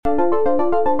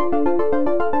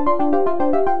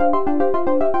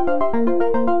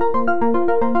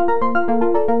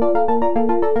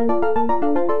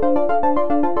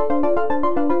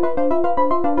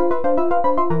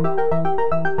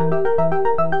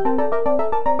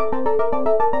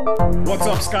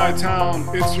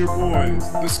Skytown? It's your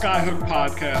boys, the Skyhook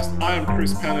podcast. I am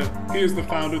Chris Pennant. He is the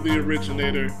founder, the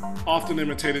originator, often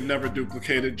imitated, never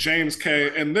duplicated, James K.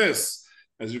 And this,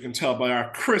 as you can tell by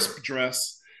our crisp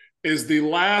dress, is the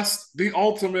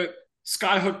ultimate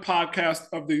Skyhook podcast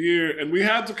of the year. And we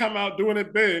had to come out doing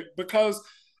it big because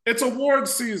it's award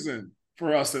season,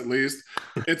 for us at least.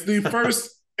 It's the first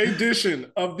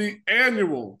edition of the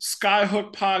annual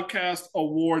Skyhook Podcast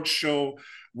Award Show,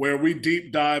 where we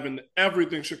deep dive into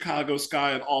everything Chicago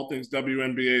Sky and all things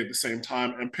WNBA at the same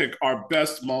time and pick our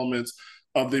best moments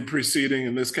of the preceding,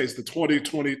 in this case, the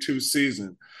 2022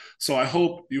 season. So I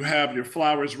hope you have your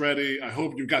flowers ready. I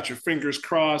hope you got your fingers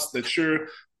crossed that your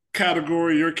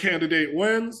category, your candidate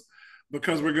wins,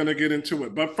 because we're going to get into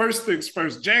it. But first things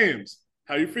first, James,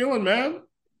 how you feeling, man?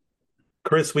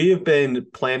 Chris, we have been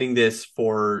planning this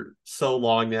for so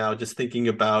long now, just thinking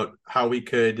about how we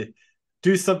could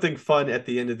do something fun at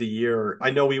the end of the year. I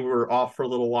know we were off for a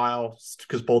little while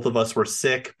because both of us were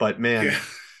sick, but man, yeah.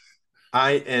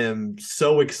 I am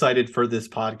so excited for this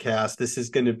podcast. This is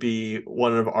going to be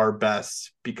one of our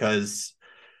best because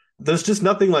there's just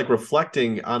nothing like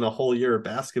reflecting on a whole year of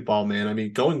basketball, man. I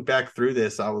mean, going back through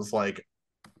this, I was like,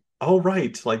 oh,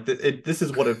 right. Like this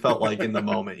is what it felt like in the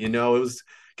moment. You know, it was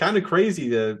kind of crazy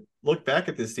to look back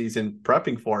at this season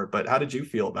prepping for it. But how did you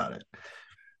feel about it?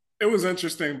 It was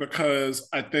interesting because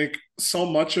I think so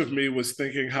much of me was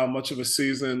thinking how much of a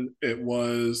season it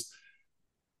was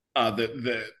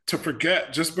that to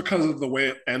forget just because of the way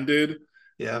it ended.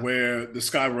 Yeah. Where the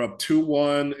Sky were up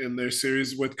 2-1 in their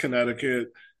series with Connecticut.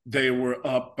 They were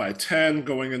up by 10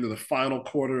 going into the final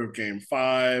quarter of Game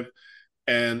 5,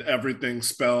 and everything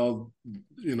spelled,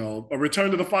 a return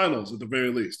to the finals at the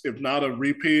very least. If not a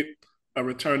repeat, a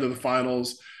return to the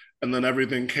finals, and then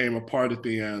everything came apart at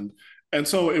the end. And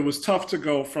so it was tough to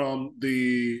go from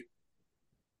the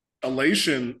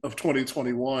elation of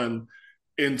 2021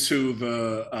 into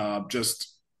the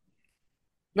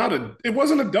it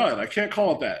wasn't a dud. I can't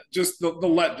call it that. Just the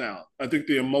letdown. I think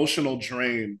the emotional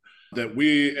drain that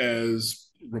we as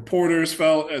reporters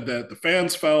felt, that the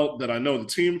fans felt, that I know the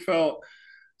team felt.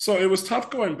 So it was tough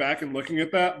going back and looking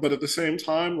at that. But at the same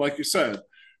time, like you said,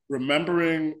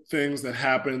 remembering things that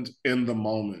happened in the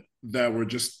moment that were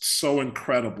just so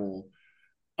incredible.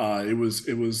 It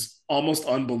was almost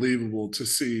unbelievable to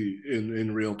see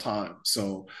in real time.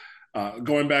 So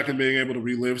going back and being able to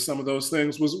relive some of those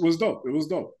things was dope. It was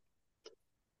dope.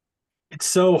 It's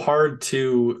so hard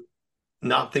to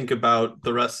not think about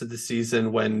the rest of the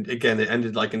season when, again, it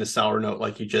ended like in a sour note,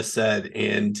 like you just said,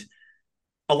 and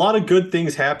a lot of good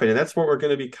things happen. And that's what we're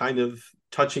going to be kind of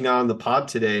touching on the pod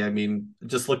today. I mean,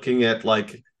 just looking at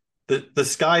like the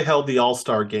Sky held the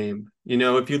All-Star game. You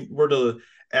know, if you were to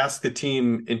ask the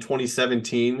team in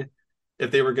 2017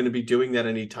 if they were going to be doing that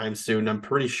anytime soon, I'm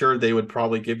pretty sure they would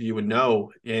probably give you a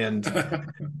no. And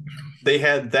they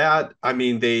had that. I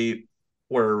mean, they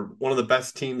were one of the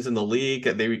best teams in the league.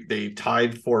 They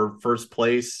tied for first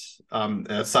place,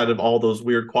 outside of all those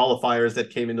weird qualifiers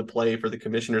that came into play for the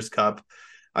Commissioner's Cup.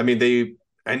 I mean, they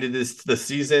ended the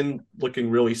season looking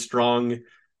really strong. I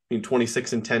mean,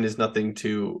 26-10 is nothing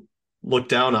to look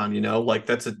down on, like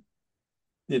that's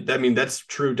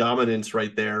true dominance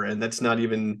right there. And that's not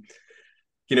even,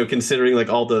 considering like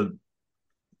all the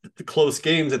close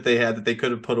games that they had that they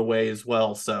could have put away as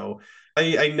well. So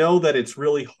I know that it's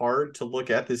really hard to look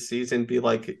at this season and be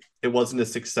like, it wasn't a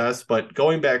success, but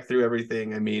going back through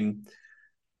everything, I mean,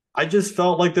 I just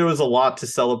felt like there was a lot to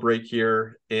celebrate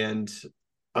here, and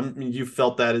you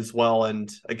felt that as well.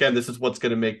 And again, this is what's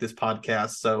going to make this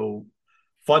podcast so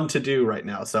fun to do right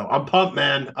now. So I'm pumped,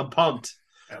 man. I'm pumped.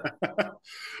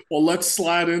 Well, let's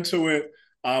slide into it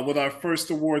with our first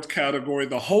awards category,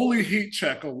 the Holy Heat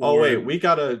Check Award. Oh,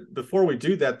 wait, before we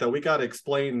do that, though, we got to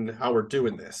explain how we're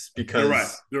doing this,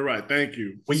 because You're right. Thank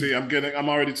you. I'm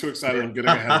already too excited. I'm getting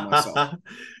ahead of myself.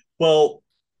 Well,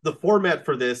 the format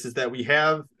for this is that we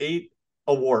have 8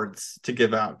 awards to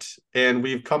give out, and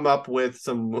we've come up with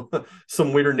some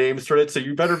weird names for it. So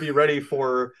you better be ready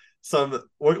for some.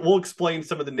 We'll explain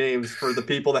some of the names for the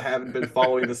people that haven't been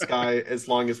following the Sky as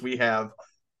long as we have,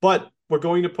 but we're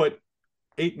going to put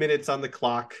 8 minutes on the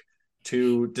clock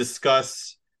to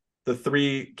discuss the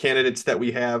 3 candidates that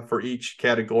we have for each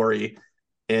category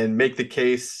and make the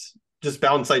case, just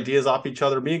bounce ideas off each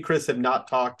other. Me and Chris have not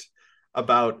talked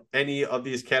about any of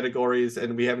these categories,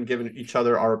 and we haven't given each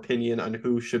other our opinion on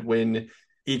who should win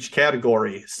each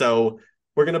category. So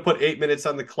we're going to put 8 minutes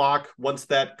on the clock. Once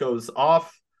that goes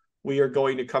off, we are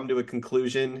going to come to a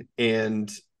conclusion. And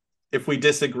if we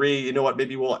disagree, you know what,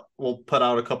 maybe we'll put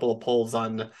out a couple of polls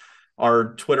on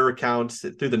our Twitter accounts,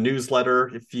 through the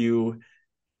newsletter. If you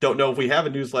Don't know if we have a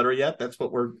newsletter yet. That's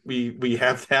what we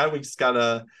have that. We just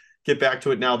gotta get back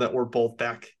to it now that we're both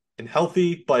back and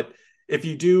healthy. But if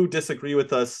you do disagree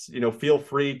with us, feel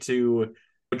free to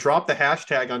drop the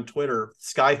hashtag on Twitter,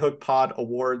 Skyhook Pod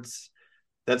Awards.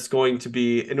 That's going to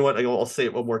be, you know what? I'll say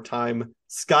it one more time,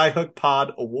 Skyhook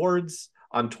Pod Awards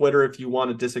on Twitter. If you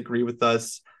want to disagree with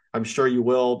us, I'm sure you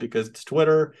will because it's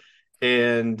Twitter.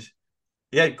 And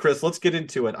yeah, Chris, let's get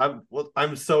into it.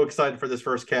 I'm so excited for this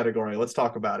first category. Let's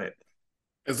talk about it.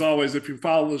 As always, if you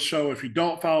follow the show, if you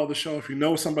don't follow the show, if you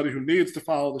know somebody who needs to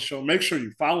follow the show, make sure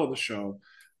you follow the show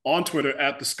on Twitter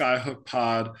at the Skyhook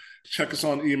Pod. Check us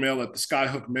on email at the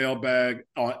Skyhook Mailbag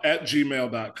at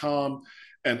gmail.com.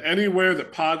 And anywhere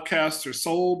that podcasts are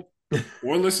sold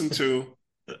or listened to,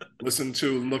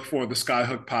 look for the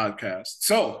Skyhook Podcast.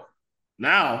 So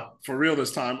now, for real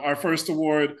this time, our first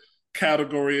award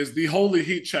category is the Holy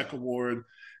Heat Check Award.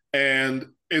 And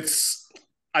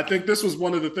I think this was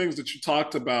one of the things that you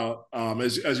talked about,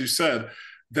 as you said,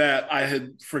 that I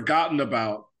had forgotten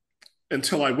about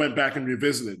until I went back and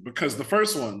revisited. Because the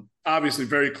first one, obviously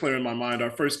very clear in my mind,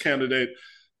 our first candidate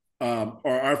or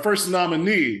our first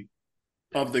nominee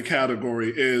of the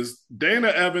category is Dana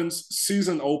Evans'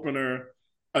 season opener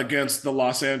against the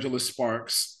Los Angeles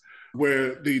Sparks,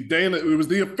 where it was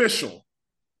the official,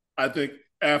 I think,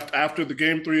 after the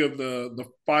game 3 of the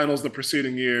finals the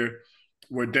preceding year,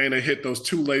 where Dana hit those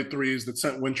 2 late threes that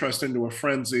sent Wintrust into a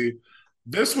frenzy.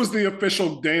 This was the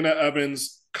official Dana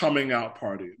Evans coming out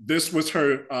party. This was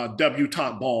her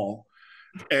debutante ball.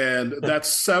 And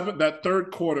that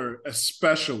third quarter,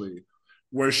 especially,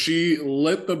 where she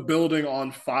lit the building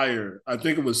on fire. I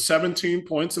think it was 17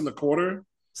 points in the quarter.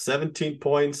 17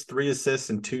 points, 3 assists,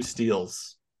 and 2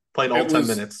 steals. Played all 10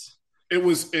 minutes. It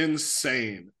was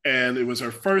insane. And it was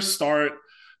her first start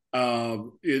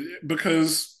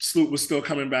because Sloot was still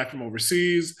coming back from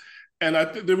overseas. And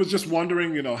there was just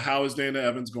wondering, how is Dana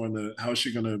Evans how is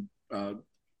she going to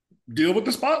deal with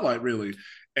the spotlight, really?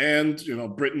 And,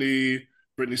 Brittany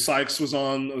Sykes was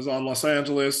on Los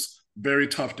Angeles. Very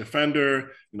tough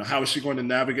defender. How is she going to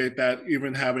navigate that,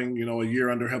 even having, a year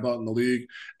under her belt in the league?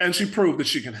 And she proved that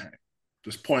she can hang,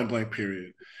 just point blank,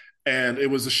 period. And it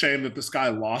was a shame that this guy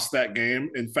lost that game.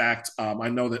 In fact, I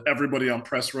know that everybody on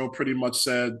press row pretty much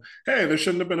said, hey, there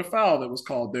shouldn't have been a foul that was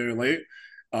called there late.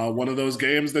 One of those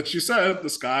games that you said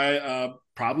this guy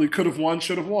probably could have won,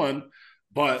 should have won.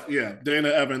 But yeah, Dana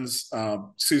Evans'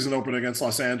 season opener against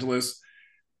Los Angeles,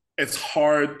 it's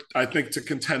hard, I think, to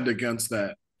contend against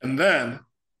that. And then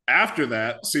after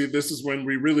that, see, this is when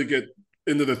we really get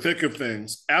into the thick of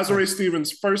things. Azurá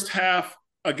Stevens' first half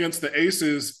against the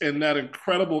Aces in that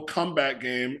incredible comeback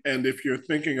game. And if you're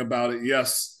thinking about it,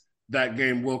 yes, that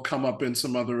game will come up in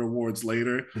some other awards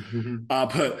later.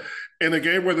 But in a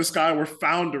game where this guy were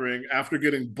foundering after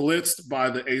getting blitzed by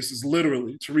the Aces,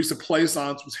 literally, Teresa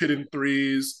Plaisance was hitting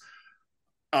threes.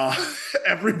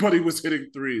 Everybody was hitting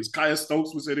threes. Kaya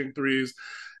Stokes was hitting threes.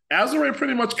 Azurá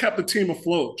pretty much kept the team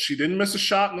afloat. She didn't miss a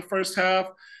shot in the first half.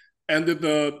 Ended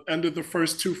the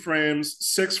first 2 frames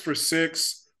 6 for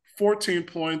 6, 14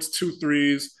 points, 2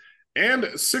 threes, and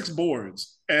 6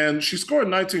 boards. And she scored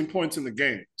 19 points in the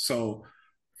game. So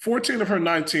 14 of her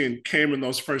 19 came in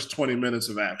those first 20 minutes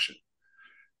of action.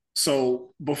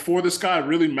 So before this guy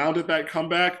really mounted that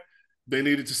comeback, they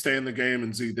needed to stay in the game,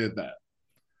 and Z did that.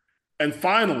 And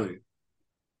finally,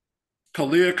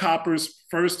 Kahleah Copper's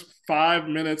first 5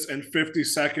 minutes and 50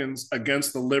 seconds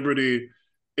against the Liberty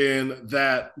in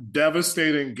that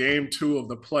devastating game 2 of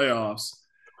the playoffs.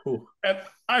 Ooh. And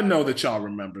I know that y'all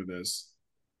remember this.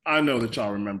 I know that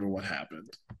y'all remember what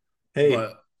happened. Hey,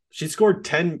 she scored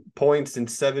 10 points in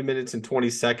 7 minutes and 20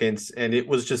 seconds, and it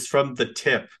was just from the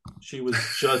tip. She was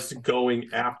just going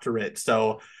after it.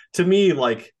 So to me,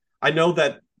 I know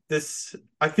that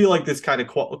I feel like this kind of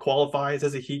qualifies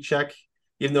as a heat check,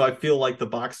 even though I feel like the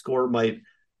box score might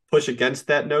push against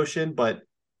that notion. But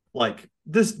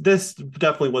this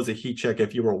definitely was a heat check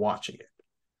if you were watching it.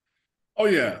 Oh,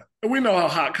 yeah. And we know how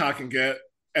hot Cock can get.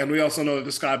 And we also know that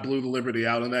this guy blew the Liberty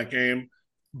out in that game.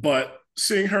 But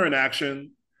seeing her in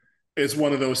action is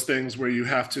one of those things where you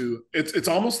have to, it's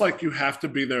almost like you have to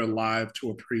be there live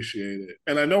to appreciate it.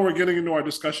 And I know we're getting into our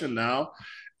discussion now.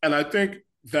 And I think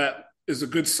that is a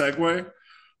good segue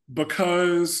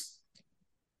because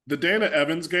the Dana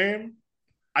Evans game,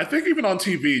 I think even on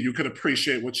TV, you could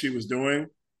appreciate what she was doing,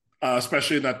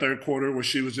 especially in that third quarter where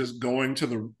she was just going to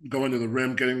the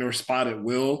rim, getting to her spot at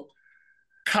will.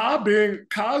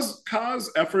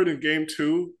 Ka's effort in game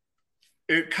 2,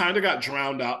 it kind of got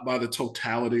drowned out by the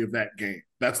totality of that game.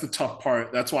 That's the tough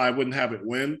part. That's why I wouldn't have it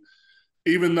win,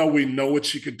 even though we know what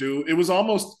she could do. It was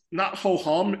almost not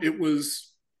ho-hum. It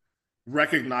was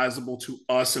recognizable to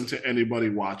us and to anybody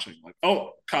watching. Like,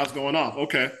 oh, COD's going off.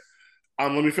 Okay.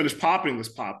 Let me finish popping this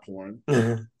popcorn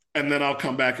and then I'll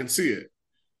come back and see it.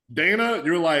 Dana,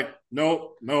 you're like,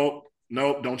 nope, nope,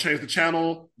 nope. Don't change the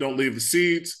channel. Don't leave the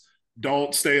seats.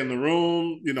 Don't stay in the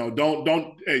room.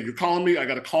 Don't. Hey, you're calling me. I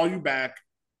got to call you back.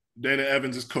 Dana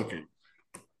Evans is cooking.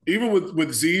 Even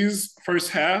with Z's first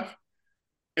half,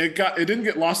 it didn't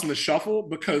get lost in the shuffle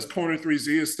because corner 3Z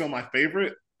is still my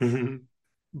favorite.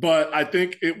 But I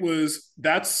think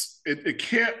it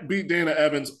can't beat Dana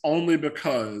Evans only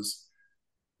because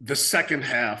the second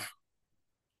half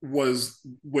was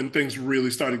when things really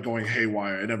started going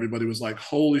haywire and everybody was like,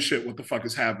 holy shit, what the fuck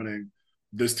is happening?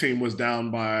 This team was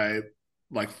down by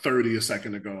like 30 a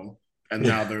second ago, and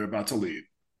now they're about to lead.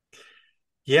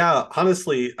 Yeah,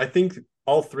 honestly, I think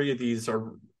all three of these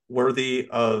are worthy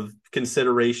of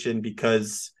consideration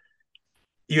because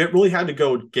you really had to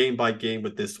go game by game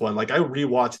with this one. Like I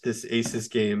rewatched this Aces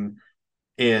game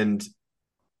and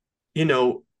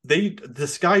the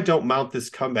Sky don't mount this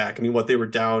comeback. I mean, what they were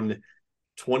down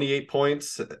 28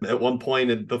 points at one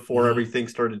point and before everything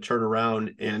started to turn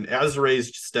around. And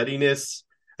Azare's steadiness,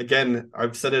 again,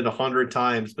 I've said it 100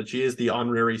 times, but she is the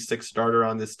honorary sixth starter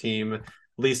on this team, at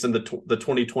least in the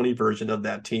 2020 version of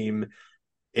that team.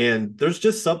 And there's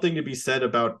just something to be said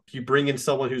about you bring in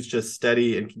someone who's just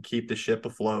steady and can keep the ship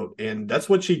afloat. And that's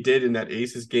what she did in that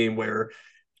Aces game where,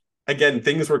 again,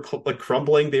 things were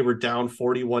crumbling. They were down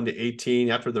 41-18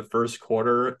 after the first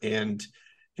quarter. And,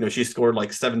 she scored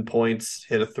like 7 points,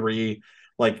 hit a three.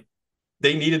 Like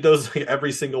they needed those, like,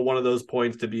 every single one of those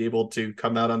points to be able to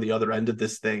come out on the other end of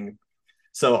this thing.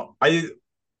 So I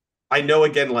know,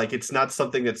 again, like it's not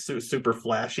something that's super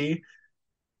flashy,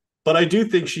 but I do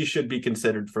think she should be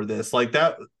considered for this. Like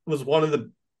that was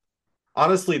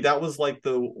honestly, that was like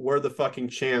we're the fucking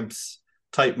champs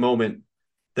type moment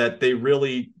that they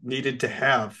really needed to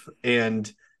have.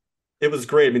 And it was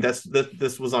great. I mean,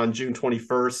 this was on June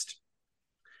 21st.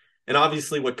 And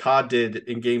obviously what COD did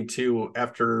in game 2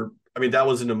 that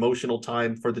was an emotional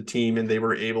time for the team and they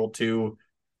were able to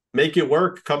make it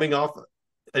work coming off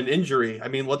an injury. I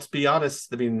mean, let's be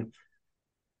honest. I mean,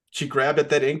 she grabbed at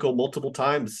that ankle multiple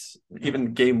times,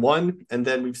 even game 1. And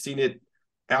then we've seen it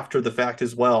after the fact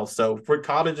as well. So for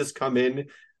COD to just come in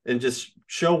and just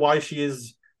show why she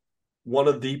is one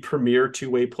of the premier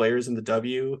two-way players in the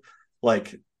W,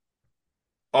 like,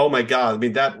 oh my God. I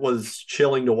mean, that was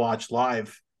chilling to watch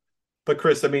live. But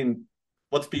Chris, I mean,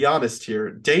 let's be honest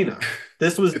here.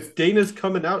 This was Dana's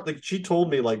coming out. Like she told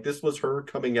me, like this was her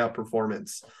coming out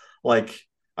performance. Like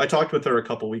I talked with her a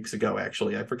couple weeks ago.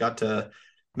 Actually, I forgot to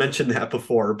mention that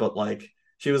before, but like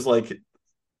she was like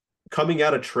coming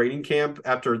out of training camp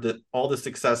after all the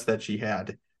success that she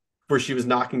had, where she was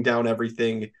knocking down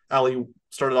everything. Ali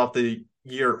started off the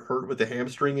year hurt with a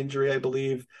hamstring injury, I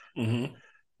believe.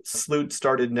 Sloot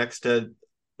started next to.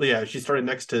 She started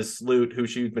next to Sloot, who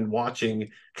she'd been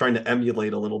watching, trying to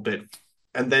emulate a little bit.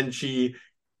 And then she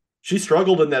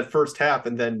struggled in that first half,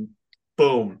 and then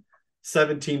boom,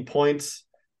 17 points.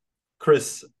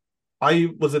 Chris, I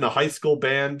was in a high school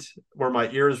band where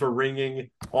my ears were ringing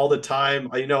all the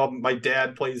time. My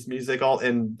dad plays music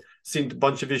and seen a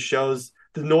bunch of his shows.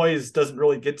 The noise doesn't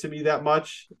really get to me that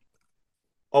much.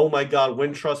 Oh my God,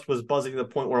 Wintrust was buzzing to the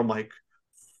point where I'm like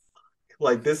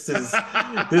this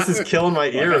is killing my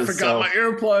ears. I forgot my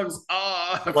earplugs.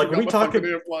 When we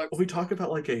talk about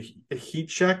like a heat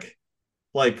check,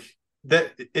 like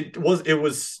that it was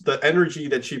the energy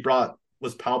that she brought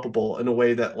was palpable in a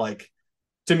way that, like,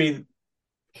 to me,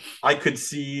 I could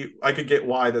get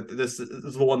why that this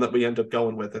is the one that we end up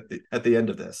going with at the end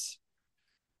of this.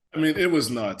 I mean, it was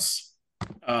nuts.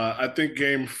 I think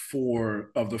game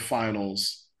 4 of the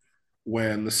finals,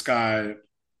 when the Sky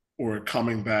were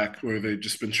coming back, where they've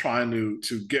just been trying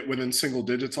to get within single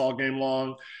digits all game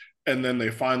long, and then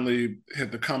they finally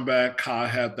hit the comeback. Kai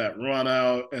had that run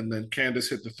out, and then Candace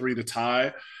hit the 3 to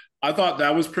tie. I thought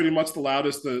that was pretty much the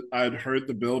loudest that I'd heard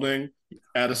the building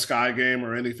at a Sky game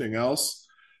or anything else.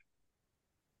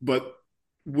 But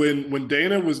when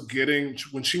Dana was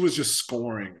when she was just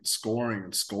scoring and scoring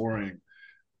and scoring,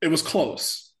 it was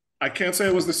close. I can't say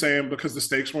it was the same because the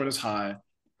stakes weren't as high.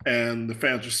 And the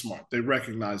fans are smart. They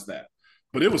recognize that.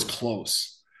 But it was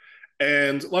close.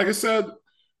 And like I said,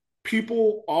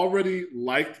 people already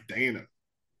liked Dana.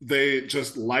 They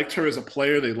just liked her as a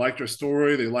player. They liked her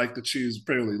story. They liked that she's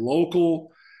fairly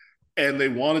local. And they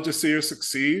wanted to see her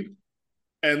succeed.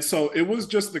 And so it was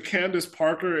just the Candace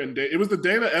Parker it was the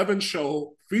Dana Evans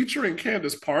show featuring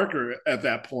Candace Parker at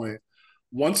that point.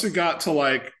 Once it got to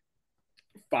like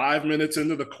 5 minutes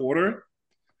into the quarter,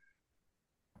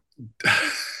 it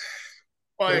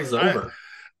was over.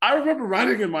 I remember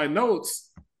writing in my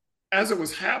notes as it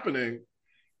was happening,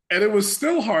 and it was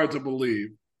still hard to believe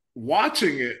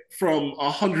watching it from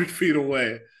 100 feet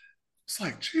away. It's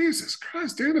like, Jesus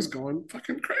Christ, Dana's going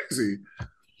fucking crazy.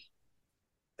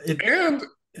 It, And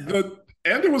yeah.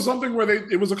 it was something where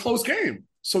it was a close game.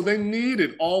 So they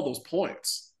needed all those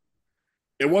points.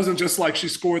 It wasn't just like she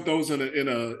scored those in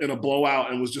a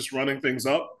blowout and was just running things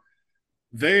up.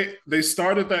 They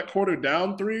started that quarter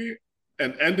down 3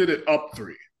 and ended it up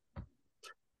 3.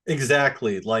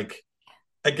 Exactly. Like,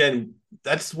 again,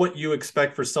 that's what you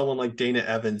expect for someone like Dana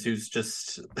Evans, who's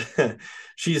just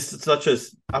she's such a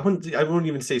I wouldn't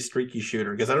even say streaky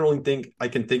shooter, because I don't really think I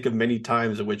can think of many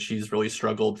times in which she's really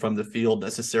struggled from the field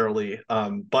necessarily.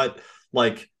 But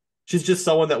like, she's just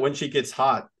someone that when she gets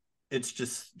hot, it's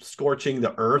just scorching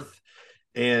the earth.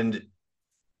 And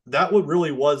that what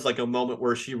really was like a moment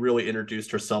where she really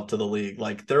introduced herself to the league.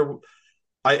 Like,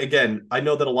 I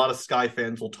know that a lot of Sky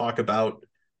fans will talk about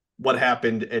what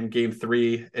happened in game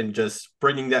 3 and just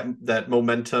bringing that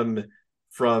momentum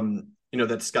from,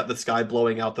 that the Sky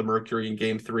blowing out the Mercury in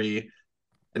game 3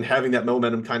 and having that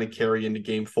momentum kind of carry into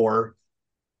game 4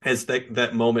 as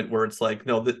that moment where it's like,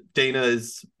 no, that Dana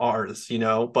is ours,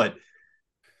 but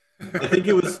I think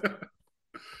it was,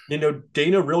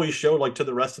 Dana really showed, like, to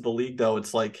the rest of the league, though.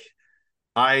 It's like,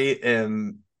 I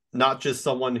am not just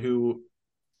someone who,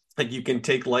 like, you can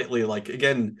take lightly. Like,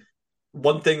 again,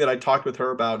 one thing that I talked with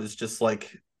her about is just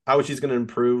like how she's going to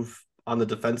improve on the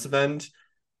defensive end.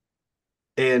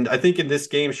 And I think in this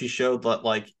game, she showed that,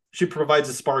 like, she provides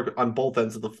a spark on both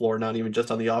ends of the floor, not even just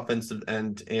on the offensive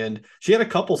end. And she had a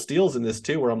couple steals in this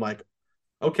too, where I'm like,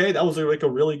 okay, that was like a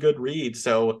really good read.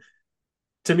 So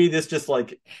to me, this just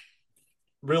like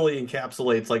really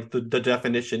encapsulates like the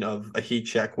definition of a heat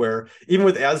check, where even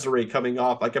with Azure coming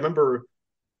off, like, I remember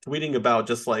tweeting about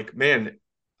just like, man,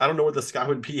 I don't know where the Sky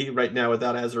would be right now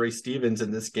without Azure Stevens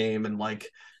in this game. And like,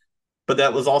 but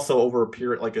that was also over a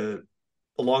period, like a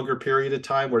longer period of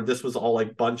time where this was all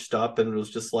like bunched up, and it was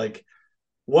just like,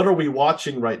 what are we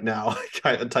watching right now?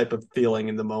 Kind of type of feeling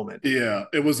in the moment. Yeah,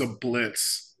 it was a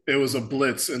blitz. It was a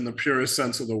blitz in the purest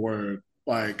sense of the word.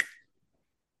 Like,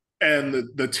 and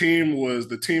the team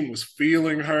was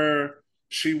feeling her.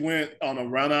 She went on a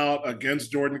run out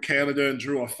against Jordan Canada and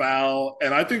drew a foul.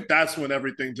 And I think that's when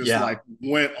everything just Yeah. like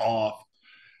went off,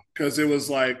 because it was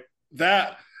like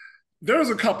that.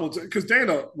 There's a couple, because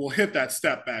Dana will hit that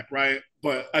step back, right?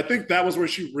 But I think that was where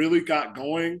she really got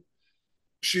going.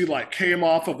 She like came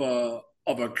off of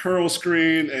a curl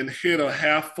screen and hit a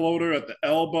half floater at the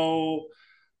elbow,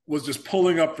 was just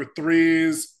pulling up for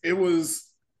threes. It was,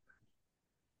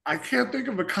 I can't think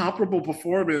of a comparable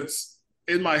performance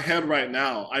in my head right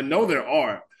now. I know there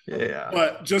are, Yeah.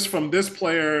 but just from this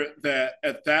player that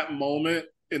at that moment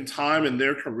in time in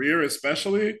their career,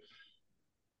 especially,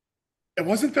 it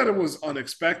wasn't that it was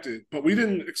unexpected, but we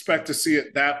didn't expect to see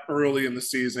it that early in the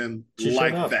season She showed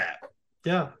like up. that.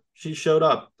 Yeah. She showed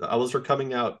up. I was her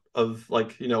coming out of,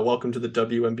 like, welcome to the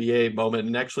WNBA moment,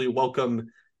 and actually welcome,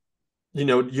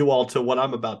 you all to what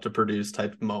I'm about to produce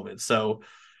type of moment. So,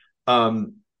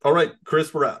 all right,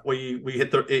 Chris, we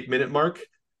hit the 8 minute mark.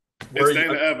 It's Where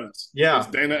Dana Evans. It's Yeah,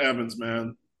 Dana Evans,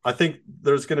 man. I think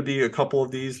there's going to be a couple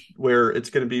of these where it's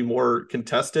going to be more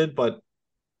contested, but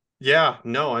yeah,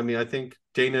 no, I mean, I think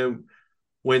Dana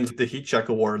wins the Heat Check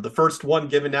Award, the first one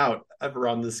given out ever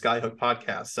on the Skyhook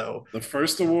podcast. So The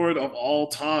first award of all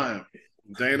time,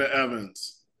 Dana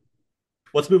Evans.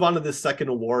 let's move on to this second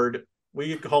award.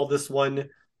 We call this one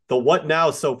the What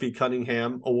Now Sophie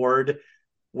Cunningham Award,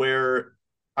 where,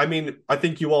 I mean, I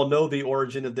think you all know the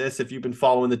origin of this if you've been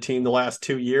following the team the last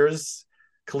 2 years.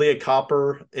 Kalia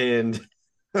Copper and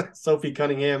Sophie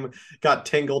Cunningham got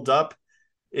tangled up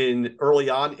in early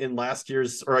on in last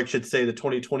year's, or I should say the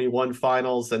 2021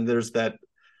 finals. And there's that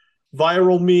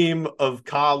viral meme of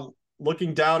Ka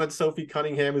looking down at Sophie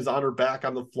Cunningham, who's on her back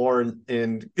on the floor,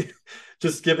 and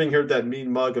just giving her that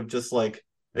mean mug of just like,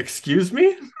 excuse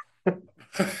me.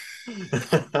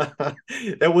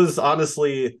 It was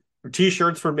honestly,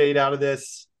 t-shirts were made out of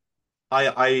this.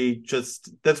 I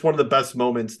just, that's one of the best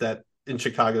moments that in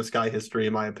Chicago Sky history,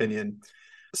 in my opinion.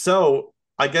 So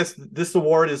I guess this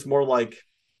award is more like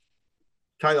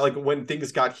kind of like when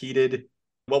things got heated.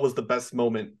 What was the best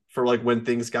moment for like when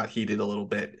things got heated a little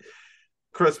bit?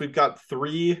 Chris, we've got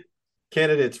 3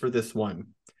 candidates for this one.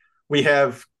 We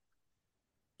have,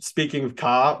 speaking of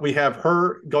Ka, we have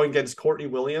her going against Courtney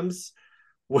Williams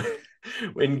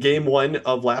in game 1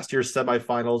 of last year's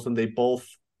semifinals, when they both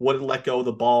wouldn't let go of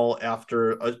the ball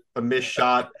after a missed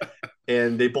shot,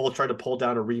 and they both tried to pull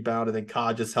down a rebound, and then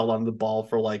Ka just held on to the ball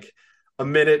for like a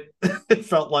minute. It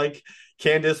felt like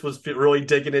Candace was really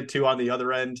digging it too on the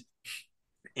other end.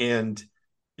 And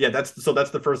yeah, that's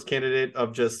the first candidate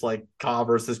of just like Ka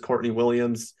versus Courtney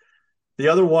Williams. The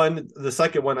other one, the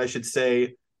second one, I should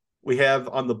say, we have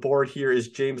on the board here is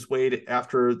James Wade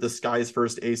after the Sky's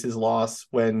first Aces loss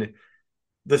when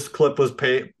this clip was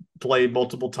played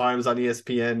multiple times on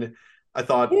ESPN. I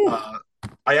thought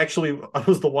I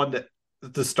was the one that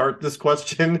to start this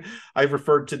question. I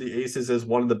referred to the Aces as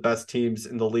one of the best teams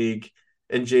in the league,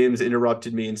 and James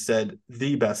interrupted me and said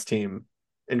the best team,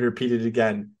 and repeated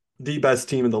again, the best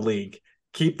team in the league.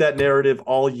 Keep that narrative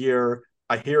all year.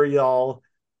 I hear y'all.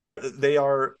 They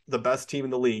are the best team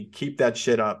in the league. Keep that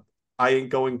shit up. I ain't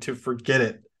going to forget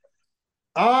it.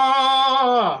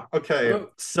 Okay.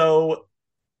 So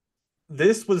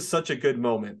this was such a good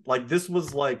moment. Like, this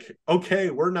was like, okay,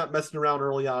 we're not messing around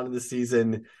early on in the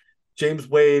season. James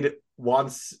Wade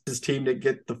wants his team to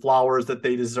get the flowers that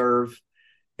they deserve.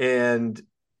 And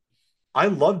I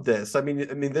love this. I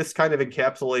mean, this kind of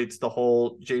encapsulates the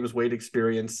whole James Wade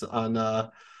experience on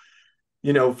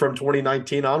from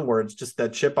 2019 onwards, just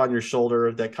that chip on your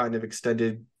shoulder that kind of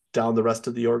extended down the rest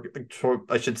of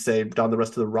I should say, down the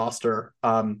rest of the roster.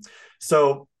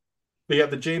 So we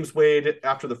have the James Wade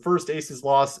after the first Aces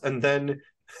loss, and then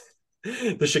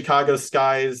the Chicago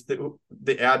Skies, the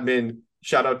admin,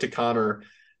 shout out to Connor.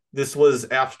 This was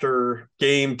after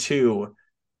game 2.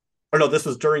 Or no, this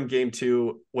was during game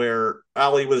 2 where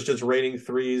Ali was just raining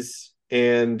threes,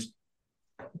 and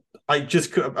I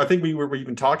think we were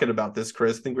even talking about this,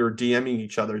 Chris. I think we were DMing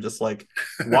each other, just like,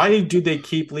 why do they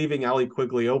keep leaving Ali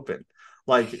Quigley open?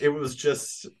 Like, it was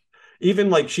just, even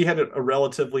like she had a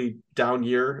relatively down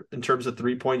year in terms of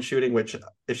 3-point shooting, which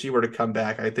if she were to come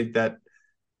back, I think that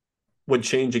would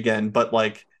change again. But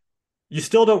like, you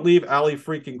still don't leave Ali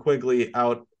freaking Quigley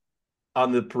out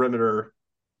on the perimeter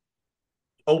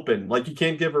open. Like, you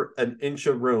can't give her an inch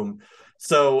of room.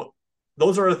 So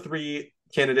those are our 3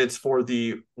 candidates for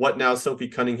the What Now Sophie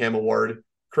Cunningham Award.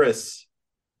 Chris,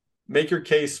 make your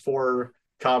case for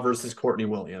Ka versus Courtney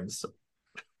Williams.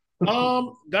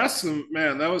 That's the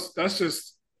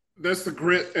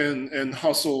grit and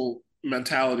hustle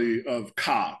mentality of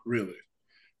Ka, really.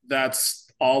 That's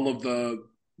all of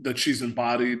that she's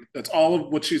embodied. That's all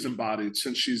of what she's embodied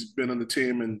since she's been on the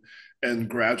team and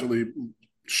gradually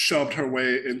shoved her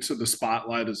way into the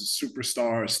spotlight as a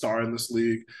superstar, a star in this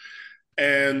league.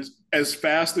 And as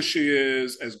fast as she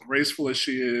is, as graceful as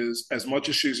she is, as much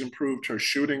as she's improved her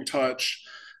shooting touch,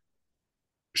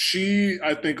 she,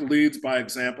 I think, leads by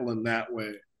example in that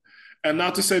way. And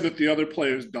not to say that the other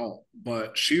players don't,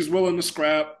 but she's willing to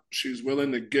scrap. She's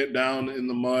willing to get down in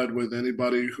the mud with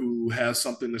anybody who has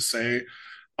something to say.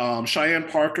 Cheyenne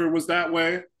Parker was that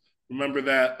way. Remember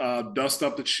that dust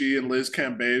up that she and Liz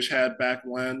Cambage had back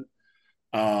when?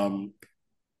 And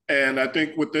I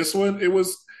think with this one, it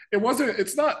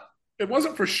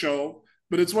wasn't for show,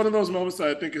 but it's one of those moments that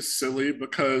I think is silly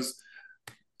because,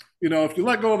 if you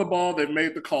let go of the ball, they've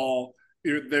made the call.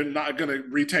 They're not going to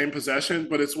retain possession,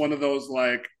 but it's one of those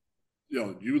like,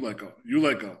 you let go, you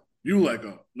let go, you let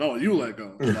go, no, you let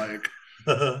go.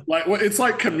 It's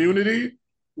like Community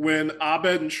when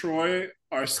Abed and Troy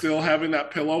are still having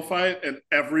that pillow fight and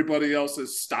everybody else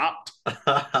is stopped.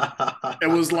 It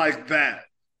was like that.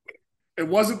 It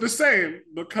wasn't the same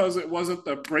because it wasn't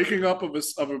the breaking up of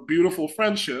a beautiful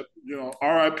friendship.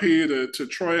 R.I.P. to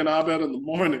Troy and Abed in the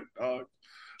morning, dog.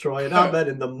 Troy and Abed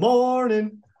in the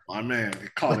morning. My man, he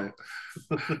caught it.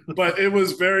 But it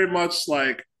was very much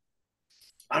like,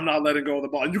 I'm not letting go of the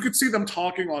ball. And you could see them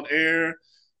talking on air.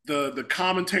 The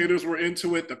commentators were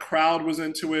into it. The crowd was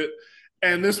into it.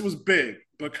 And this was big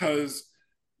because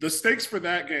the stakes for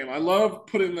that game, I love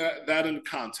putting that in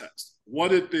context. What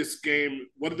did this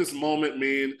moment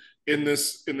mean in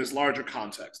this larger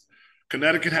context?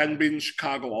 Connecticut hadn't beaten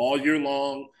Chicago all year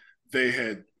long. They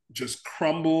had just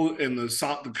crumbled in the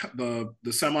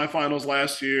semifinals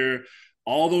last year.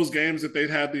 All those games that they'd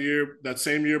had that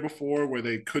same year before where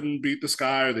they couldn't beat the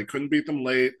Sky or they couldn't beat them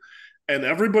late. And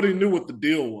everybody knew what the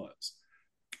deal was.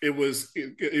 It was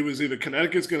either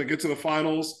Connecticut's going to get to the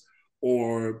finals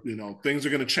or, things are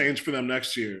going to change for them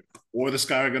next year, or the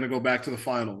Sky are going to go back to the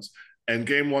finals. And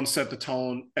game 1 set the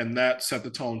tone, and that set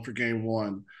the tone for game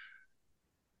 1.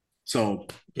 So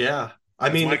yeah,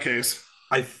 that's my case.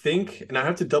 I think, and I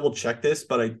have to double check this,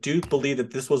 but I do believe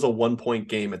that this was a 1-point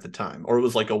game at the time, or it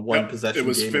was like a one possession game. It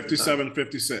was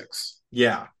 57-56.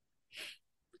 Yeah.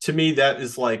 To me, that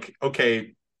is like,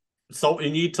 okay, so you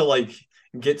need to like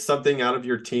get something out of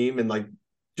your team, and like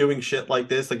doing shit like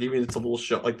this, like even it's a little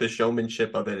show, like the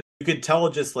showmanship of it. You could tell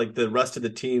just like the rest of the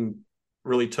team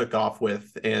really took off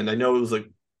with, and I know it was like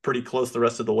pretty close the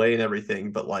rest of the way and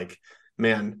everything, but like,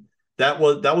 man, that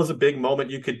was a big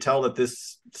moment. You could tell that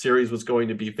this series was going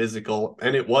to be physical,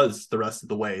 and it was the rest of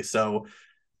the way. So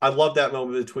I love that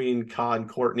moment between Ka and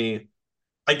Courtney.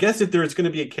 I guess if there's going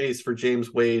to be a case for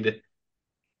James Wade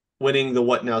winning the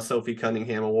What Now Sophie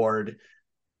Cunningham Award,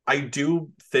 I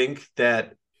do think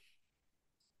that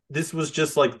this was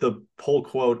just like the pull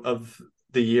quote of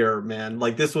the year, man.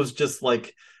 Like this was just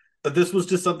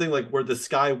something like where the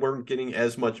Sky weren't getting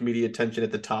as much media attention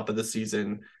at the top of the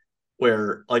season,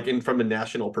 where like in from a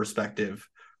national perspective,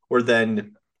 where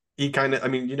then he kind of, I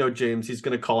mean, James, he's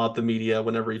going to call out the media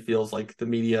whenever he feels like the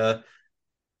media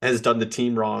has done the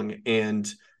team wrong. And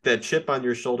that chip on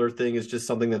your shoulder thing is just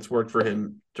something that's worked for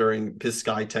him during his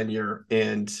Sky tenure.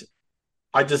 And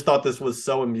I just thought this was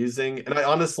so amusing. And I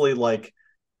honestly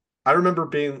I remember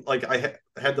being like,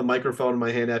 had the microphone in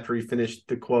my hand after he finished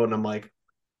the quote, and I'm like,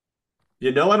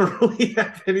 I don't really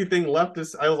have anything left to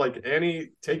say. I was like, Annie,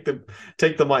 take the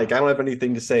mic. I don't have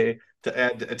anything to say to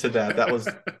add to that. That was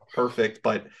perfect.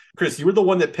 But Chris, you were the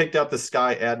one that picked out the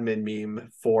Sky admin meme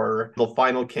for the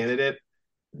final candidate.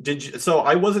 Did you? So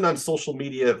I wasn't on social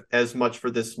media as much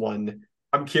for this one.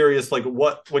 I'm curious, like,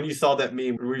 when you saw that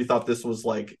meme, where you thought this was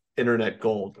like internet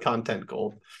gold, content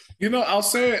gold? I'll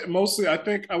say it mostly. I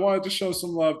think I wanted to show some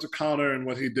love to Connor and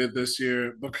what he did this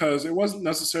year because it wasn't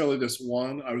necessarily this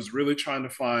one. I was really trying to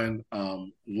find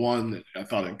one that I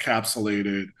thought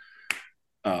encapsulated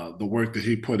the work that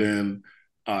he put in,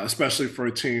 especially for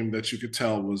a team that you could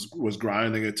tell was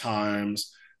grinding at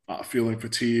times, feeling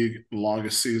fatigue, the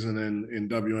longest season in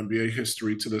WNBA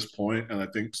history to this point, and I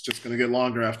think it's just going to get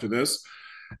longer after this.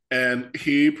 And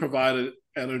he provided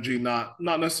energy, not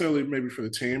necessarily maybe for the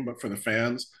team, but for the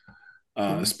fans,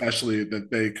 especially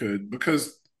that they could,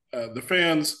 because the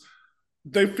fans,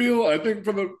 they feel, I think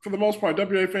for the most part,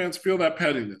 WA fans feel that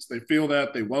pettiness. They feel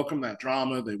that, they welcome that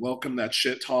drama, they welcome that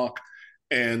shit talk,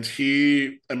 and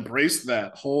he embraced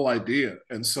that whole idea.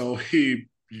 And so he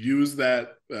used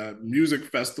that music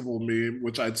festival meme,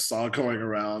 which I saw going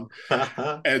around,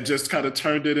 and just kind of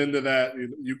turned it into that.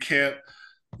 You can't.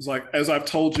 It's like, as I've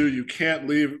told you, you can't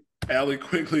leave Allie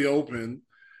Quigley open.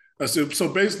 So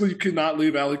basically, you cannot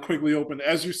leave Allie Quigley open.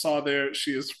 As you saw there,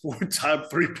 she is 4-time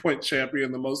three-point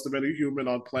champion, the most of any human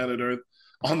on planet Earth,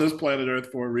 on this planet Earth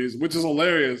for a reason, which is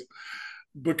hilarious.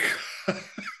 Because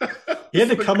he had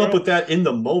to come up with that in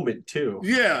the moment too.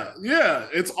 Yeah,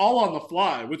 it's all on the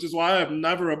fly, which is why I've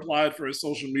never applied for a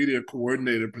social media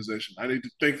coordinator position. I need to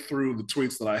think through the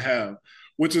tweets that I have,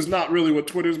 which is not really what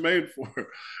Twitter's made for.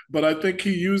 But I think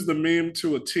he used the meme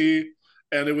to a T,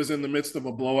 and it was in the midst of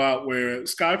a blowout where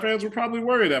Sky fans were probably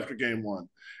worried after game one.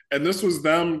 And this was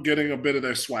them getting a bit of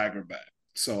their swagger back.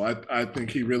 So I think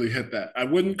he really hit that. I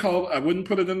wouldn't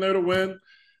put it in there to win,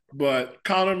 but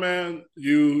Connor, man,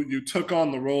 you took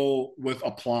on the role with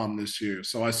aplomb this year.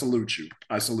 So I salute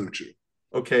you.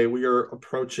 Okay, we are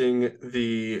approaching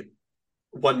the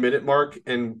 1 minute mark,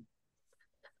 and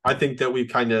I think that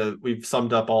we've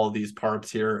summed up all of these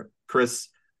parts here. Chris,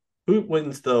 who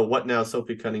wins the What Now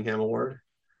Sophie Cunningham Award?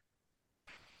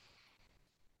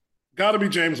 Got to be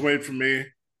James Wade for me.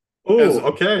 Oh,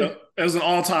 okay. As an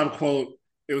all-time quote,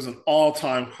 it was an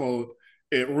all-time quote.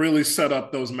 It really set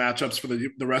up those matchups for the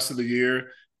rest of the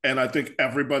year. And I think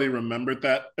everybody remembered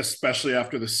that, especially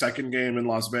after the second game in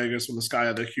Las Vegas when the Sky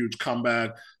had their huge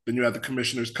comeback. Then you had the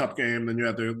Commissioner's Cup game. Then you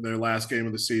had their last game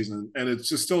of the season. And it's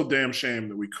just still a damn shame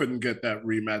that we couldn't get that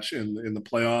rematch in the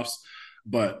playoffs.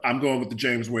 But I'm going with the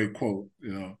James Wade quote,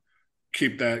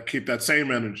 keep that same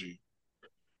energy.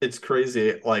 It's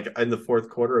crazy. Like in the fourth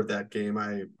quarter of that game,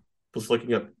 I was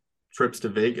looking up trips to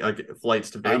Vegas,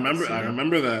 flights to Vegas. I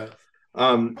remember that.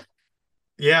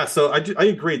 Yeah, so I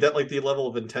agree that like the level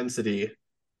of intensity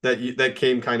that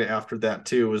came kind of after that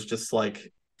too was just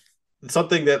like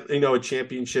something that a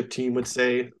championship team would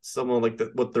say, someone like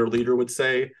what their leader would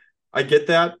say. I get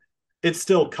that. It's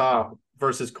still Ka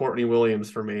versus Courtney Williams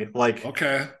for me. Like,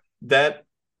 okay, that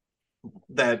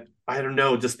I don't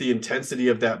know, just the intensity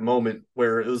of that moment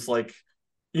where it was like,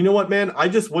 you know what, man, I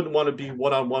just wouldn't want to be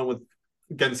one-on-one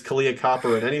against Kalia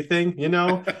Copper and anything,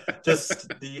 just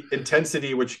the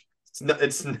intensity, which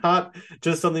it's not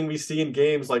just something we see in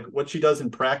games, like what she does in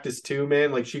practice too,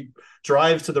 man. Like she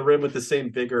drives to the rim with the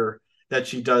same vigor that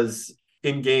she does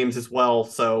in games as well.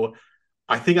 So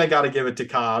I think I got to give it to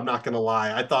Ka. I'm not going to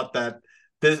lie. I thought that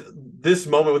this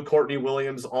moment with Courtney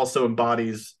Williams also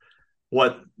embodies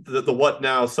what the What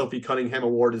Now Sophie Cunningham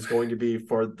Award is going to be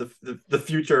for the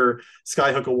future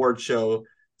Skyhook Award show.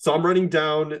 So I'm writing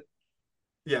down,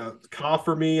 Ka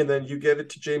for me, and then you give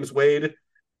it to James Wade.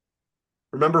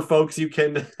 Remember, folks, you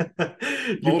can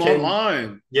you Vote can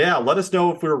online. yeah, let us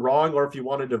know if we're wrong or if you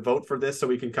wanted to vote for this so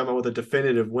we can come up with a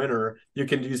definitive winner. You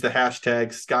can use the hashtag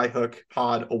Skyhook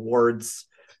Pod Awards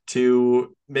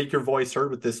to make your voice heard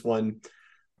with this one.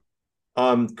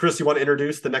 Chris, you want to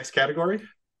introduce the next category?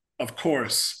 Of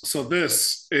course. So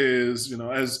this is,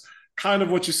 as kind of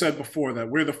what you said before, that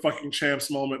we're the fucking champs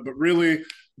moment, but really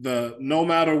the no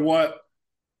matter what,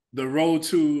 the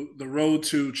road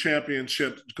to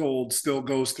championship gold still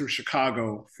goes through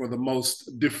Chicago for the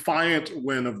most defiant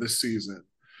win of the season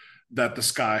that the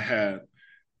Sky had.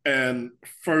 And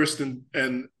first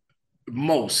and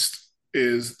most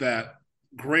is that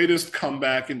greatest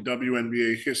comeback in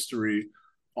WNBA history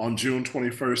on June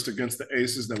 21st against the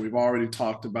Aces that we've already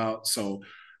talked about. So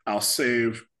I'll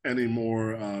save any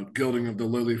more gilding of the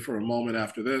lily for a moment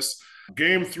after this.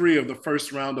 Game 3 of the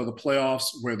first round of the playoffs,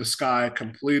 where the Sky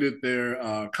completed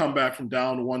their comeback from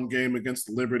down one game against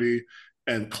Liberty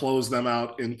and closed them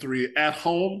out in 3 at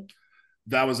home.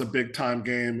 That was a big time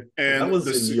game. That And was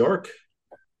in New York.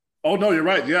 oh no, you're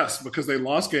right. Yes, because they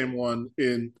lost game 1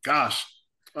 in gosh,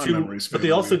 my memory's But they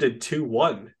failing also me. did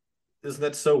 2-1. Isn't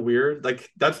that so weird? Like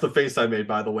that's the face I made,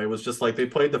 by the way, was just like they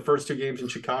played the first 2 games in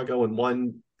Chicago and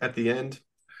won at the end.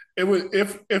 It would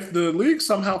if the league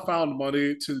somehow found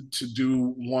money to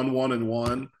do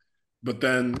 1-1-1, but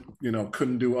then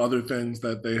couldn't do other things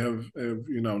that they have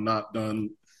not done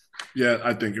yet.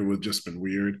 I think it would just been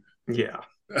weird. Yeah.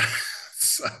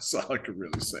 That's all I could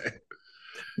really say.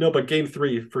 No, but game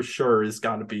 3 for sure has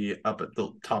got to be up at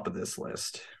the top of this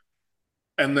list.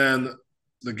 And then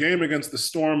the game against the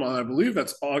Storm on, I believe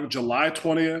that's July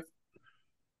 20th,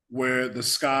 where the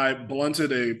Sky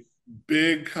blunted a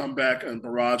big comeback and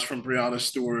barrage from Breanna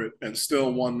Stewart and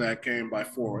still won that game by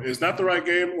 4. Is that the right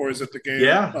game, or is it the game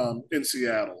Yeah. in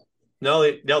Seattle?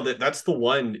 No, that's the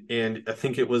one. And I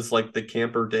think it was like the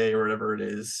camper day or whatever it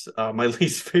is. My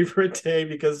least favorite day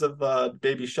because of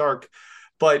Baby Shark.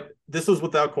 But this was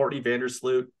without Courtney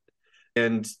Vandersloot.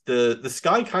 And the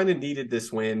Sky kind of needed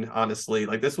this win, honestly.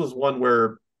 Like this was one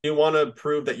where you want to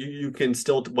prove that you can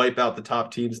still wipe out the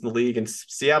top teams in the league. And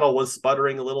Seattle was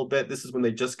sputtering a little bit. This is when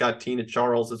they just got Tina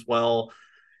Charles as well.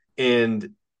 And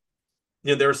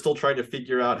they were still trying to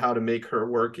figure out how to make her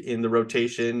work in the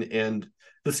rotation. And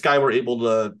the Sky were able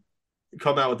to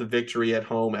come out with a victory at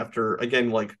home after, again,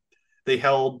 like they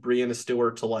held Breanna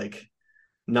Stewart to like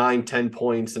 9-10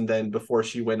 points and then before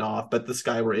she went off, but the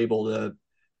Sky were able to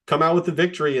come out with the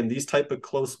victory. And these type of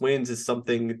close wins is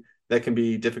something that can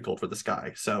be difficult for the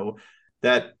Sky. So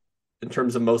that, in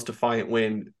terms of most defiant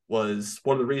win, was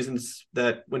one of the reasons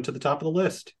that went to the top of the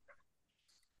list.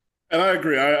 And I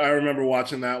agree. I remember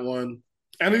watching that one.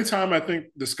 Anytime I think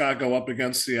the Sky go up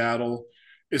against Seattle,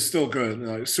 it's still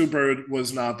good. Sue Bird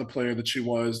was not the player that she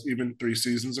was even 3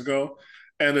 seasons ago.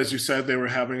 And as you said, they were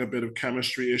having a bit of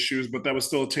chemistry issues, but that was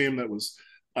still a team that was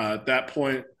at that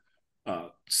point 17-8. Uh,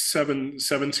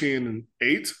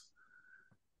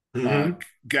 Mm-hmm.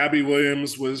 Gabby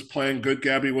Williams was playing good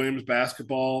Gabby Williams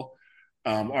basketball.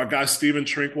 Our guy Steven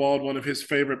Trinkwald, one of his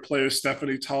favorite players,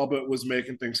 Stephanie Talbot, was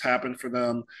making things happen for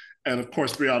them. And of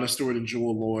course, Breanna Stewart and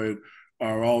Jewel Lloyd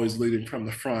are always leading from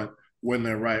the front when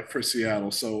they're right for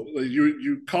Seattle. So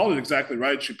you called it exactly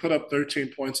right. She put up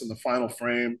 13 points in the final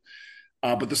frame.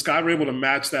 But the Sky were able to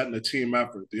match that in a team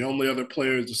effort. The only other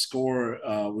players to score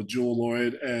with Jewel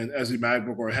Lloyd and Ezzy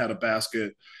Magbogor had a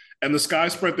basket. And the Sky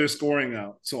spread their scoring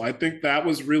out. So I think that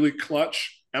was really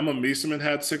clutch. Emma Mieseman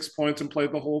had 6 points and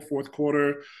played the whole fourth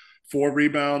quarter, 4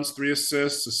 rebounds, 3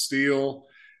 assists, a steal.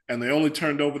 And they only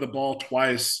turned over the ball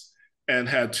twice and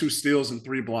had 2 steals and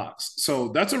 3 blocks. So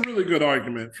that's a really good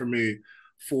argument for me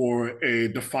for a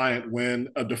defiant win,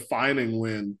 a defining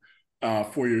win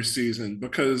for your season,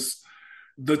 because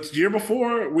the year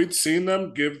before we'd seen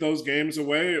them give those games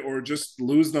away or just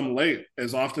lose them late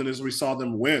as often as we saw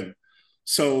them win.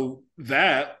 So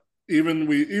that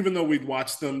even though we'd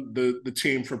watched them the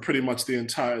team for pretty much the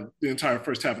entire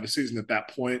first half of the season at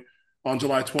that point on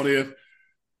July 20th,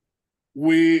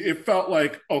 it felt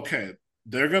like, okay,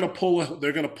 they're gonna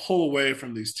pull away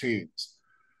from these teams,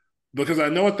 because I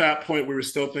know at that point we were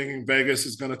still thinking Vegas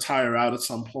is going to tire out at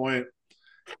some point,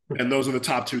 and those are the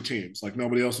top 2 teams. Like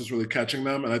nobody else is really catching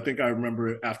them. And I think I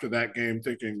remember after that game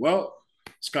thinking, well,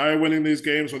 Sky are winning these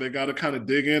games where they got to kind of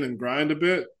dig in and grind a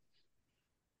bit.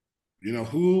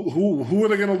 Who are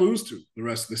they going to lose to the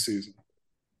rest of the season?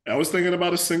 I was thinking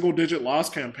about a single-digit loss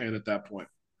campaign at that point.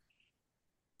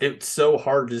 It's so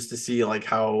hard just to see like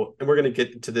how, and we're going to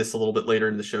get to this a little bit later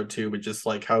in the show too, but just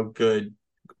like how good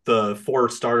the 4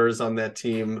 starters on that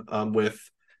team with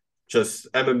just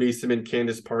Emma Meesseman,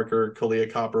 Candace Parker,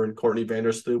 Kalia Copper, and Courtney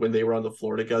Vandersloot when they were on the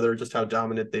floor together, just how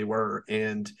dominant they were.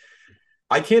 And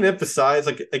I can't emphasize,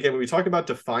 like, again, when we talk about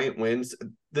defiant wins,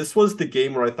 this was the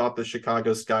game where I thought the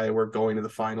Chicago Sky were going to the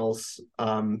finals.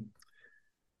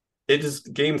 It is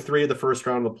game 3 of the first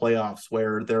round of the playoffs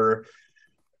where they're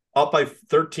up by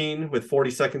 13 with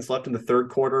 40 seconds left in the third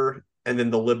quarter. And then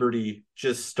the Liberty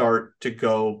just start to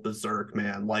go berserk,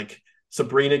 man. Like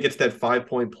Sabrina gets that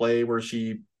 5-point play where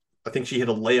I think she hit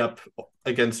a layup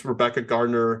against Rebecca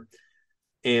Gardner,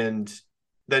 and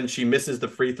then she misses the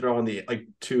free throw on the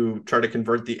to try to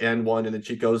convert the and one, and then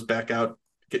she goes back out,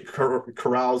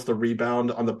 corrals the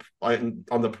rebound on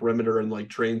the perimeter, and like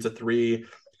trains a 3.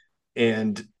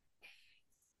 And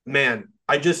man,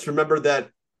 I just remember that,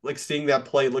 like seeing that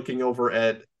play, looking over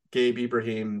at Gabe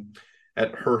Ibrahim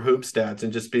at her hoop stats,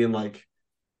 and just being like,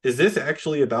 is this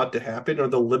actually about to happen? Or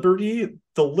the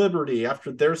Liberty,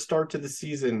 after their start to the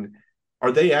season,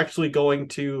 are they actually going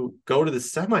to go to the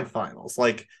semifinals?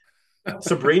 Like,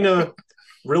 Sabrina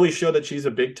really showed that she's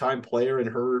a big time player, and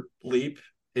her leap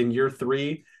in year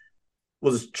 3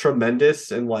 was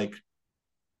tremendous. And like,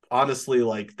 honestly,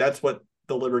 like that's what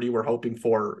the Liberty were hoping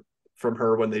for from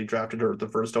her when they drafted her the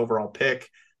first overall pick.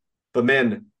 But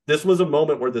man, this was a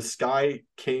moment where the Sky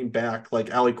came back.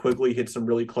 Like Allie Quigley hit some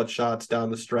really clutch shots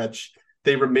down the stretch.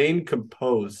 They remained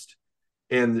composed.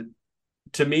 And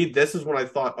to me, this is when I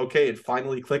thought, okay, it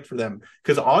finally clicked for them.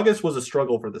 Because August was a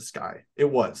struggle for the Sky. It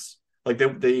was. Like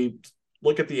they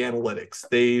look at the analytics.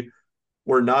 They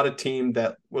were not a team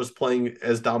that was playing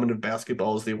as dominant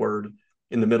basketball as they were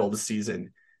in the middle of the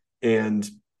season. And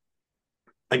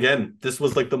again, this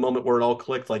was like the moment where it all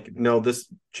clicked. Like, no,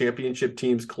 this championship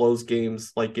teams close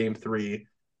games like game 3.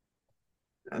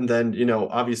 And then,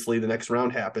 obviously the next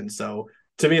round happened. So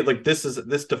to me, like this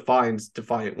defines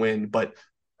defiant win, but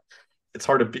it's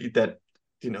hard to beat that,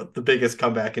 the biggest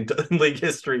comeback in league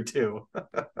history too.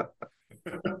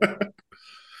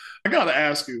 I gotta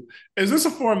ask you, is this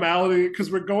a formality?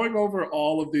 Because we're going over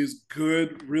all of these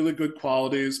really good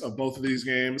qualities of both of these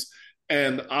games.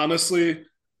 And honestly,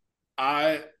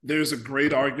 there's a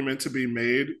great argument to be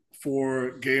made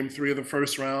for game 3 of the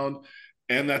first round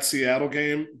and that Seattle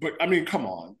game. But I mean, come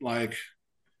on, like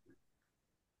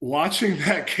watching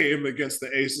that game against the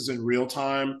Aces in real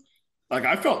time, like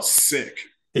I felt sick.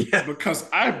 Yeah. Because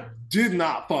I did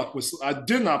not fuck with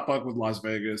Las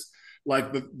Vegas.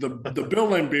 Like the Bill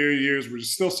Laimbeer years were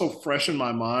still so fresh in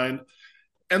my mind.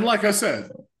 And like I said,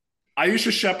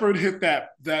 Aisha Shepard hit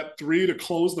that 3 to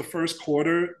close the first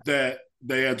quarter that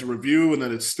they had to review, and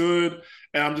then it stood.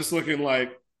 And I'm just looking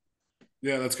like,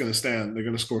 yeah, that's going to stand. They're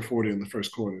going to score 40 in the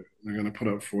first quarter. They're going to put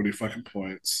up 40 fucking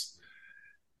points.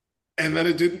 And then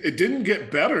it didn't get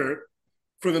better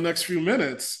for the next few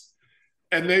minutes.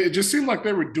 And it just seemed like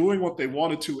they were doing what they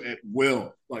wanted to at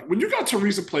will. Like when you got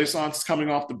Teresa Plaisance coming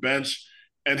off the bench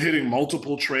and hitting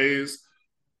multiple trays,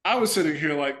 I was sitting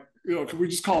here like, can we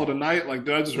just call it a night? Like,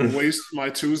 did I just waste my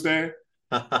Tuesday?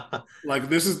 Like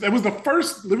it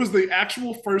was the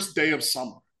actual first day of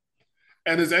summer.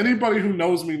 And as anybody who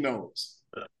knows me knows,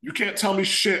 you can't tell me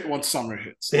shit once summer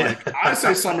hits. Like I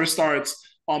say summer starts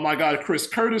on my guy Chris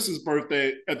Curtis's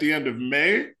birthday at the end of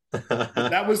May.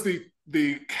 That was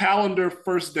the calendar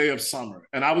first day of summer,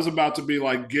 and I was about to be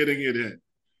like getting it in,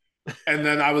 and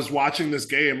then I was watching this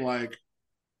game like,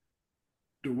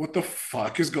 dude, what the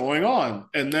fuck is going on?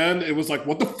 And then it was like,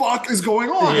 what the fuck is going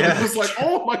on? Yeah. It was like,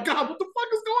 oh my god, what the fuck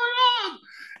is going on?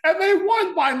 And they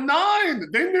won by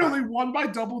 9. They nearly won by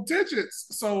double digits.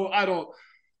 So I don't,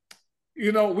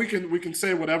 we can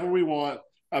say whatever we want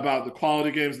about the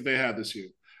quality games that they had this year.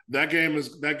 That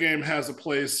game has a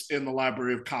place in the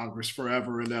Library of Congress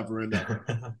forever and ever and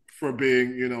ever for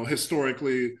being,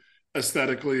 historically,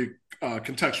 aesthetically,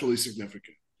 contextually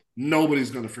significant.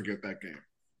 Nobody's going to forget that game.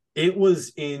 It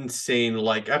was insane.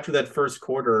 Like after that first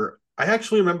quarter, I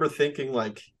actually remember thinking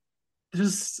like,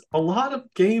 there's a lot of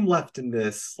game left in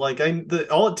this. Like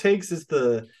all it takes is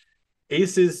the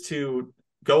Aces to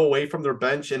go away from their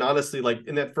bench. And honestly, like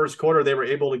in that first quarter, they were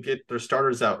able to get their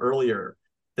starters out earlier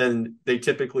than they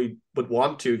typically would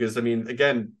want to. Because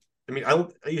Aisha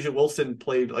Wilson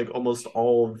played like almost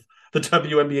all of the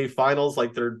WNBA finals.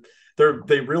 Like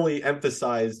they really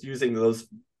emphasized using those,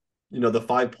 the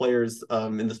 5 players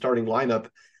in the starting lineup.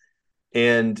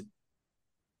 And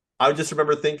I just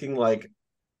remember thinking like,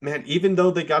 man, even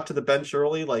though they got to the bench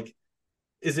early, like,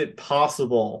 is it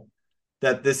possible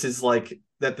that this is like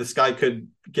that the Sky could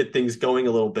get things going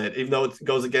a little bit, even though it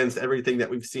goes against everything that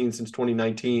we've seen since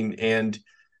 2019? And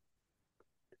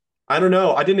I don't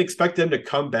know. I didn't expect them to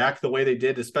come back the way they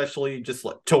did, especially just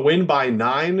like to win by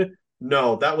 9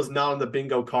 No, that was not on the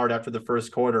bingo card after the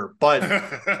first quarter. But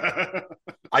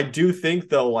I do think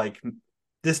though, like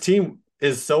this team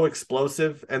is so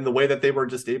explosive, and the way that they were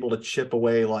just able to chip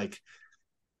away, like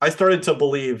I started to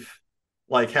believe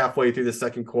like halfway through the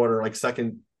second quarter, like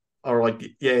second or like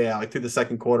yeah, like through the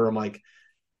second quarter, I'm like,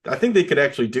 I think they could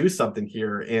actually do something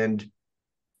here. And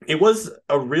it was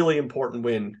a really important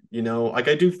win, you know. Like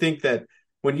I do think that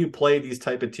when you play these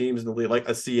type of teams in the league, like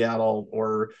a Seattle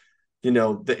or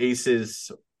the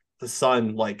Aces, the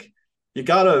Sun, like you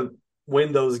gotta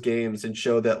win those games and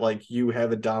show that like you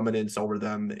have a dominance over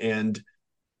them. And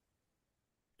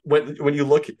when you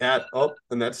look at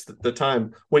and that's the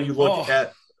time when you look Oh,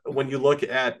 at when you look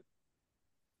at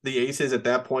the Aces at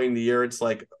that point in the year, it's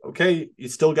like, okay, you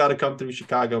still got to come through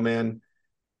Chicago, man.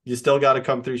 You still got to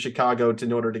come through Chicago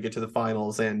in order to get to the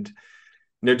finals. And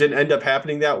it didn't end up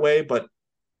happening that way, but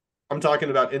I'm talking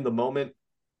about in the moment,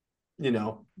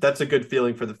 that's a good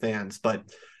feeling for the fans. But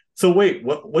so wait,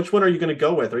 which one are you going to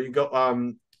go with? Are you go out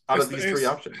it's of the these three Ace.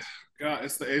 options? God,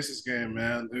 it's the Aces game,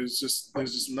 man. There's just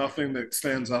nothing that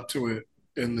stands up to it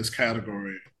in this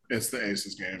category. It's the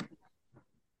Aces game.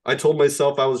 I told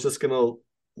myself I was just going to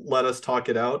let us talk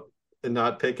it out and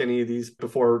not pick any of these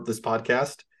before this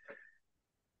podcast.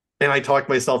 And I talked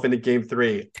myself into game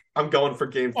three. I'm going for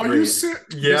game Are you three. serious?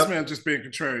 This Yep. man just being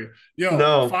contrarian. Yo,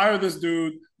 No. fire this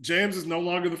dude. James is no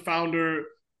longer the founder,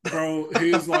 bro.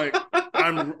 He's like,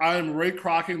 I'm Ray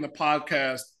Crocking the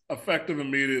podcast effective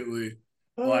immediately.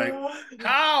 Like,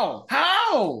 how?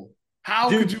 How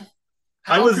could Dude, you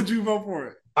I how was could you vote for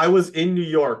it? I was in New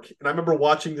York and I remember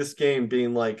watching this game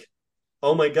being like,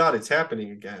 oh my God, it's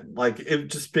happening again. Like it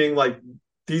just being like,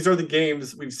 these are the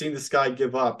games we've seen this guy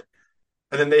give up.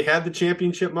 And then they had the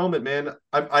championship moment, man.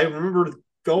 I remember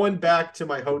going back to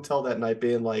my hotel that night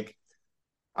being like,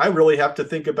 I really have to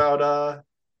think about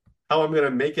how I'm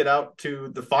gonna make it out to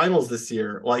the finals this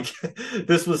year. Like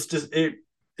this was just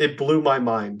it blew my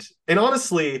mind. And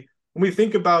honestly, when we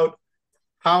think about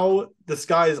how the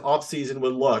Sky's offseason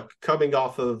would look coming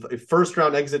off of a first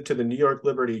round exit to the New York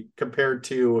Liberty compared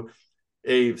to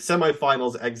a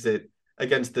semifinals exit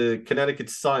against the Connecticut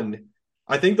Sun.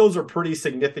 I think those are pretty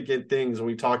significant things when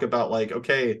we talk about like,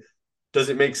 okay, does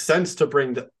it make sense to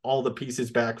bring all the pieces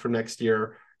back for next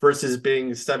year versus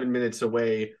being 7 minutes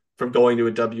away from going to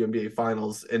a WNBA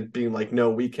finals and being like, no,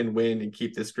 we can win and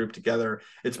keep this group together.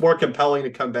 It's more compelling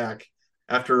to come back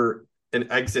after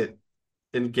an exit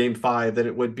in game five than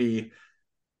it would be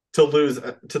to lose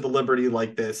to the Liberty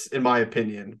like this, in my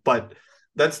opinion. But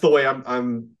that's the way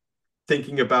I'm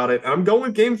thinking about it. And I'm going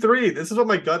with game three. This is what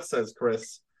my gut says,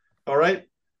 Chris. All right.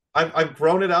 I've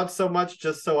grown it out so much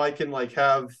just so I can like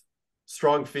have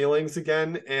strong feelings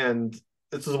again. And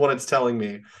this is what it's telling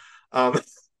me. Um,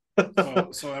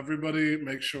 So everybody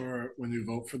make sure when you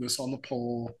vote for this on the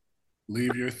poll,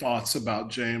 leave your thoughts about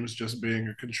James just being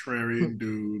a contrarian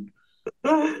dude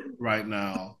right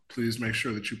now. Please make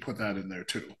sure that you put that in there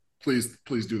too. Please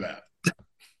do that.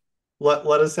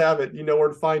 let us have it. You know where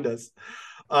to find us.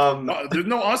 There's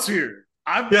no us here.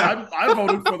 Yeah. I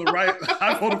voted for the right.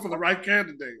 I voted for the right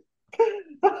candidate.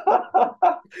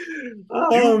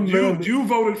 Oh You man.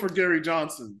 voted for Gary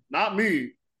Johnson, not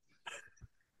me.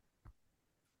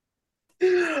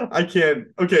 I can't.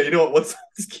 Okay, you know what? Let's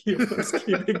keep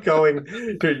it going.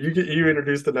 Here, you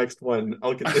introduce the next one.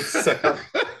 I'll get this set up.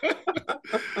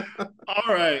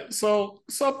 All right, so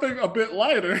something a bit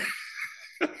lighter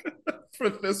for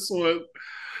this one.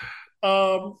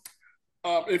 Um,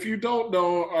 if you don't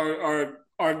know,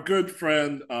 our good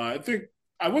friend, I think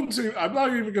I wouldn't say I'm not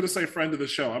even going to say friend of the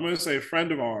show. I'm going to say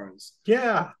friend of ours,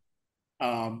 Yeah.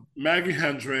 Maggie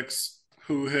Hendricks,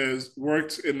 who has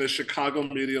worked in the Chicago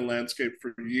media landscape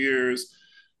for years,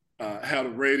 had a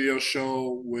radio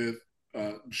show with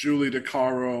Julie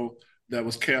DeCaro that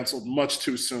was canceled much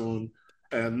too soon,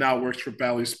 and now works for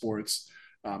Bally Sports.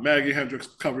 Maggie Hendricks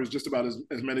covers just about as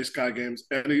many Sky games,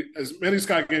 as many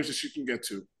Sky games as she can get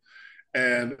to.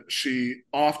 And she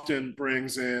often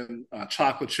brings in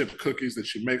chocolate chip cookies that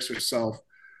she makes herself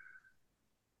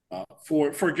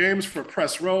for games for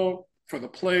press row for the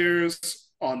players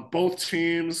on both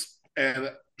teams,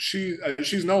 and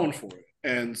she's known for it.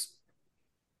 And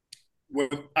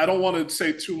I don't want to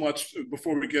say too much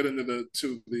before we get into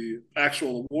the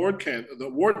actual the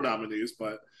award nominees,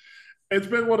 but it's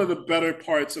been one of the better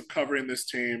parts of covering this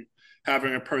team,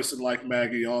 having a person like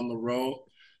Maggie on the row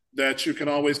that you can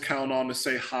always count on to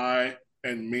say hi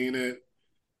and mean it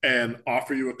and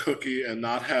offer you a cookie and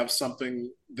not have something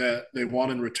that they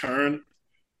want in return.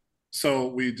 So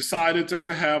we decided to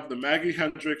have the Maggie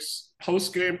Hendricks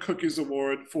Post Game Cookies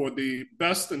Award for the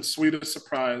best and sweetest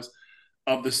surprise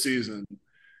of the season.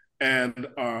 And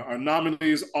our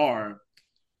nominees are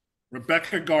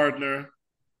Rebecca Gardner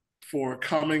for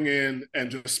coming in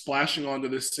and just splashing onto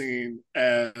the scene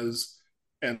as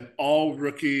an all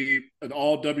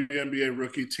WNBA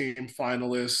rookie team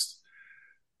finalist,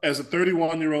 as a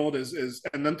 31-year-old,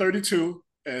 and then 32,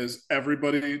 as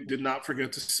everybody did not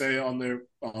forget to say on the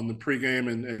pregame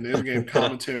and in-game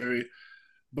commentary.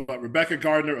 But Rebecca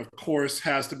Gardner, of course,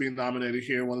 has to be nominated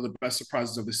here. One of the best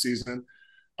surprises of the season.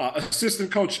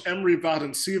 Assistant coach Emery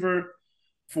Vaden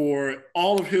for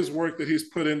all of his work that he's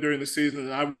put in during the season.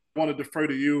 And I want to defer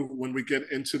to you when we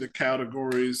get into the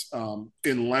categories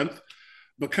in length,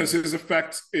 because his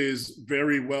effect is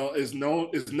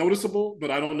is noticeable,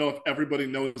 but I don't know if everybody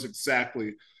knows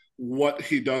exactly what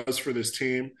he does for this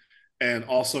team. And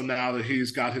also now that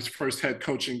he's got his first head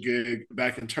coaching gig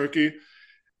back in Turkey,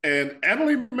 and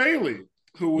Emily Maley,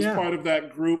 who was Yeah. part of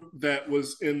that group that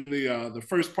was in the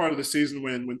first part of the season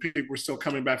when people were still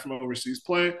coming back from overseas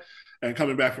play and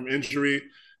coming back from injury.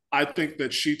 I think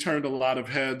that she turned a lot of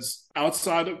heads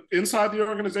inside the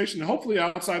organization, and hopefully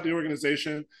outside the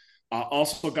organization.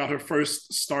 Also got her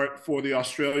first start for the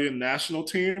Australian national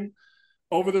team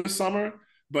over the summer.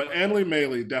 But Annalie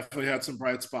Maley definitely had some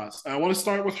bright spots. And I want to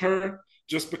start with her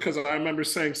just because I remember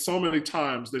saying so many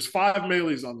times, there's 5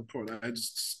 Maleys on the court. I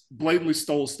just blatantly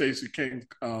stole Stacey King's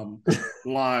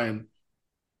line.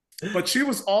 But she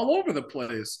was all over the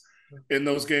place in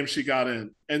those games she got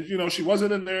in. And, she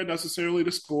wasn't in there necessarily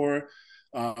to score.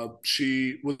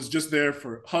 She was just there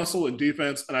for hustle and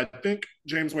defense. And I think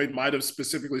James Wade might have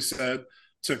specifically said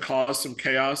to cause some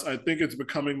chaos. I think it's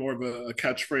becoming more of a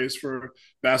catchphrase for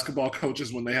basketball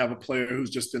coaches when they have a player who's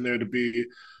just in there to be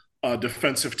a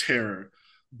defensive terror.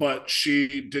 But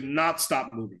she did not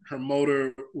stop moving. Her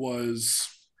motor was,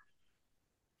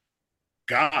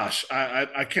 gosh,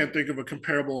 I can't think of a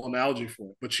comparable analogy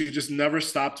for it, but she just never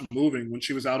stopped moving when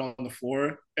she was out on the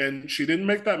floor, and she didn't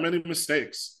make that many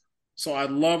mistakes. So I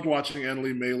loved watching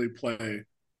Annalie Maley play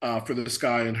for the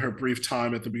Sky in her brief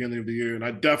time at the beginning of the year, and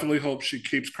I definitely hope she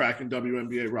keeps cracking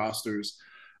WNBA rosters.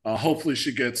 Hopefully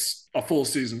she gets a full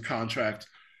season contract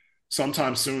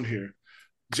sometime soon here.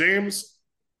 James,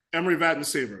 Emery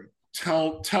Vaden,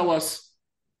 tell us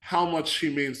how much he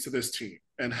means to this team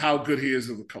and how good he is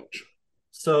as a coach.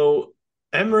 So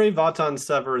Emery Vatan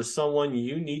is someone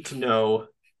you need to know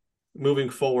moving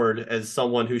forward as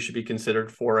someone who should be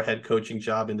considered for a head coaching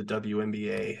job in the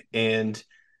WNBA. And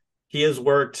he has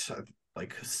worked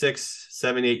like 6,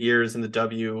 7, 8 years in the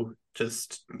W,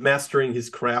 just mastering his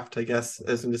craft, I guess,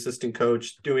 as an assistant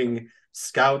coach, doing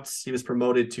scouts. He was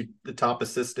promoted to the top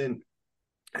assistant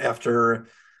after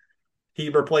he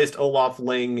replaced Olaf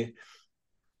Ling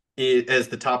as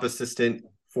the top assistant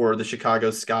for the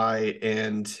Chicago Sky.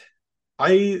 And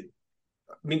I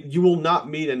mean, you will not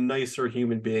meet a nicer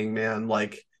human being, man.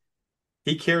 Like,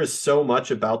 he cares so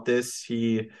much about this.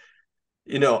 He,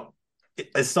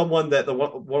 as someone that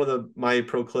one of my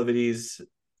proclivities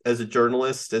as a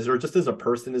journalist or just as a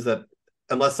person is that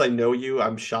unless I know you,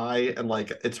 I'm shy, and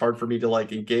like it's hard for me to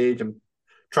like engage. I'm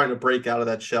trying to break out of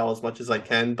that shell as much as I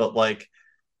can, but like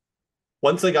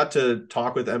once I got to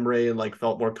talk with Emre and like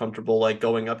felt more comfortable like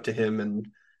going up to him and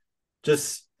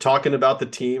just talking about the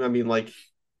team, I mean, like,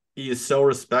 he is so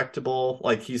respectable,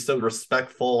 like he's so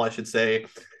respectful, I should say,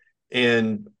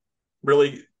 and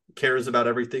really cares about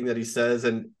everything that he says.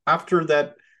 And after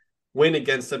that win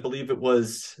against, I believe it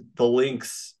was the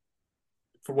Lynx,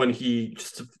 for when he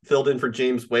just filled in for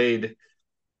James Wade,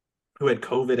 who had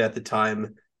COVID at the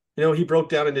time, he broke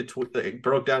down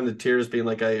into tears, being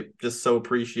like, I just so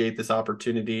appreciate this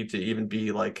opportunity to even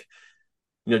be like,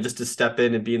 just to step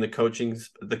in and be in the coaching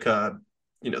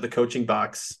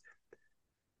box.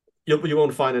 You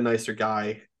won't find a nicer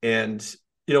guy. And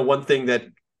one thing that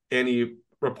Annie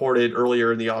reported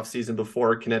earlier in the offseason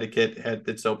before Connecticut had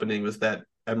its opening was that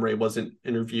Emre wasn't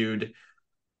interviewed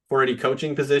for any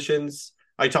coaching positions.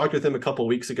 I talked with him a couple of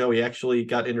weeks ago. He actually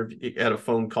had a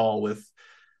phone call with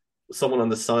someone on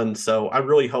the Sun. So I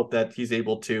really hope that he's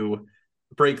able to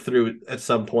break through at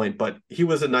some point. But it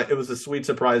was a sweet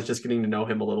surprise just getting to know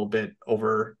him a little bit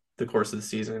over the course of the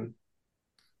season.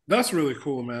 That's really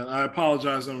cool, man. I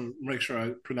apologize and make sure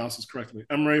I pronounce this correctly.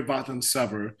 Emre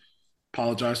Vaten.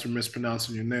 Apologize for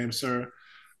mispronouncing your name, sir.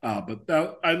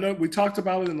 I know we talked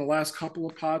about it in the last couple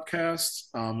of podcasts.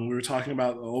 We were talking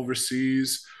about the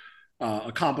overseas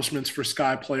accomplishments for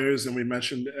Sky players, and we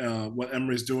mentioned what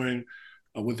Emery's doing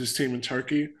with his team in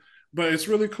Turkey. But it's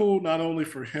really cool, not only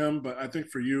for him, but I think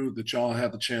for you that y'all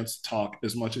had the chance to talk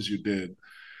as much as you did.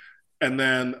 And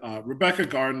then Rebecca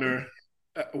Gardner,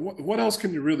 what else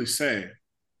can you really say?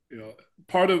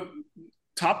 Part of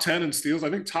top 10 in steals, I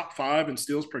think top 5 in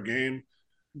steals per game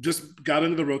just got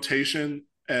into the rotation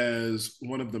as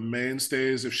one of the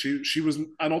mainstays. If she was,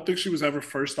 I don't think she was ever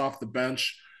first off the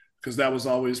bench because that was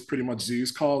always pretty much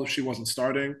Z's call if she wasn't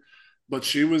starting. But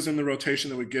she was in the rotation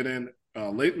that would get in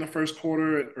late in the first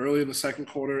quarter and early in the second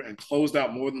quarter and closed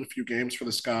out more than a few games for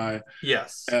the Sky.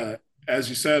 Yes. As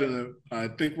you said, and I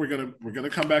think we're gonna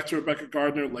come back to Rebecca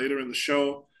Gardner later in the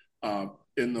show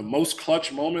in the most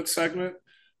clutch moment segment.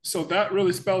 So that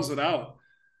really spells it out.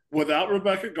 Without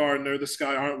Rebecca Gardner, the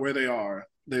Sky aren't where they are.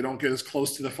 They don't get as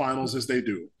close to the finals as they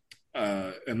do.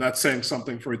 And that's saying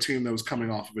something for a team that was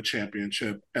coming off of a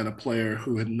championship and a player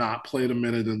who had not played a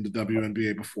minute in the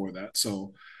WNBA before that.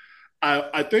 So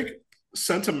I think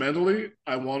sentimentally,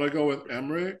 I want to go with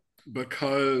Emre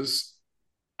because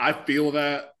I feel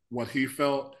that what he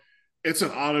felt. It's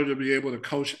an honor to be able to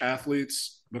coach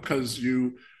athletes because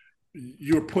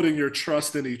you're putting your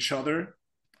trust in each other,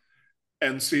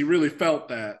 and so he really felt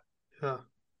that. Yeah.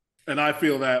 And I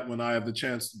feel that when I have the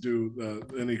chance to do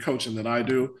any coaching that I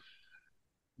do.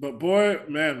 But boy,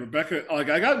 man, Rebecca, like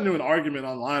I got into an argument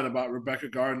online about Rebecca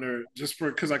Gardner just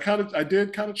for because I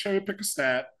did kind of cherry pick a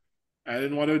stat. I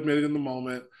didn't want to admit it in the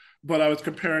moment, but I was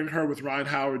comparing her with Ryan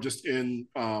Howard just in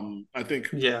I think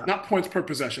Yeah. not points per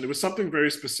possession. It was something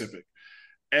very specific.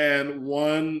 And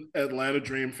one Atlanta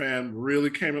Dream fan really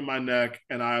came in my neck,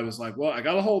 and I was like, "Well, I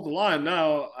got to hold the line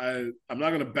now. I'm not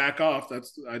going to back off.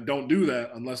 I don't do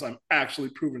that unless I'm actually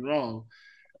proven wrong."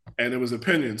 And it was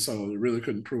opinion, so it really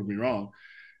couldn't prove me wrong.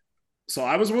 So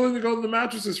I was willing to go to the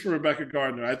mattresses for Rebecca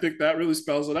Gardner. I think that really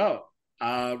spells it out.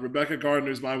 Rebecca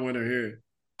Gardner is my winner here.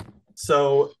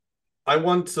 So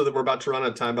so that we're about to run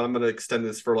out of time, but I'm going to extend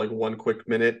this for like one quick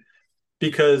minute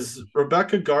because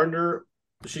Rebecca Gardner,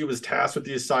 she was tasked with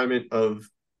the assignment of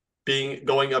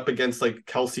going up against like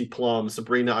Kelsey Plum,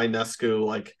 Sabrina Ionescu.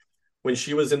 Like when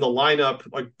she was in the lineup,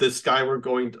 like this guy were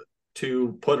going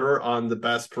to put her on the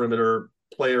best perimeter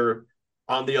player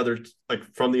on the other, like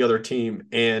from the other team.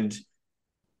 And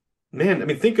man, I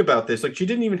mean, think about this. Like she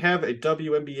didn't even have a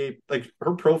WNBA, like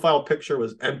her profile picture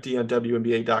was empty on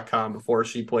WNBA.com before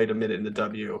she played a minute in the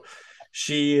W.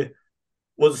 She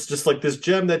was just like this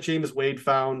gem that James Wade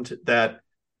found that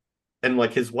and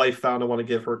like his wife found. I want to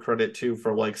give her credit too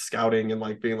for like scouting and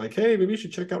like being like, hey, maybe you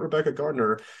should check out Rebecca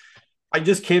Gardner. I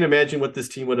just can't imagine what this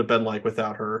team would have been like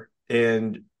without her.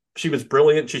 And she was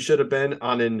brilliant. She should have been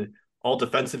on an all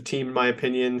defensive team, in my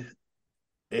opinion.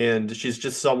 And she's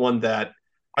just someone that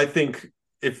I think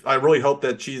if I really hope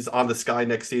that she's on the Sky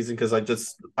next season because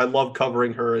I love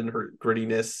covering her and her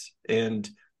grittiness and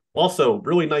also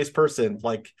really nice person.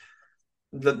 Like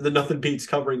the nothing beats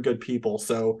covering good people.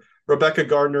 So Rebecca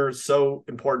Gardner is so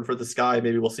important for the Sky.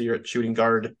 Maybe we'll see her at shooting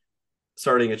guard,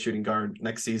 starting at shooting guard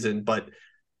next season. But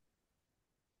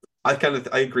I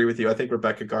agree with you. I think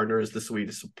Rebecca Gardner is the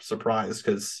sweetest surprise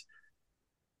because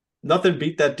nothing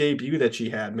beat that debut that she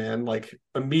had, man. Like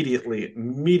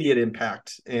immediate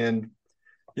impact. And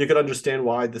you could understand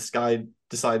why the Sky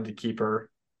decided to keep her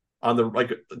on the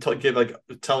like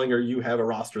telling her you have a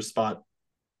roster spot.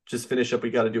 Just finish up. We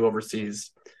got to do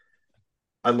overseas.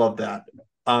 I love that.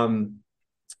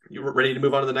 You ready to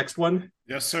move on to the next one?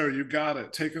 Yes, sir. You got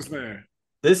it. Take us there.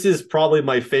 This is probably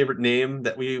my favorite name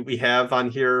that we have on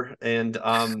here, and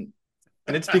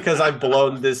it's because I've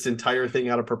blown this entire thing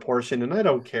out of proportion, and I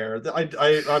don't care.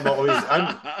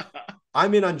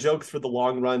 I'm in on jokes for the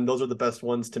long run. Those are the best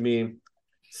ones to me.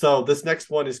 So this next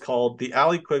one is called the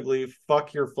Allie Quigley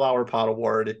Fuck Your Flower Pot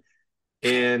Award,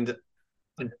 and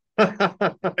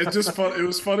it's just fun. It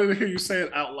was funny to hear you say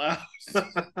it out loud.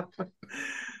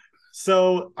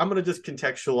 So I'm going to just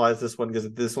contextualize this one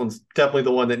because this one's definitely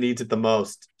the one that needs it the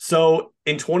most. So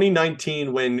in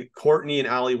 2019, when Courtney and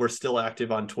Allie were still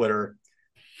active on Twitter,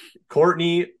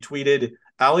 Courtney tweeted,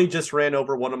 Allie just ran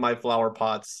over one of my flower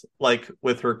pots, like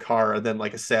with her car, and then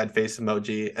like a sad face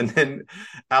emoji. And then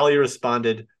Allie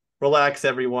responded, relax,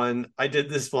 everyone. I did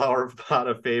this flower pot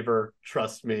a favor.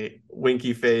 Trust me.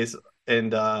 Winky face.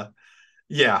 And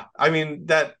yeah, I mean,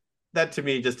 that to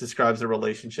me just describes the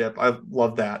relationship. I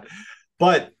love that.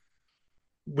 But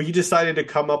we decided to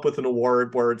come up with an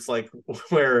award where it's like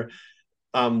where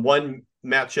one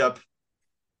matchup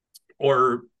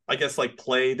or I guess like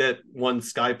play that one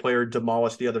Sky player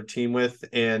demolished the other team with.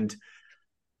 And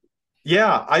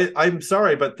yeah, I'm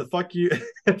sorry, but the fuck you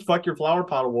fuck your flower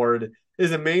pot award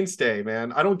is a mainstay,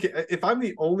 man. I don't get if I'm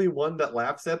the only one that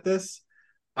laughs at this,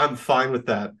 I'm fine with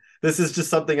that. This is just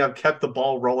something I've kept the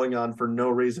ball rolling on for no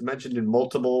reason. Mentioned in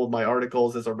multiple of my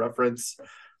articles as a reference.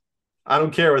 I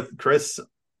don't care with Chris.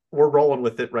 We're rolling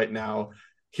with it right now.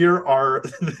 Here are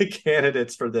the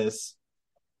candidates for this.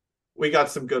 We got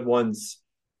some good ones.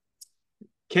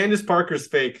 Candace Parker's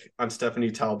fake on Stephanie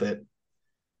Talbot.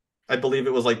 I believe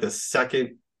it was like the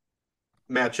second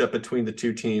matchup between the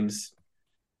two teams.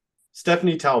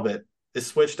 Stephanie Talbot is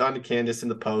switched onto Candace in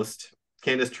the post.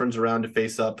 Candace turns around to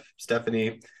face up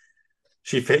Stephanie.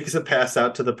 She fakes a pass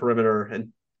out to the perimeter,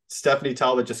 and Stephanie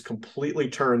Talbot just completely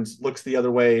turns, looks the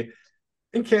other way,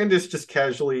 and Candace just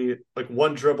casually, like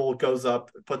one dribble, goes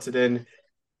up, puts it in.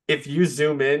 If you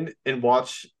zoom in and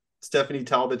watch Stephanie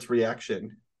Talbot's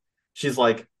reaction, she's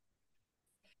like,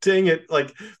 dang it,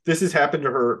 like this has happened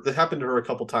to her. That happened to her a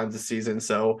couple times this season.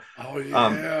 So Oh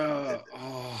um yeah.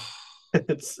 Oh.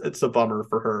 it's a bummer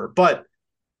for her. But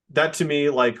that to me,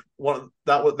 like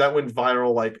that went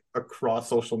viral like across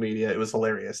social media. It was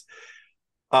hilarious.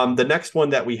 The next one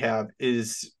that we have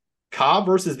is Ka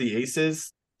versus the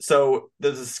Aces. So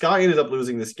the Sky ended up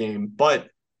losing this game, but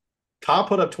Ka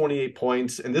put up 28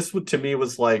 points, and this to me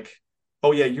was like,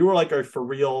 oh yeah, you were like a for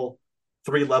real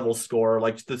 3 level scorer.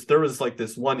 Like this, there was like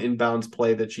this one inbounds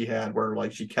play that she had where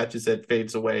like she catches it,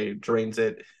 fades away, drains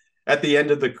it. At the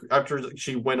end of the after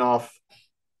she went off,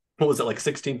 what was it, like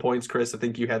 16 points, Chris? I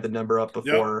think you had the number up Yep.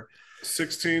 before.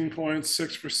 16 points,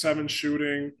 6 for 7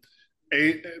 shooting,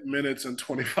 8 minutes and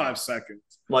 25 seconds.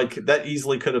 Like that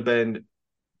easily could have been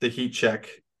the heat check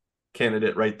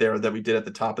candidate right there that we did at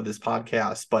the top of this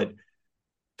podcast. But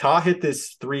Ka hit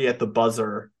this three at the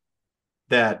buzzer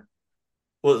that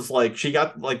was like she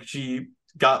got like, you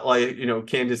know,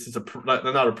 Candace's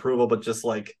not approval, but just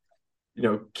like, you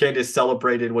know, Candace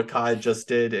celebrated what Ka just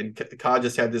did, and Ka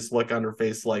just had this look on her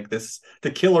face like this,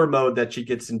 the killer mode that she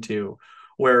gets into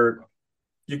where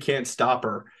you can't stop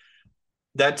her.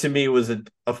 That to me was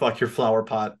a fuck your flower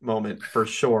pot moment for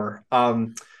sure.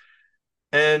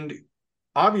 And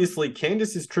obviously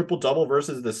Candace's triple double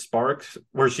versus the Sparks,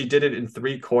 where she did it in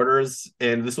 3 quarters,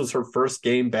 and this was her first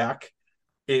game back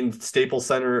in Staples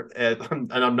Center,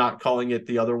 and I'm not calling it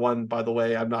the other one, by the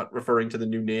way. I'm not referring to the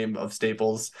new name of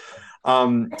Staples.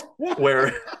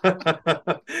 Where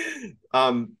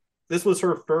this was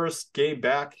her first game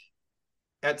back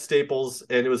at Staples,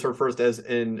 and it was her first as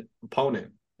an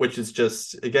opponent, which is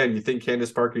just, again, you think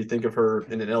Candace Parker, you think of her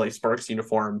in an LA Sparks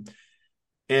uniform,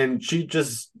 and she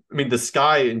just, I mean, the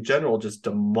Sky in general just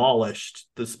demolished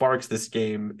the Sparks this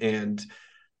game, and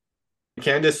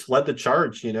Candace led the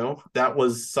charge. You know, that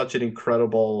was such an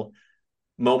incredible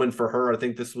moment for her. I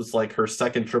think this was like her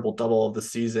second triple double of the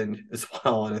season as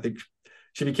well, and I think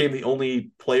she became the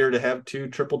only player to have 2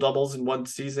 triple doubles in one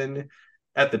season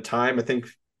at the time. I think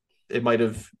it might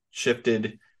have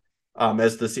shifted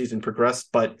as the season progressed,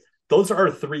 but those are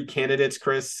our 3 candidates.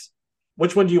 Chris,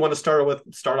 which one do you want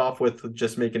to start off with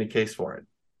just making a case for it?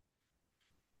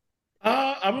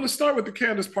 I'm going to start with the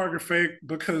Candace Parker fake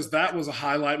because that was a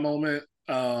highlight moment.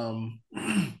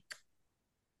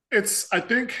 It's, I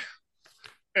think,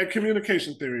 a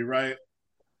communication theory, right?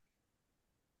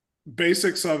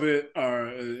 Basics of it are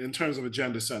in terms of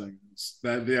agenda settings,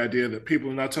 that the idea that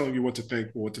people are not telling you what to think,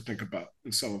 but what to think about.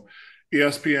 And so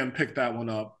ESPN picked that one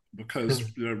up because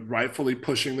they're rightfully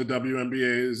pushing the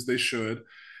WNBA as they should.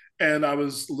 And I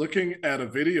was looking at a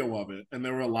video of it, and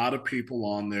there were a lot of people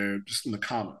on there just in the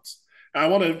comments. And I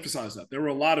want to emphasize that there were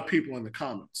a lot of people in the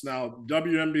comments. Now,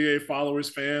 WNBA followers,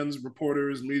 fans,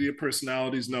 reporters, media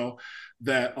personalities know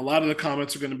that a lot of the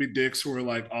comments are going to be dicks who are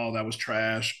like, "Oh, that was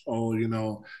trash. Oh, you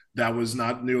know, that was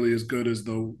not nearly as good as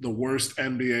the worst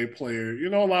NBA player." You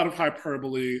know, a lot of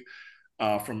hyperbole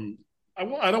from.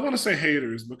 I don't want to say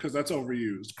haters because that's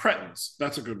overused. Cretins.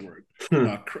 That's a good word.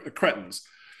 Cretins.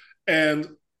 And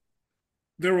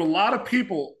there were a lot of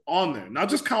people on there, not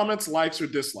just comments, likes, or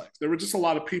dislikes. There were just a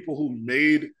lot of people who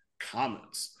made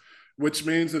comments, which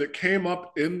means that it came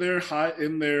up in their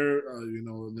in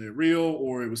their reel,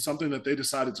 or it was something that they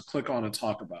decided to click on and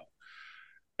talk about.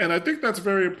 And I think that's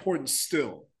very important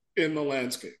still in the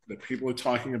landscape that people are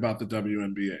talking about the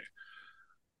WNBA.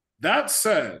 That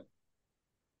said,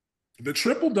 the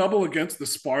triple double against the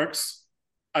Sparks,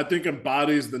 I think,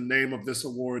 embodies the name of this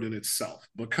award in itself,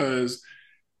 because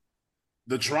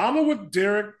the drama with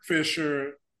Derek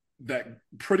Fisher that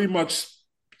pretty much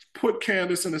put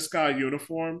Candace in a Sky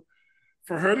uniform,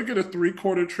 for her to get a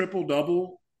 3-quarter triple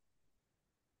double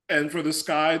and for the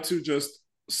Sky to just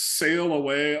sail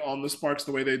away on the Sparks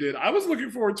the way they did, I was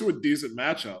looking forward to a decent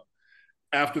matchup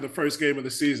after the first game of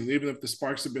the season, even if the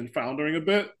Sparks had been foundering a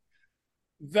bit.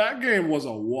 That game was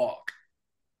a walk.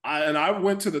 I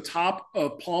went to the top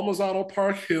of Palmazzano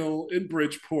Park Hill in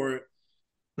Bridgeport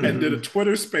and did a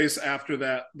Twitter space after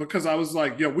that because I was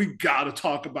like, yo, we got to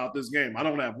talk about this game. I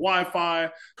don't have Wi-Fi,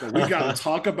 but we got to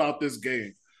talk about this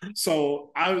game.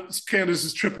 So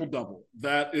Candace's triple double.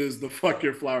 That is the fuck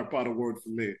your flower pot award for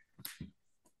me.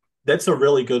 That's a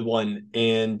really good one.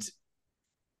 And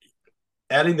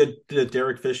adding the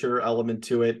Derek Fisher element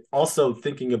to it. Also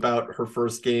thinking about her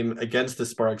first game against the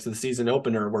Sparks, the season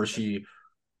opener, where she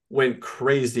went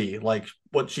crazy, like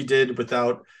what she did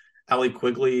without Allie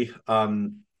Quigley.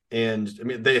 And I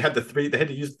mean, they had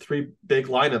to use the three big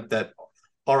lineup that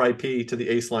RIP to the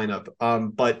ace lineup.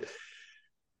 But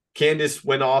Candace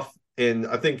went off, and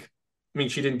I mean,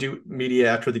 she didn't do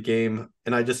media after the game.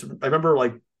 And I remember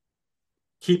like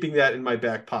keeping that in my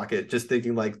back pocket, just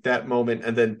thinking like that moment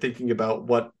and then thinking about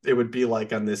what it would be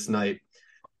like on this night.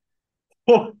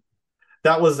 Oh,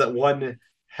 that was that one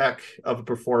heck of a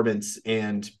performance.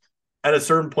 And at a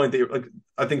certain point,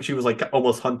 I think she was like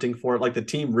almost hunting for it. Like the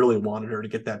team really wanted her to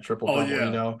get that triple Oh double,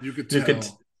 yeah, you could you could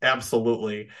tell.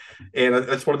 absolutely. And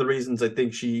that's one of the reasons I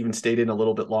think she even stayed in a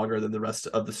little bit longer than the rest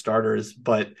of the starters.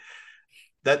 But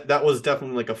that was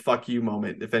definitely like a fuck you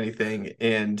moment, if anything.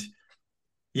 And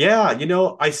yeah,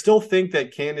 I still think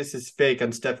that Candace is fake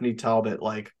on Stephanie Talbot.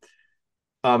 Like,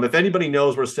 if anybody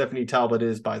knows where Stephanie Talbot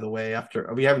is, by the way,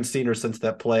 after we haven't seen her since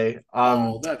that play.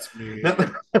 Oh, that's me.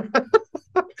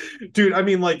 Dude, I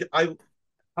mean, like, I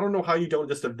don't know how you don't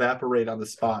just evaporate on the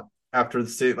spot after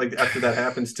that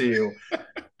happens to you.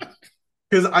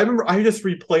 Because I remember I just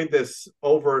replayed this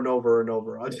over and over and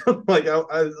over. I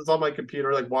was on my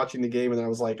computer, like watching the game, and I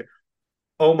was like,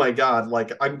 oh my God,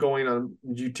 like I'm going on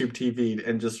YouTube TV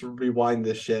and just rewind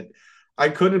this shit. I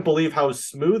couldn't believe how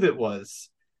smooth it was.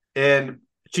 And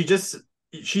she's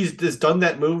just done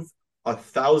that move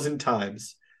 1,000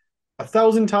 times.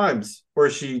 1,000 times where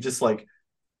she just like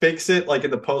fakes it like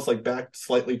in the post, like back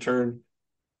slightly turn,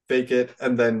 fake it,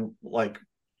 and then like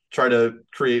try to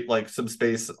create like some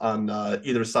space on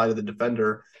either side of the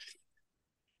defender.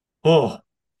 Oh,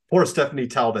 poor Stephanie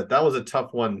Talbot. That was a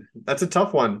tough one. That's a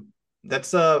tough one.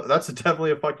 That's definitely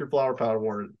a fuck your flower pot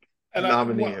award And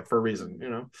nominee for a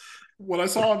reason. what I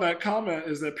saw in that comment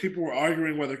is that people were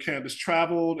arguing whether Candace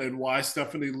traveled and why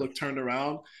Stephanie looked turned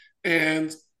around.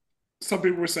 And some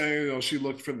people were saying, she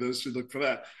looked for this, she looked for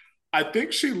that. I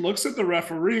think she looks at the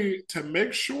referee to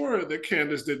make sure that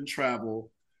Candace didn't travel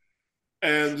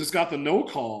and just got the no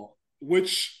call,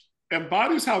 which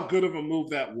embodies how good of a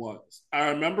move that was. I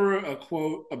remember a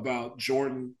quote about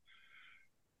Jordan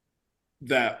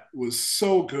that was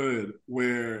so good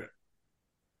where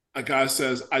a guy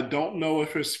says, I don't know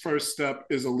if his first step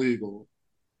is illegal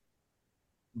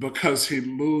because he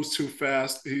moves too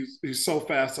fast. He's so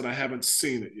fast that I haven't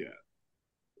seen it yet.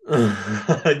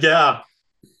 Yeah.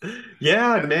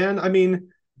 Yeah, And man. I mean,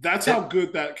 that's how it,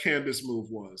 good that Candace move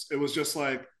was. It was just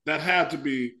like that had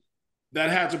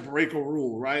to break a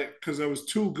rule, right? Because it was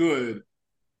too good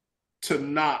to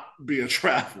not be a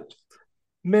travel.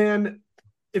 man,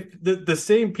 if the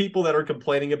same people that are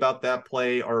complaining about that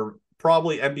play are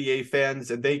probably NBA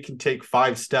fans, and they can take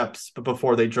 5 steps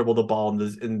before they dribble the ball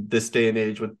in this day and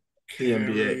age with the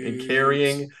NBA and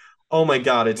carrying. Carries, Oh my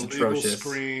God, it's illegal atrocious.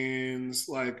 screens.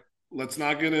 Like, let's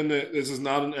not get into this. Is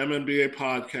not an MNBA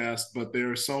podcast, but there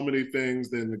are so many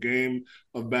things in the game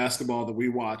of basketball that we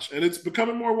watch, and it's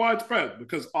becoming more widespread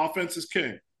because offense is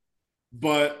king.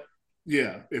 But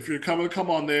yeah, if you're coming to come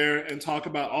on there and talk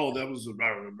about, oh, that was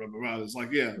it's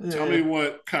like, yeah, tell me Eh,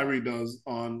 what Kyrie does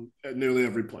on nearly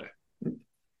every play.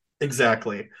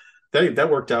 exactly. That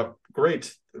worked out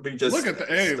great. We Look just at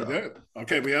the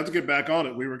okay. We have to get back on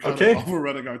it. We were kind of okay.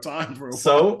 overrunning our time for a while.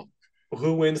 So,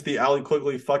 who wins the Allie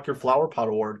Quigley Fuck Your Flower Pot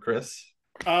Award, Chris?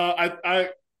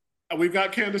 We've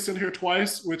got Candace in here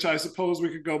twice, which I suppose we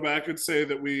could go back and say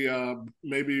that we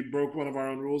maybe broke one of our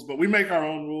own rules, but we make our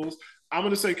own rules. I'm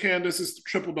going to say Candace is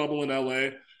triple double in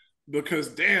LA because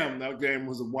damn, that game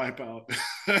was a wipeout.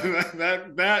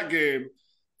 that game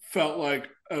felt like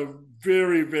a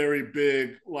very very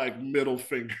big like middle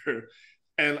finger,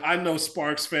 and I know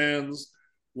Sparks fans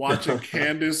watching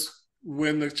Candace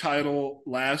win the title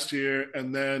last year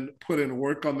and then put in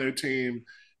work on their team,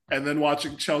 and then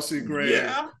watching Chelsea Gray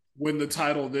Yeah. win the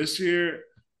title this year.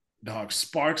 Dog,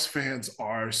 Sparks fans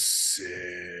are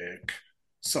sick.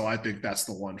 So I think that's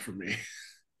the one for me.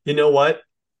 You know what?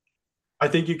 I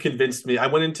think you convinced me. I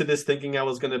went into this thinking I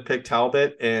was going to pick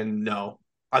Talbot, and no,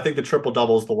 I think the triple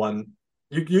double is the one.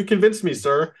 You convinced me,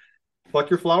 sir. Fuck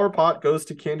your flower pot goes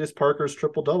to Candace Parker's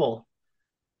triple double.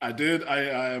 I did.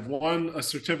 I have won a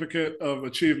certificate of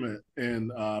achievement in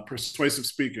persuasive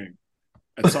speaking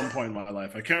at some point in my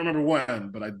life. I can't remember when,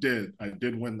 but I did. I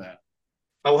did win that.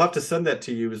 I will have to send that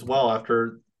to you as well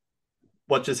after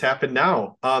what just happened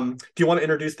now. Do you want to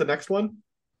introduce the next one?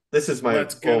 This is my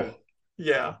Let's get it.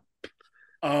 yeah.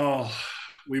 Oh,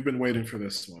 we've been waiting for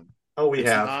this one. Oh, we It's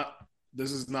have. not.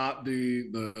 This is not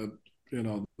the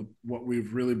what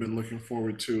we've really been looking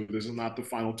forward to. This is not the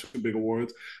final two big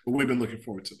awards, but we've been looking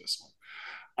forward to this one.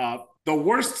 The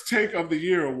worst take of the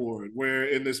year award, where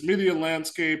in this media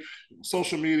landscape,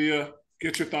 social media,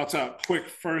 get your thoughts out quick,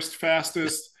 first,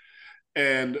 fastest,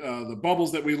 and the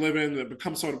bubbles that we live in that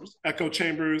become sort of echo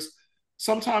chambers.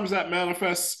 Sometimes that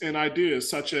manifests in ideas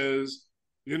such as,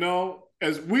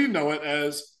 as we know it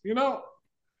as,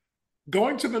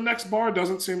 going to the next bar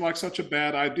doesn't seem like such a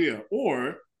bad idea.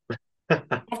 Or,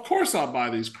 of course, I'll buy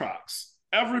these Crocs.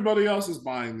 Everybody else is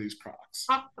buying these Crocs.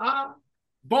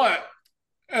 But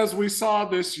as we saw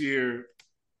this year,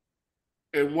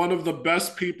 and one of the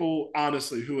best people,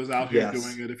 honestly, who is out here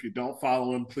doing it, if you don't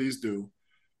follow him, please do.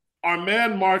 Our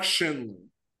man, Mark Schindler,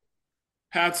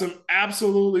 had some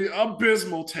absolutely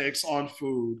abysmal takes on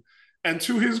food. And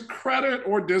to his credit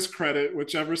or discredit,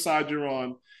 whichever side you're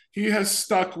on, he has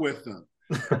stuck with them.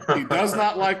 He does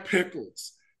not like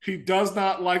pickles. He does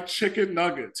not like chicken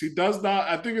nuggets. He does not,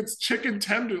 I think it's chicken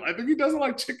tenders. I think he doesn't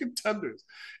like chicken tenders.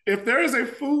 If there is a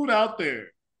food out there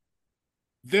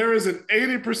is an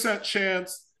 80%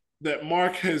 chance that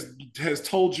Mark has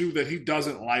told you that he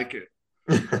doesn't like it.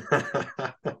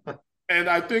 And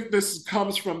I think this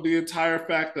comes from the entire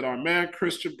fact that our man,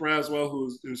 Christian Braswell,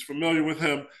 who's familiar with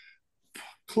him,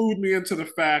 clued me into the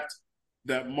fact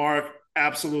that Mark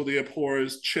absolutely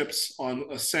abhors chips on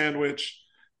a sandwich.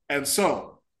 And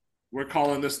so we're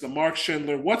calling this the Mark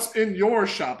Schindler What's in Your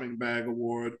Shopping Bag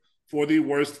Award for the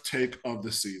worst take of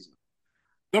the season.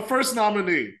 The first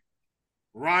nominee,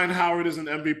 Ryan Howard, is an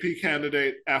MVP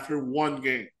candidate after one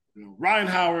game. Ryan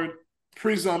Howard,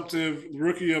 presumptive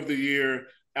rookie of the year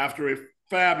after a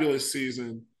fabulous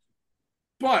season.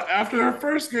 But after her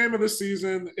first game of the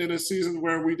season, in a season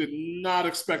where we did not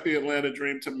expect the Atlanta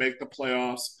Dream to make the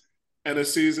playoffs, and a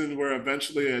season where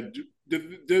eventually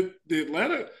did the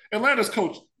Atlanta's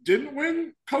coach didn't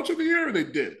win Coach of the Year, or they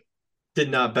did?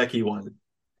 Did not. Becky won.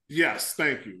 Yes,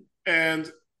 thank you. And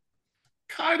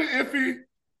kind of iffy,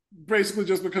 basically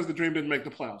just because the Dream didn't make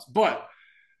the playoffs. But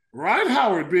Ryan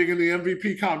Howard being in the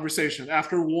MVP conversation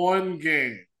after one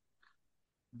game,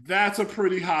 that's a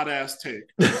pretty hot-ass take.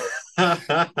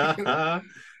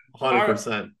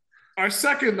 100%. Our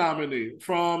second nominee,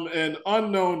 from an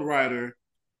unknown writer,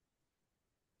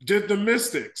 did the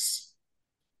Mystics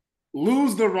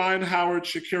lose the Ryan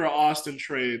Howard-Shakira Austin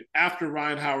trade after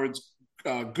Ryan Howard's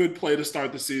good play to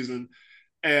start the season,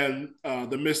 and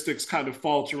the Mystics kind of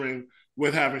faltering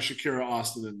with having Shakira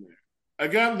Austin in there?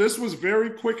 Again, this was very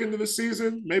quick into the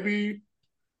season, maybe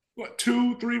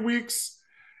 2-3 weeks.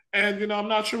 And I'm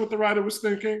not sure what the writer was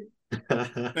thinking.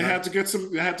 They had to get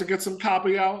some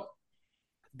copy out,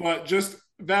 but just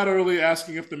that early,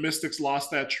 asking if the Mystics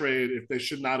lost that trade, if they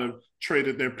should not have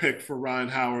traded their pick for Ryan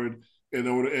Howard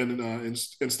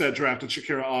instead drafted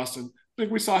Shakira Austin. I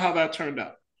think we saw how that turned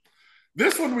out.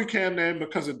 This one we can name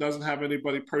because it doesn't have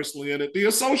anybody personally in it. The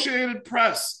Associated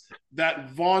Press,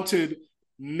 that vaunted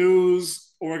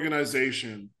news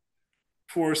organization,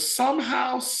 for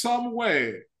somehow, some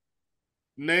way,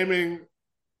 naming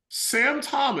Sam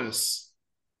Thomas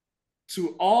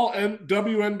to all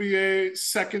WNBA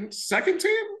second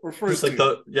team or first team?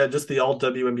 Just the all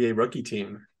WNBA rookie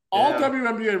team. All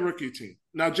WNBA rookie team.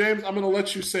 Now, James, I'm going to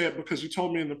let you say it because you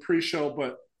told me in the pre-show,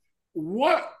 but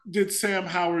what did Sam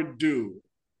Howard do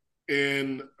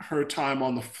in her time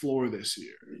on the floor this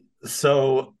year?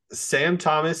 So Sam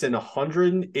Thomas, in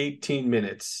 118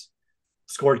 minutes,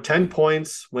 scored 10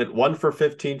 points, went 1 for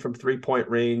 15 from three-point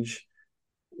range,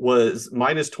 was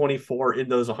minus 24 in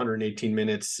those 118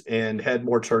 minutes, and had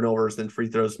more turnovers than free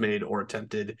throws made or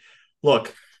attempted.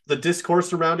 Look, the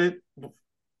discourse around it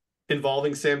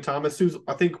involving Sam Thomas, who's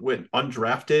I think went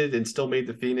undrafted and still made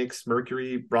the Phoenix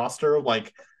Mercury roster,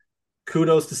 like,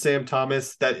 kudos to Sam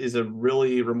Thomas. That is a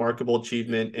really remarkable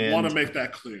achievement. And I want to make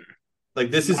that clear.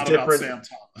 Like, this is different. Sam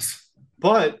Thomas.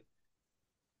 But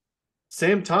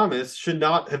Sam Thomas should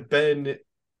not have been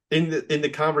in the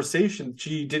conversation.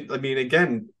 She did. I mean,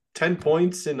 again, 10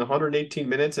 points in 118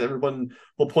 minutes. Everyone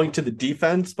will point to the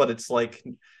defense, but it's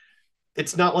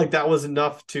not like that was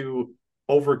enough to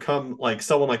overcome like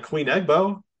someone like Queen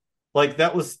Egbo. Like,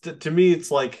 that was, to me,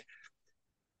 it's like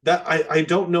that. I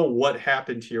don't know what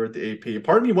happened here at the AP.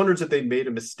 Part of me wonders if they made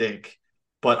a mistake,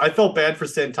 but I felt bad for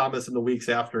Sam Thomas in the weeks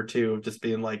after too, just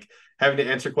being like having to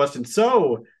answer questions.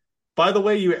 So, by the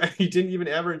way, you didn't even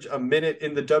average a minute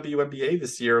in the WNBA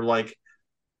this year. Like,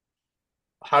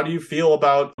 how do you feel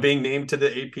about being named to the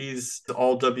AP's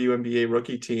all WNBA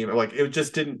rookie team? Like, it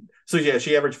just didn't. So yeah,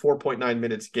 she averaged 4.9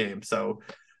 minutes a game. So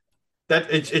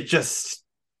that it just,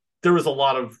 there was a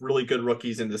lot of really good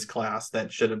rookies in this class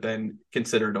that should have been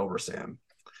considered over Sam.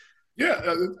 Yeah,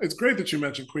 it's great that you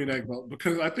mentioned Queen Egbo,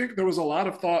 because I think there was a lot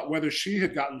of thought whether she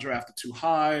had gotten drafted too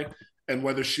high, and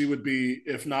whether she would be,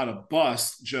 if not a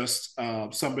bust, just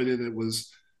somebody that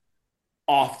was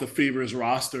off the Fever's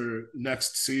roster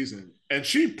next season. And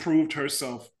she proved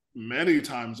herself many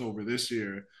times over this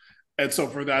year. And so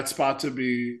for that spot to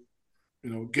be,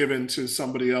 given to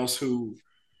somebody else who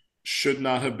should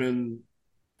not have been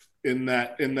in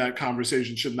that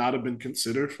conversation, should not have been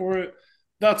considered for it,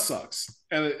 that sucks.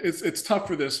 And it's tough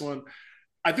for this one.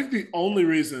 I think the only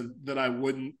reason that I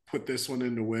wouldn't put this one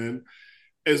in to win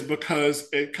is because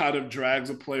it kind of drags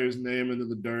a player's name into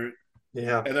the dirt.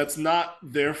 Yeah. And that's not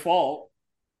their fault.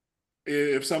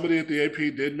 If somebody at the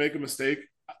AP did make a mistake,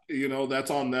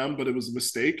 that's on them, but it was a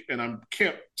mistake. And I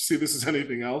can't see this as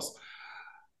anything else.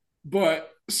 But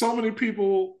so many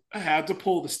people had to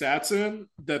pull the stats in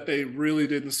that they really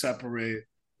didn't separate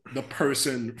the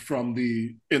person from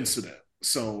the incident.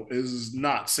 So it is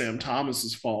not Sam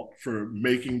Thomas's fault for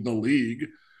making the league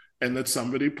and that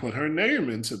somebody put her name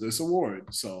into this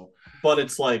award. So, but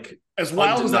it's like as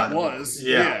wild as that was,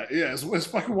 yeah, as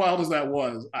fucking wild as that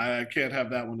was, I can't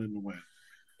have that one in the win.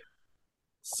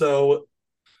 So,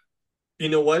 you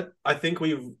know what? I think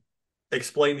we've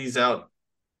explained these out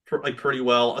pretty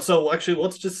well. So actually,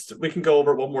 we can go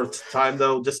over it one more time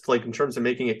though, just like in terms of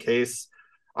making a case.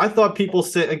 I thought people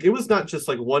said like, it was not just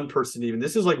like one person even.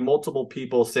 This is like multiple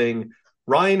people saying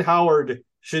Ryan Howard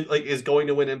is going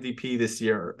to win MVP this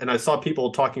year. And I saw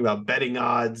people talking about betting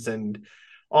odds and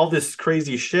all this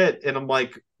crazy shit. And I'm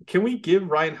like, can we give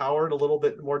Ryan Howard a little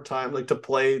bit more time like to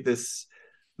play this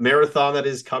marathon that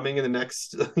is coming in the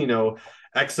next,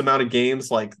 X amount of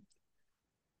games? Like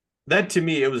that to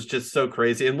me, it was just so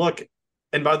crazy. And look,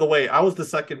 and by the way, I was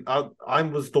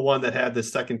the one that had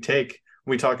this second take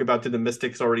when we talk about did the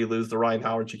Mystics already lose the Ryan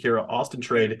Howard Shakira Austin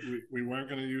trade. We weren't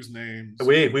going to use names.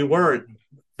 We weren't,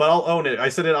 but I'll own it. I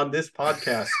said it on this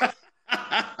podcast.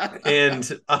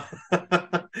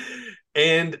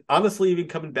 And honestly, even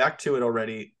coming back to it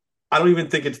already, I don't even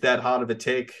think it's that hot of a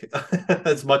take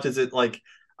as much as it like,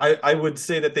 I would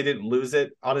say that they didn't lose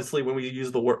it. Honestly, when we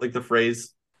use the word, like the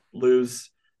phrase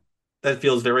lose, that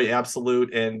feels very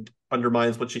absolute and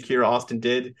undermines what Shakira Austin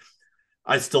did.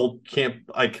 I still can't,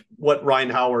 like, what Ryan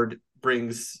Howard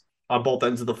brings on both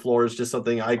ends of the floor is just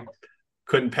something I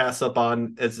couldn't pass up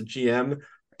on as a GM.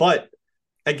 But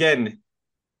again,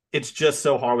 it's just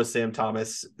so hard with Sam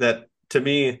Thomas that to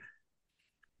me,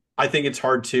 I think it's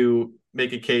hard to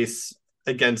make a case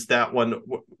against that one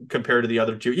compared to the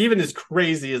other two, even as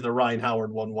crazy as the Ryan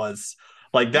Howard one was.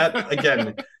 Like that,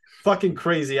 again, fucking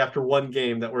crazy after one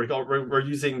game that we're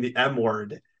using the M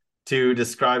word to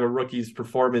describe a rookie's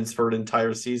performance for an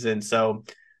entire season. So,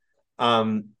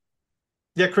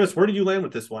 yeah, Chris, where do you land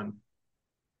with this one?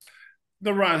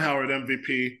 The Ryan Howard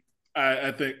MVP.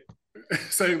 I think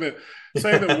saying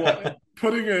that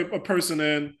putting a person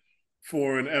in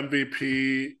for an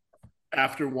MVP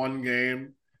after one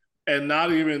game and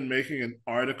not even making an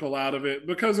article out of it,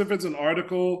 because if it's an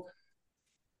article,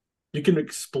 you can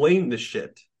explain the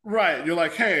shit. Right. You're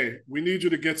like, hey, we need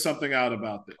you to get something out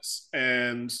about this.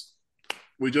 And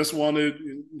we just want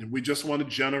to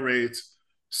generate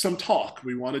some talk.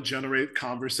 We want to generate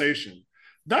conversation.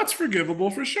 That's forgivable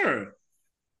for sure.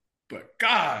 But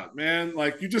God, man,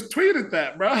 like you just tweeted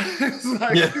that, bro. It's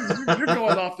like you're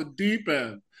going off the deep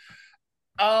end.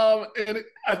 I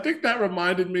think that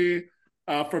reminded me,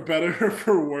 for better or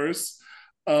for worse,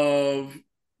 of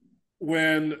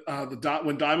when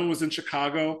when Diamond was in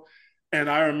Chicago, and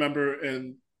I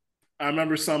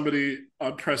remember somebody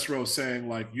on press row saying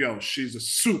like, "Yo, she's a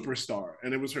superstar,"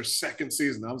 and it was her second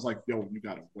season. I was like, "Yo, you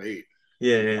gotta wait,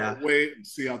 wait and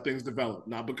see how things develop.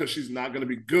 Not because she's not going to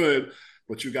be good,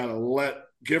 but you gotta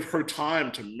give her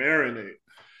time to marinate."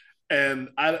 And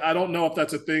I don't know if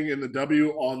that's a thing in the W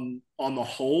on the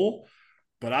whole,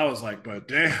 but I was like, but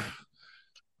damn,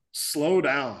 slow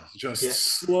down,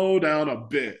 slow down a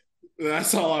bit.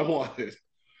 That's all I wanted.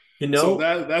 So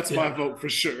that's my vote for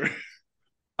sure.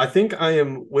 I think I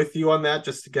am with you on that,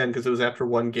 just again because it was after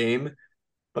one game.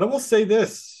 But I will say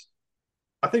this: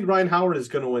 I think Ryan Howard is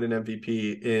going to win an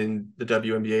MVP in the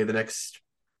WNBA the next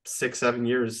 6-7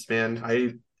 years. Man,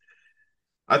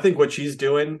 I think what she's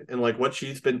doing and like what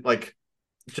she's been like,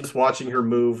 just watching her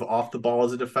move off the ball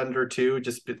as a defender too.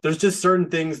 There's just certain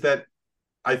things that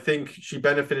I think she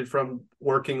benefited from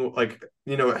working, like,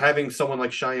 having someone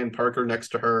like Cheyenne Parker next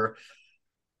to her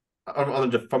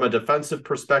from a defensive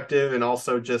perspective, and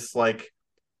also just like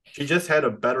she just had a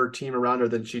better team around her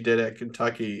than she did at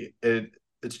Kentucky.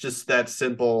 It's just that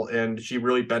simple, and she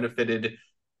really benefited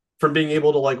from being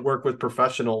able to like work with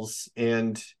professionals.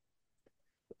 And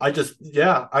I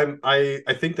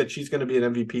think that she's going to be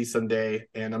an MVP someday,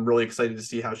 and I'm really excited to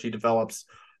see how she develops.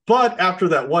 But after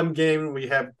that one game, we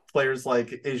have players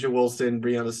like Asia Wilson,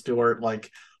 Breanna Stewart, like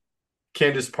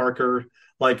Candace Parker.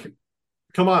 Like,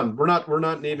 come on, we're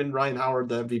not naming Ryan Howard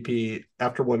the MVP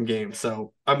after one game.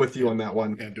 So I'm with you on that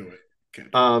one. Can't do it.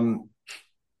 Can't do it.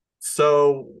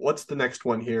 So what's the next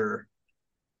one here?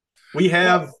 We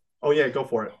have. Well, Oh yeah, go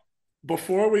for it.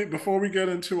 before we get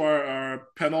into our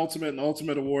penultimate and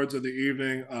ultimate awards of the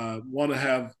evening, want to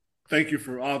have thank you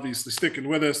for obviously sticking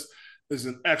with us. This is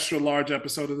an extra large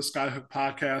episode of the Skyhook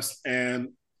podcast, and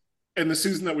in the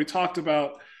season that we talked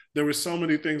about, there were so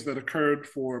many things that occurred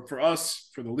for us,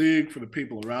 for the league, for the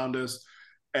people around us,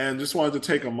 and just wanted to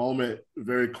take a moment,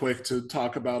 very quick, to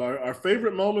talk about our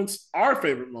favorite moments, our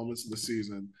favorite moments of the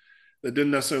season that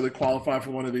didn't necessarily qualify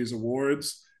for one of these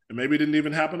awards, and maybe didn't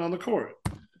even happen on the court.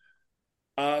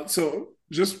 So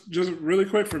just really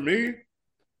quick for me,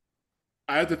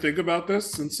 I had to think about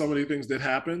this since so many things did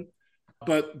happen.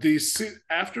 But the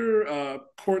after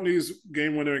Courtney's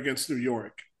game winner against New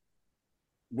York,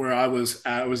 where I was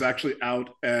actually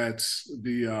out at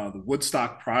the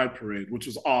Woodstock Pride Parade, which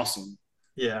was awesome.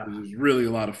 Yeah. It was really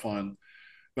a lot of fun.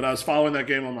 But I was following that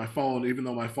game on my phone, even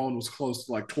though my phone was close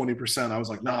to like 20%. I was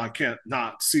like, no, I can't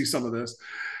not see some of this.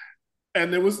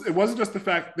 And it wasn't just the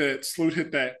fact that Sloot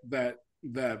hit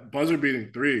that buzzer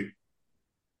beating three.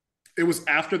 It was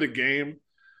after the game,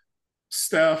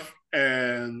 Steph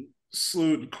and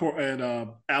Sloot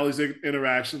and Allie's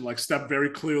interaction, like Steph very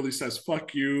clearly says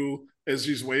 "fuck you" as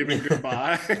she's waving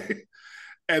goodbye,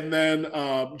 and then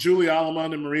Julie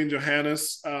Alaman and Marine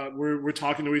Johannes we're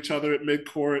talking to each other at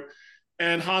midcourt,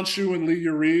 and Hanshu and Lee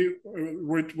Yuri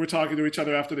we're talking to each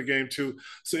other after the game too.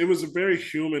 So it was a very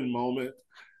human moment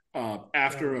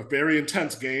after a very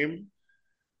intense game,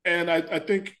 and I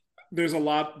think there's a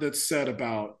lot that's said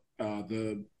about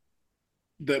the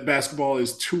that basketball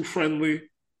is too friendly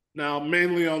now,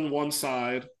 mainly on one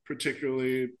side,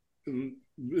 particularly.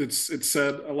 It's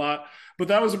said a lot, but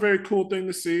that was a very cool thing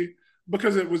to see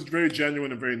because it was very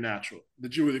genuine and very natural.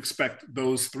 That you would expect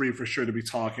those three for sure to be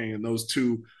talking and those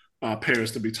two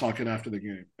pairs to be talking after the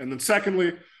game. And then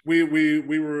secondly,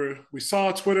 we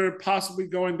saw Twitter possibly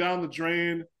going down the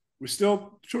drain.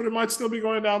 Twitter might still be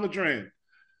going down the drain.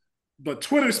 But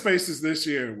Twitter Spaces this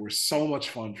year were so much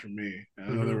fun for me. I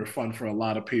know they were fun for a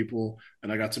lot of people,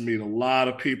 and I got to meet a lot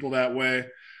of people that way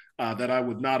that I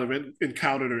would not have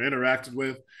encountered or interacted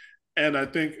with. And I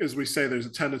think, as we say, there's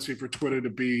a tendency for Twitter to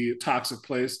be a toxic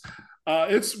place.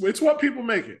 It's what people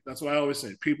make it. That's what I always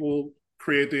say. People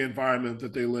create the environment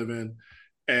that they live in,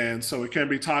 and so it can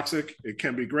be toxic. It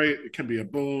can be great. It can be a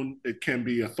boon. It can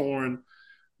be a thorn.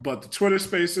 But the Twitter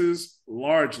Spaces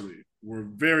largely were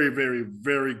very, very,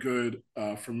 very good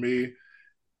for me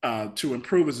to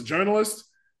improve as a journalist,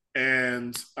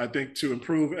 and I think to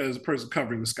improve as a person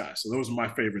covering the sky. So those are my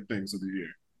favorite things of the year.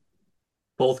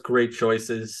 Both great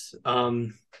choices.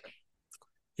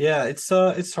 Yeah,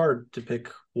 it's hard to pick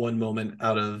one moment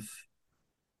out of.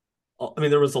 I mean,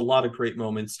 there was a lot of great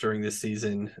moments during this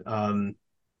season.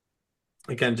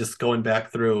 Again, just going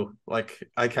back through, like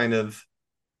I kind of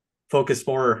focus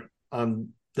more on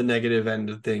the negative end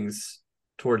of things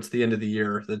towards the end of the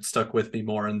year that stuck with me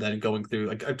more. And then going through,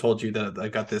 like I told you that I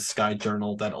got this Sky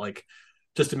journal that like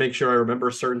just to make sure I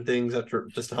remember certain things that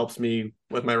just helps me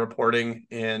with my reporting.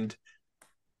 And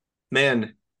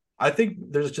man, I think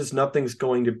there's just nothing's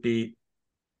going to beat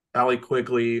Allie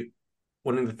Quigley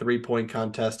winning the 3-point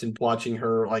contest and watching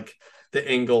her like the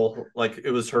angle, like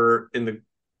it was her in the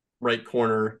right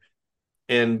corner,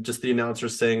 and just the announcer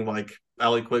saying like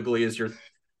Allie Quigley is your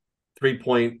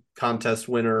 3-point contest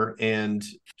winner, and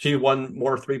she won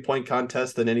more 3-point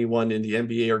contests than anyone in the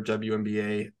NBA or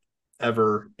WNBA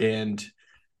ever. And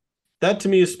that to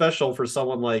me is special for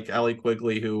someone like Allie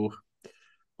Quigley, who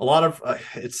a lot of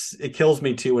it kills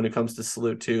me too when it comes to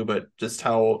Salute too, but just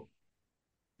how,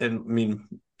 and I mean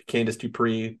Candace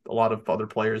Dupree, a lot of other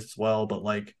players as well, but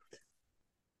like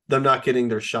them not getting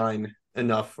their shine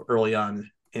enough early on.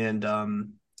 And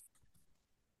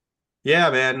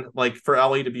yeah, man, like for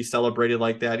Allie to be celebrated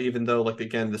like that, even though like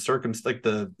again like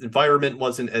the environment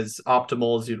wasn't as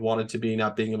optimal as you'd want it to be,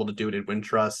 not being able to do it at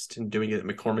Wintrust and doing it at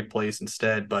McCormick Place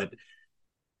instead, but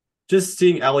just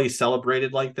seeing Allie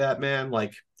celebrated like that, man,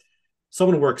 like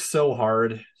someone who worked so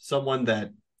hard, someone that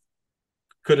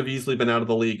could have easily been out of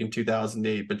the league in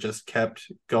 2008, but just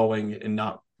kept going and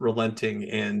not relenting.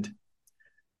 And,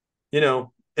 you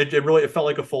know, it felt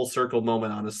like a full circle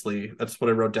moment, honestly. That's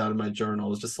what I wrote down in my journal. It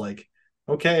was just like,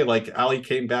 okay, like Allie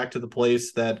came back to the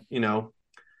place that, you know,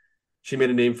 she made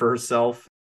a name for herself.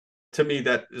 To me,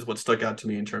 that is what stuck out to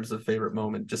me in terms of favorite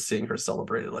moment, just seeing her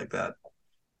celebrated like that.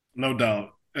 No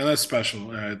doubt. And that's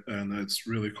special. And it's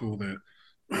really cool that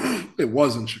it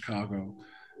was in Chicago.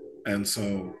 And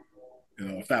so,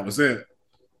 if that was it,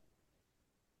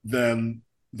 then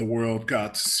the world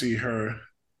got to see her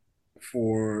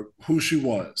for who she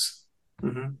was.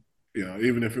 Mm-hmm.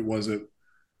 Even if it wasn't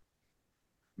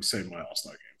saving my All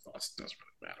Star game thoughts, it doesn't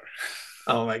really matter.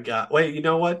 Oh my God. Wait, you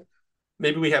know what?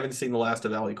 Maybe we haven't seen the last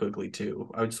of Allie Quigley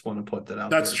too. I just want to put that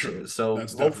out That's there true. too. So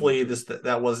That's definitely hopefully true.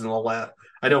 that wasn't a lot.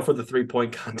 I know for the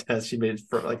 3-point contest she made it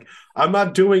for like I'm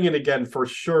not doing it again for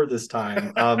sure this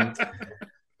time.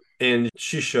 And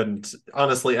she shouldn't.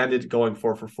 Honestly, ended going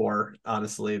 4 for 4.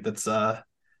 Honestly, that's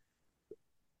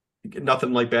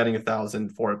nothing like batting 1,000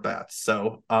 for at bats.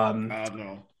 So God,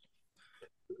 no.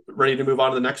 ready to move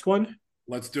on to the next one?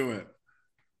 Let's do it.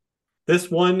 This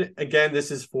one, again,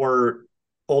 this is for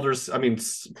older, I mean,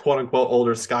 quote unquote,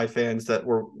 older Sky fans that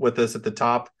were with us at the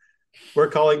top. We're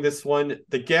calling this one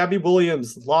the Gabby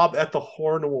Williams Lob at the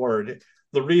Horn Award.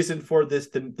 The reason for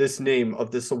this name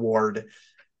of this award,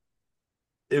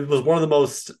 it was one of the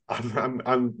most.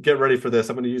 I'm getting ready for this.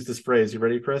 I'm going to use this phrase. You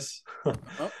ready, Chris?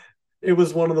 Oh. It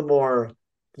was one of the more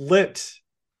lit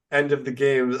end of the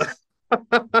game.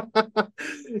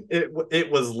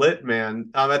 It was lit,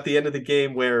 man. At the end of the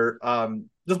game, where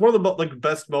just one of the like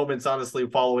best moments, honestly,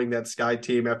 following that Sky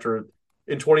team after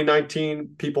in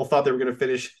 2019, people thought they were going to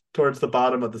finish towards the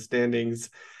bottom of the standings,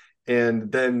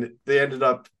 and then they ended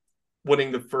up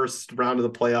winning the first round of the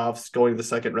playoffs, going to the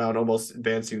second round, almost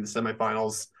advancing to the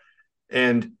semifinals.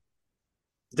 And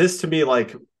this to me,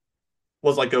 like,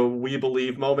 was like a we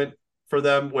believe moment for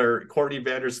them, where Courtney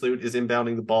Vandersloot is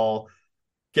inbounding the ball.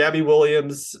 Gabby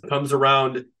Williams comes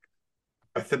around,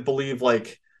 believe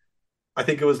like I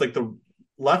think it was like the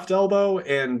left elbow,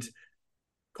 and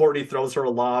Courtney throws her a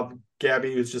lob.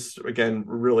 Gabby, who's just again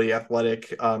really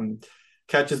athletic,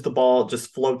 catches the ball,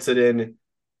 just floats it in,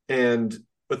 and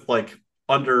with like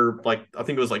under like I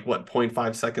think it was like what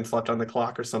 0.5 seconds left on the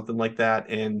clock or something like that.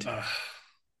 And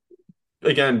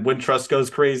again, when Trust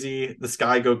goes crazy, the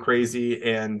Sky go crazy,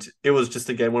 and it was just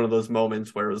again one of those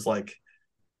moments where it was like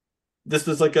this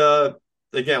was like a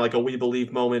again like a we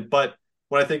believe moment. But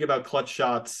when I think about clutch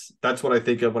shots, that's what I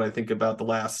think of when I think about the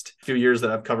last few years that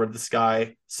I've covered the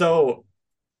Sky. So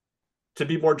to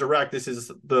be more direct, this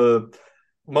is the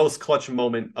most clutch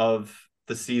moment of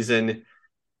the season.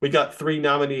 We got 3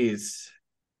 nominees.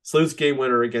 Sleuth's game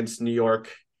winner against New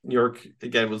York. New York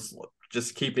again was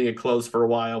just keeping it close for a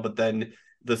while, but then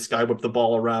the Sky whipped the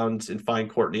ball around and find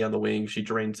Courtney on the wing. She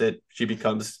drains it. She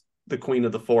becomes the queen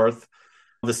of the fourth.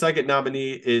 The second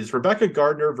nominee is Rebecca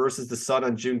Gardner versus the Sun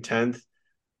on June 10th.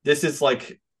 This is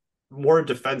like more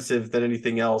defensive than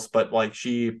anything else, but like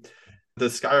the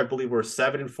Sky, I believe, were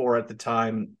 7-4 at the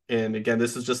time. And again,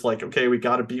 this is just like, okay, we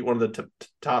got to beat one of the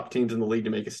top teams in the league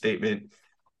to make a statement.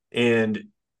 And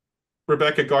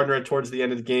Rebecca Gardner, towards the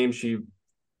end of the game, she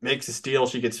makes a steal.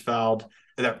 She gets fouled.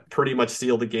 And that pretty much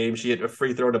sealed the game. She had a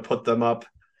free throw to put them up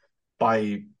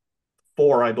by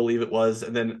 4, I believe it was.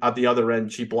 And then at the other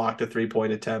end, she blocked a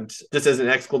 3-point attempt just as an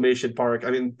exclamation mark. I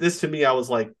mean, this to me, I was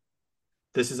like,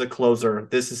 this is a closer.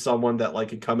 This is someone that like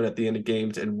can come in at the end of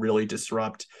games and really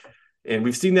disrupt. And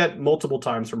we've seen that multiple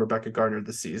times from Rebecca Gardner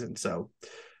this season. So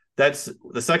that's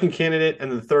the second candidate.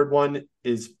 And the third one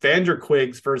is Vander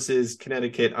Quiggs versus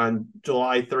Connecticut on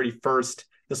July 31st.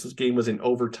 This game was in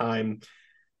overtime.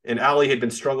 And Allie had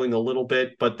been struggling a little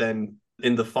bit, but then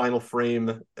in the final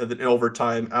frame in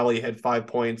overtime, Allie had 5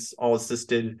 points, all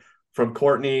assisted from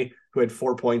Courtney, who had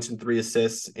 4 points and 3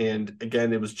 assists. And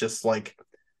again, it was just like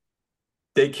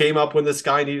they came up when the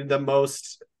Sky needed them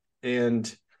most.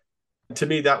 And to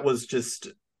me, that was just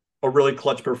a really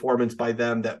clutch performance by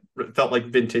them that felt like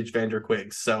vintage Vander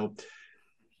Quiggs. So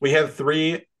we have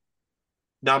 3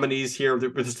 nominees here.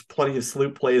 There's plenty of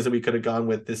sloop plays that we could have gone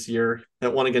with this year.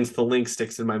 That one against the Lynx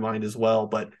sticks in my mind as well.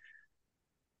 But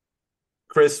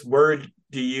Chris, where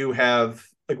do you have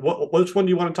like which one do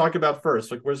you want to talk about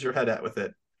first? Like, where's your head at with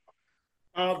it?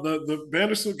 The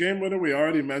Vandersloot game winner we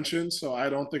already mentioned, so I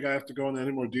don't think I have to go into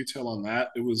any more detail on that.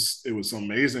 It was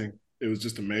amazing. It was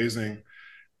just amazing,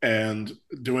 and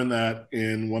doing that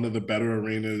in one of the better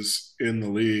arenas in the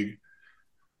league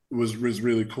was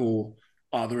really cool.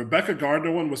 The Rebecca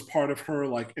Gardner one was part of her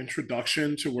like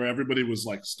introduction to where everybody was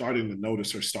like starting to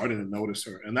notice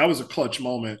her, and that was a clutch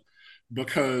moment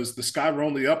because the Sky were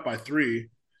only up by 3,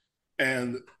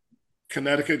 and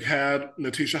Connecticut had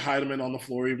Natisha Heidemann on the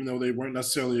floor, even though they weren't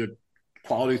necessarily a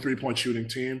quality 3-point shooting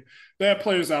team. They had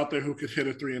players out there who could hit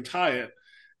a 3 and tie it.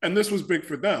 And this was big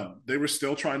for them. They were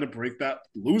still trying to break that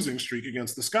losing streak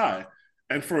against the Sky.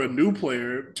 And for a new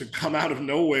player to come out of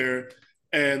nowhere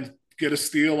and get a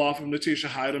steal off of Natisha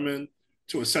Heidemann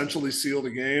to essentially seal the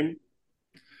game,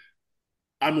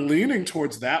 I'm leaning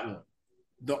towards that one.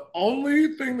 The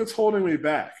only thing that's holding me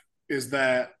back is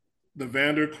that the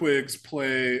Vanderquigs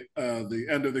play the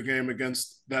end of the game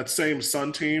against that same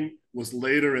Sun team was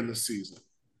later in the season.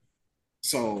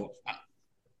 So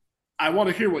I want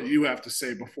to hear what you have to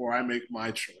say before I make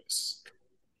my choice.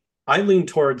 I lean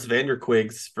towards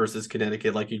Vanderquigs versus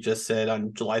Connecticut, like you just said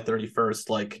on July 31st.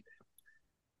 Like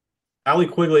Allie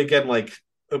Quigley again, like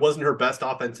it wasn't her best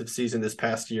offensive season this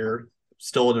past year.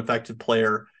 Still an effective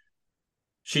player.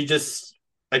 She just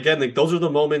again, like those are the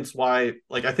moments why,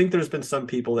 like I think there's been some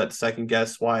people that second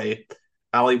guess why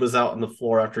Allie was out on the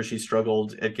floor after she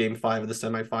struggled at Game 5 of the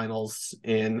semifinals,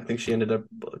 and I think she ended up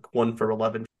like 1 for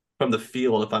 11 from the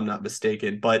field, if I'm not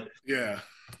mistaken. But Yeah.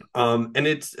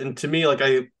 and to me, like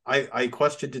I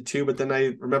questioned it too, but then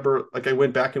I remember like I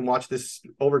went back and watched this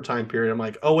overtime period. I'm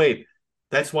like, oh wait,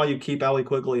 that's why you keep Allie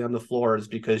Quigley on the floor, is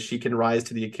because she can rise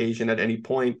to the occasion at any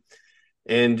point.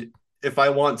 And if I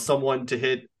want someone to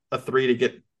hit a three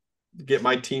to get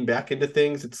my team back into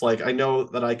things, it's like I know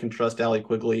that I can trust Allie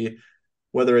Quigley,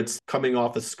 whether it's coming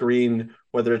off a screen,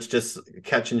 whether it's just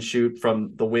catch and shoot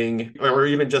from the wing, or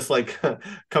even just like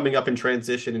coming up in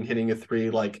transition and hitting a three.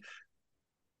 Like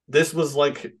this was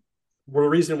like the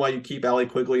reason why you keep Allie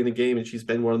Quigley in the game, and she's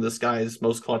been one of this guy's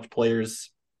most clutch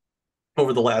players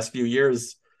over the last few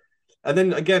years. And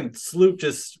then again, Sloot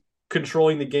just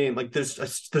controlling the game. Like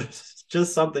there's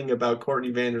just something about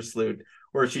Courtney Vandersloot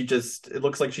where she just it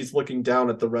looks like she's looking down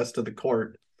at the rest of the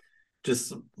court,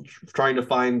 just trying to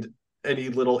find any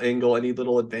little angle, any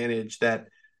little advantage that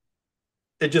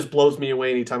it just blows me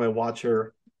away anytime I watch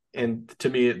her. And to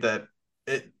me,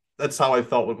 that's how I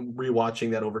felt when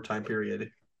rewatching that overtime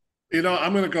period. I'm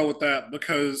going to go with that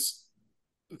because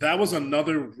that was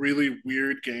another really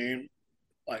weird game.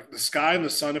 Like the Sky and the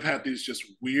Sun have had these just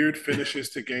weird finishes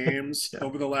to games Yeah.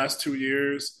 over the last 2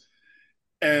 years.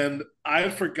 And I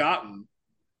had forgotten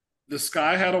the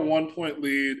Sky had a 1 point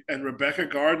lead, and Rebecca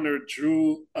Gardner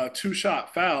drew a 2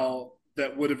 shot foul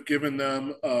that would have given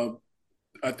them,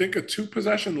 I think, a 2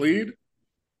 possession lead,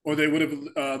 or they would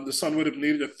have, the Sun would have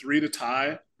needed a three to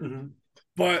tie. Mm-hmm.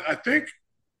 But I think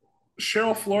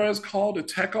Cheryl Flores called a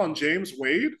tech on James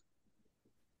Wade,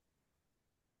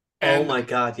 Oh and my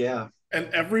God, yeah.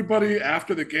 everybody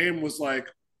after the game was like,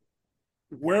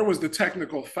 "Where was the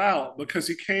technical foul?" Because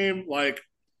he came like,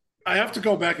 I have to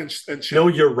go back and No,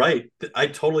 check. you're right. I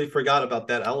totally forgot about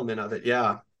that element of it.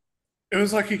 Yeah. It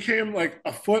was like he came like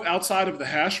a foot outside of the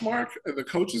hash mark in the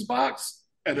coach's box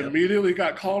and Yep. immediately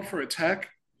got called for a tech.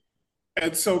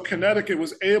 And so Connecticut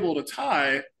was able to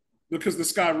tie because the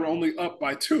Sky were only up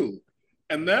by 2.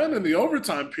 And then in the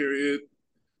overtime period,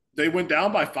 they went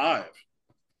down by 5.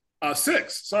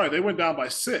 6. Sorry, they went down by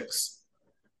 6.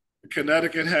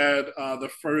 Connecticut had the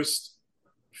first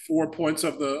 4 points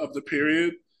of the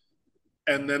period,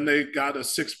 and then they got a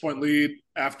 6 point lead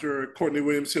after Courtney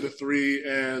Williams hit a three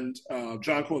and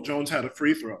Jonquil Jones had a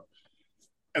free throw.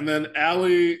 And then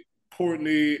Allie,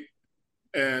 Courtney,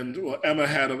 and Emma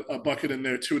had a bucket in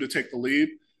there too to take the lead,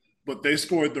 but they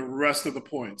scored the rest of the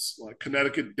points. Like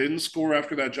Connecticut didn't score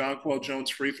after that Jonquil Jones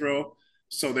free throw,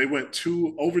 so they went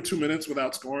over 2 minutes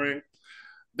without scoring.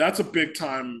 That's a big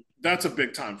time. That's a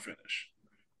big time finish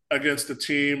against a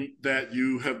team that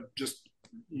you have just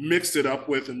mixed it up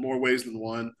with in more ways than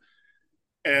one.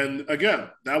 And again,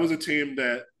 that was a team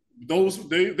that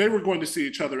they were going to see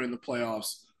each other in the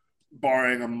playoffs,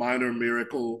 barring a minor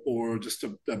miracle or just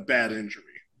a bad injury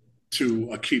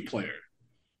to a key player.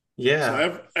 So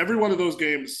Yeah. every one of those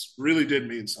games really did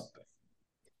mean something.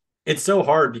 It's so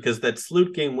hard because that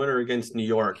Sloot game winner against New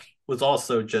York was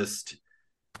also just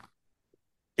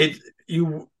it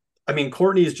you I mean,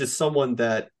 Courtney is just someone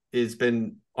that has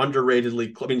been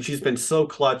underratedly. I mean, she's been so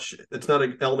clutch. It's not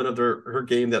an element of her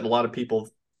game that a lot of people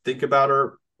think about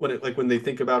her when they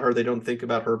think about her, they don't think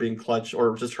about her being clutch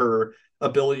or just her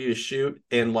ability to shoot.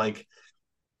 And like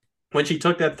when she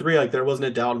took that three, like there wasn't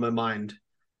a doubt in my mind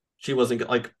she wasn't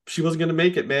going to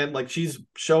make it, man. Like she's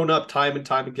shown up time and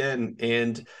time again.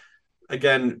 And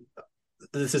again,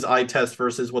 this is eye test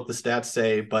versus what the stats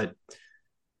say, but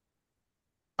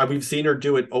we've seen her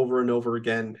do it over and over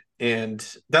again,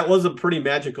 and that was a pretty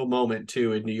magical moment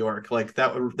too in New York. Like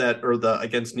that or the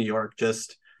against New York,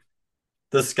 just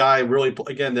the Sky really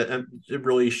again that it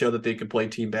really showed that they could play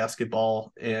team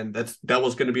basketball, and that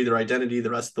was going to be their identity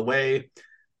the rest of the way.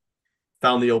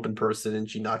 Found the open person and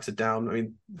she knocks it down. I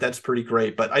mean, that's pretty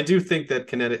great. But I do think that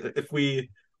Connecticut, if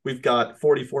we've got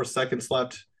 44 seconds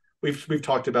left, we've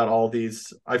talked about all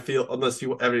these. I feel unless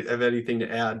you have anything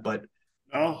to add, but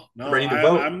No, I'm no, ready to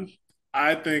vote.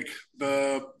 I think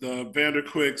the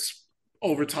Vanderquigs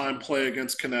overtime play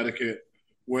against Connecticut,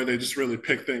 where they just really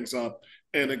pick things up.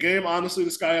 In a game, honestly,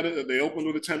 the Sky they opened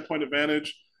with a 10-point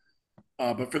advantage,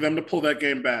 but for them to pull that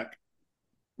game back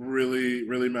really,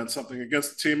 really meant something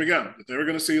against the team again that they were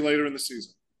going to see later in the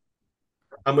season.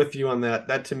 I'm with you on that.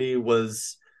 That to me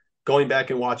was going back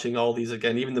and watching all these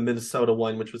again, even the Minnesota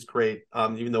one, which was great.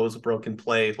 Even though it was a broken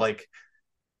play, like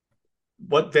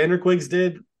what Vanderquigs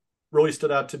did really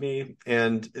stood out to me,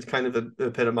 and it kind of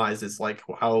epitomizes like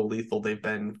how lethal they've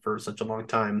been for such a long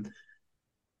time.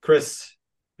 Chris,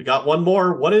 we got one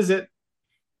more. What is it?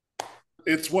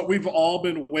 It's what we've all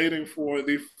been waiting for,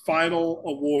 the final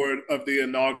award of the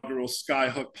inaugural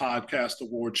Skyhook Podcast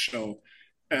Award Show.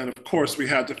 And of course, we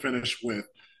had to finish with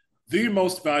the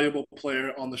most valuable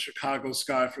player on the Chicago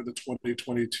Sky for the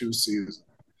 2022 season.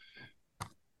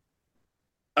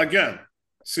 Again,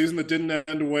 season that didn't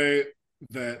end the way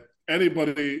that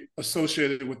anybody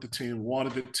associated with the team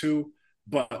wanted it to,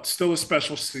 but still a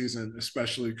special season,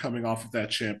 especially coming off of that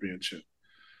championship.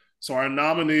 So our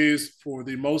nominees for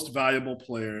the most valuable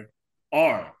player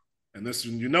are, and this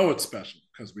you know it's special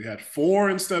because we had 4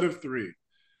 instead of 3.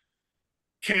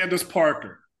 Candace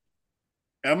Parker,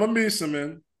 Emma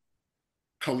Mieseman,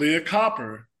 Kalia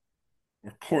Copper,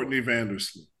 or Courtney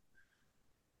Vandersloot.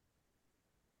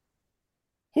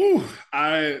 Whew,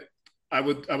 I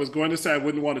was going to say I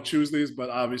wouldn't want to choose these, but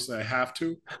obviously I have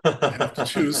to. I have to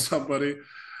choose somebody.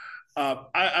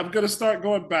 I'm going to start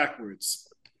going backwards.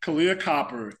 Kalia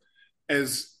Copper,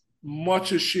 as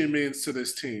much as she means to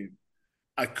this team,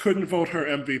 I couldn't vote her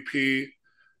MVP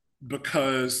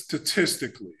because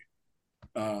statistically,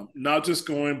 not just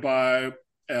going by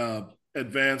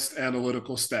advanced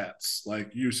analytical stats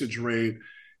like usage rate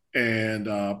and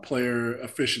player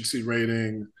efficiency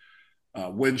rating,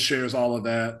 win shares, all of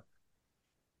that.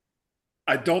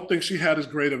 I don't think she had as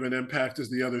great of an impact as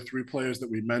the other 3 players that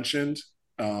we mentioned.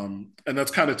 And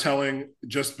that's kind of telling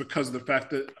just because of the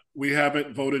fact that we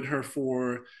haven't voted her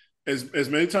for as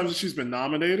many times as she's been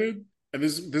nominated. And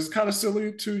this is kind of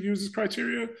silly to use this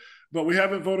criteria, but we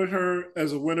haven't voted her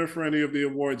as a winner for any of the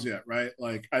awards yet, right?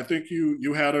 Like I think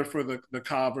you had her for the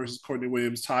Ka versus Courtney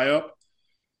Williams tie up,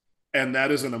 and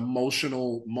that is an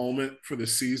emotional moment for the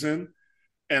season.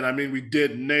 And I mean, we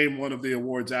did name one of the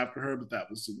awards after her, but that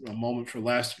was a moment for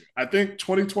last year. I think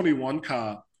 2021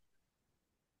 Ka,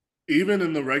 even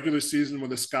in the regular season where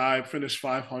the Sky finished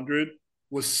 500,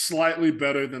 was slightly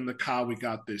better than the Ka we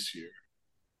got this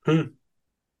year.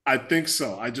 I think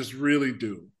so. I just really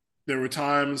do. There were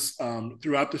times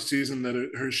throughout the season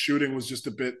that her shooting was just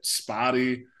a bit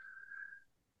spotty.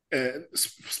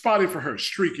 Spotty for her,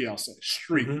 streaky, I'll say,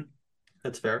 streaky. Mm-hmm.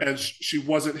 That's fair. And she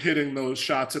wasn't hitting those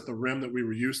shots at the rim that we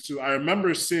were used to. I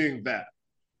remember seeing that,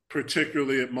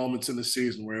 particularly at moments in the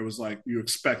season where it was like you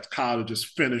expect Ka to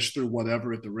just finish through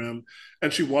whatever at the rim.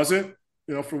 And she wasn't,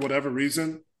 for whatever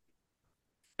reason.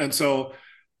 And so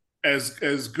as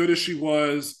good as she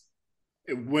was,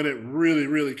 when it really,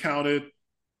 really counted,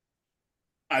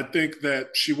 I think that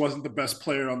she wasn't the best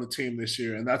player on the team this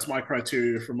year. And that's my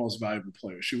criteria for most valuable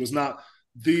player. She was not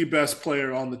the best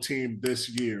player on the team this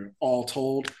year, all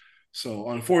told. So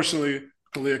unfortunately,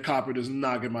 Kalia Copper does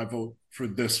not get my vote for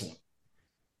this one.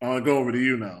 I want to go over to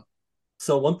you now.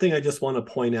 So one thing I just want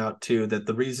to point out too, that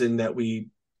the reason that we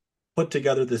put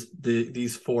together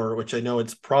these 4, which I know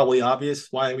it's probably obvious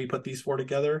why we put these 4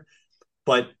 together,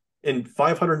 but in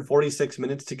 546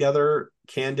 minutes together,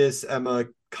 Candace, Emma,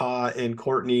 Ka, and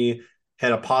Courtney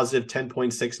had a positive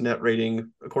 10.6 net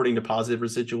rating according to Positive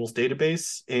Residuals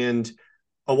database and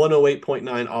a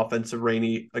 108.9 offensive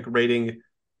rating.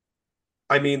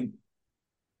 I mean,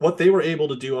 what they were able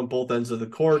to do on both ends of the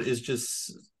court is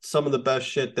just some of the best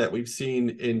shit that we've seen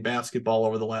in basketball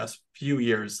over the last few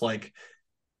years. Like,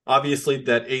 obviously,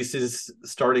 that Aces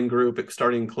starting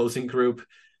closing group,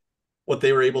 what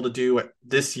they were able to do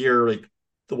this year, like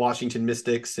the Washington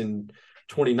Mystics in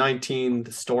 2019,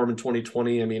 the Storm in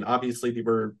 2020. I mean, obviously,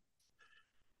 we're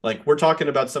talking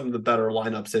about some of the better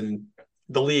lineups in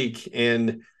the league,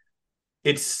 and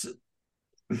it's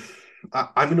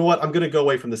you know what, I'm going to go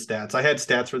away from the stats. I had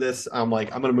stats for this. I'm going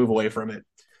to move away from it.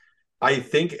 I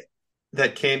think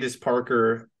that Candace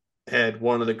Parker had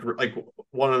one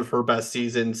of her best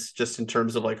seasons just in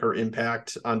terms of like her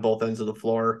impact on both ends of the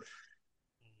floor.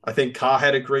 I think Ka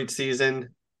had a great season,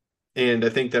 and I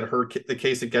think that the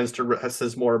case against her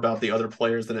says more about the other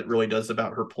players than it really does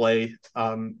about her play.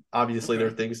 Obviously, There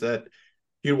are things that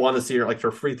you'd want to see her, like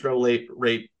her free throw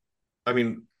rate. I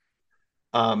mean,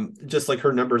 just like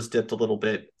her numbers dipped a little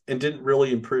bit and didn't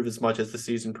really improve as much as the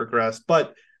season progressed.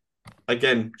 But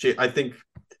again, I think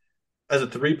as a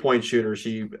 3-point shooter,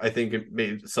 I think it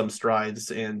made some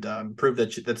strides and proved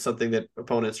that that's something that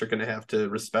opponents are going to have to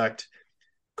respect.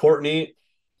 Courtney,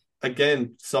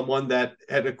 again, someone that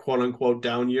had a quote unquote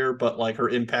down year, but like her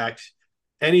impact,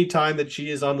 anytime that she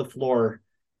is on the floor,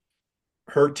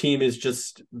 her team is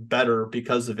just better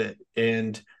because of it.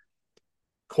 And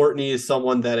Courtney is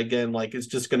someone that, again, like is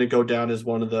just going to go down as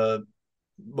one of the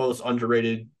most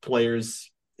underrated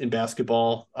players in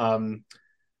basketball.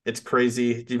 It's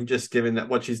crazy, just given that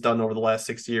what she's done over the last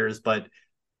 6 years. But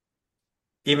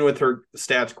even with her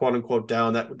stats, quote unquote,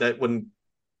 down, that wouldn't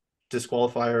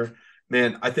disqualify her.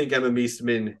 Man, I think Emma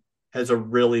Meesman has a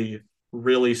really,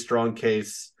 really strong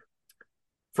case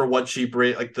for what she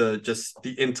brings, like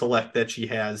the intellect that she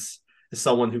has as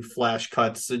someone who flash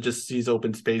cuts and just sees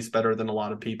open space better than a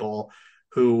lot of people,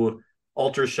 who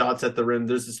alter shots at the rim.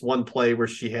 There's this one play where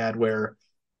she had where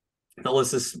no,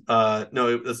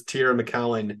 it was Tierra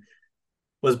McCowan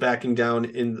was backing down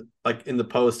in the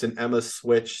post, and Emma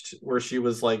switched where she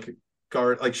was like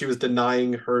she was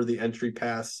denying her the entry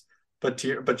pass, but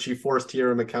she forced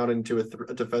Tierra McCown into a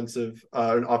defensive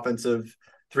an offensive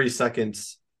 3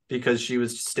 seconds because she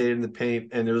was stayed in the paint.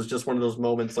 And it was just one of those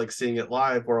moments, like seeing it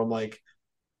live, where I'm like,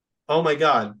 oh my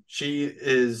god, she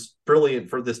is brilliant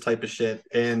for this type of shit.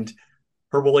 And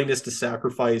her willingness to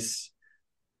sacrifice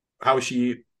how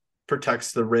she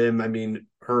protects the rim. I mean,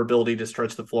 her ability to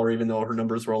stretch the floor, even though her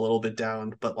numbers were a little bit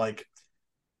down. But like,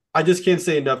 I just can't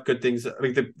say enough good things. I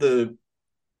mean, the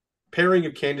pairing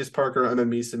of Candace Parker and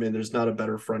Emma Meeseman, there's not a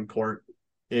better front court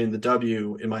in the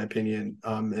W, in my opinion.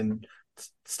 And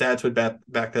stats would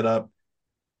back that up.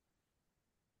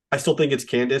 I still think it's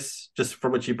Candace, just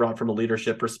from what she brought from a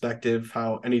leadership perspective,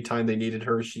 how anytime they needed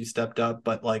her, she stepped up.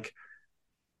 But like,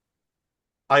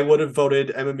 I would have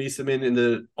voted Emma Meeseman in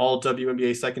the all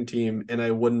WNBA second team, and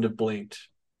I wouldn't have blinked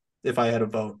if I had a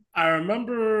vote. I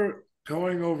remember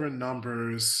going over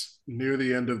numbers near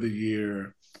the end of the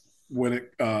year when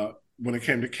it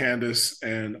came to Candace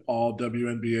and all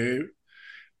WNBA,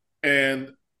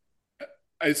 and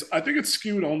I think it's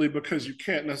skewed only because you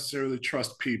can't necessarily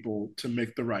trust people to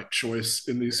make the right choice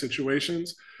in these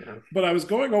situations. Yeah. But I was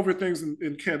going over things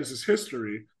in Candace's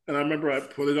history, and I remember I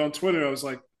put it on Twitter. I was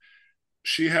like,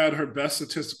 she had her best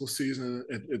statistical season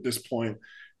at this point,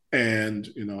 and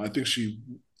I think she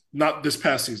not this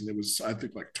past season. It was I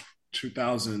think like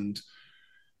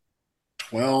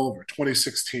 2012 or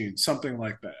 2016, something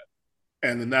like that.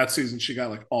 And in that season, she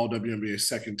got like all WNBA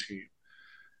second team.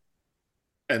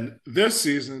 And this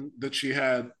season that she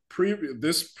had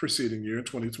this preceding year,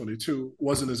 2022,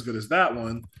 wasn't as good as that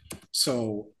one.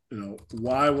 So,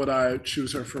 why would I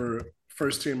choose her for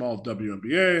first team all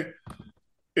WNBA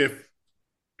if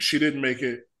she didn't make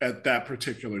it at that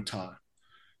particular time?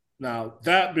 Now,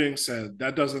 that being said,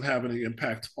 that doesn't have any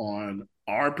impact on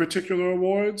our particular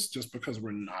awards just because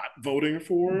we're not voting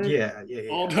for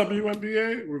all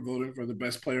WNBA. We're voting for the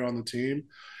best player on the team.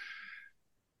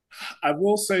 I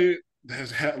will say,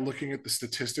 looking at the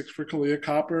statistics for Kalia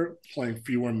Copper, playing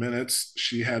fewer minutes,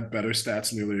 she had better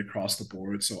stats nearly across the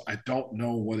board. So I don't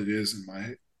know what it is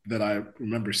that I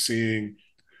remember seeing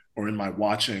or in my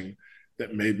watching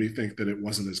that made me think that it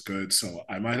wasn't as good. So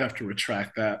I might have to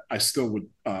retract that. I still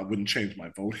wouldn't change my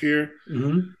vote here.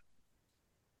 Mm-hmm.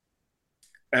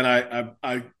 And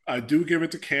I do give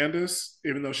it to Candace,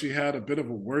 even though she had a bit of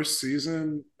a worse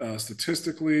season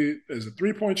statistically as a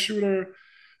 3-point shooter.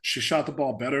 She shot the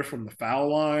ball better from the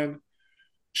foul line.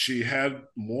 She had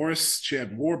more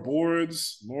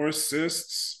boards, more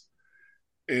assists,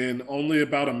 in only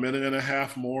about a minute and a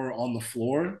half more on the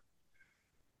floor.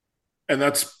 And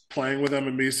that's playing with Emma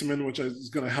Meeseman, which is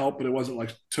going to help, but it wasn't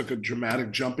like took a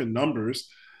dramatic jump in numbers.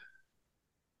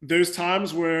 There's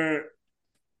times where,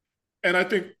 and I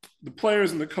think the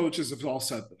players and the coaches have all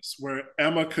said this, where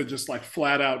Emma could just like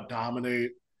flat out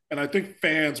dominate. And I think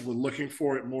fans were looking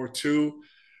for it more too,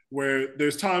 where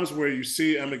there's times where you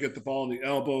see Emma get the ball in the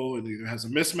elbow and either has a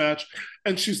mismatch,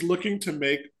 and she's looking to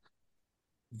make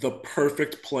the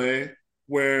perfect play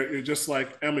where you're just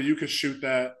like, Emma, you could shoot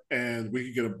that and we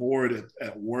could get a board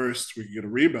at worst, we could get a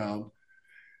rebound.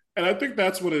 And I think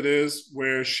that's what it is,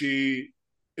 where she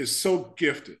is so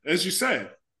gifted. As you say,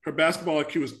 her basketball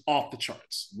IQ is off the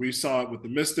charts. We saw it with the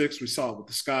Mystics, we saw it with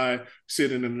the Sky, we see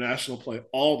it in international play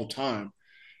all the time.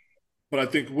 But I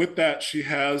think with that, she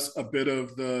has a bit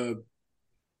of the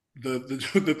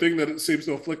thing that it seems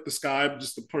to afflict the Sky,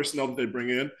 just the personnel that they bring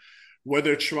in, where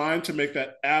they're trying to make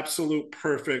that absolute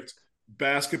perfect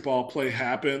basketball play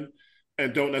happen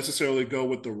and don't necessarily go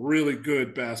with the really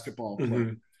good basketball play.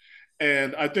 Mm-hmm.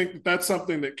 And I think that's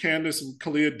something that Candace and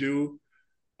Kalia do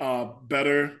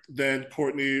better than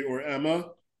Courtney or Emma,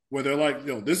 where they're like,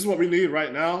 this is what we need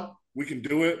right now. We can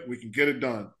do it. We can get it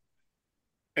done.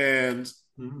 And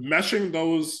meshing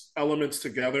those elements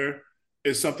together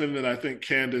is something that I think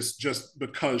Candace, just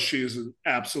because she is an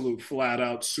absolute flat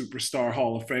out superstar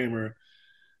Hall of Famer,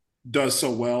 does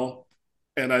so well.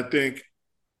 And I think,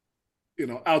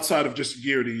 outside of just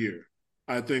year to year,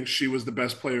 I think she was the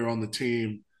best player on the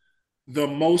team the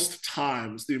most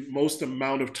times, the most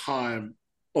amount of time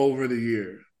over the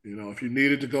year. If you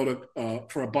needed to go to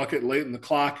for a bucket late in the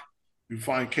clock, you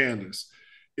find Candace.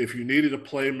 If you needed a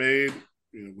play made,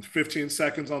 with 15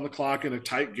 seconds on the clock in a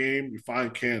tight game, you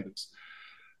find Candace.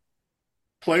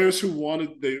 Players who wanted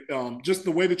just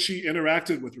the way that she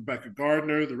interacted with Rebecca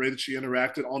Gardner, the way that she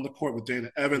interacted on the court with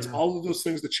Dana Evans, Yeah. all of those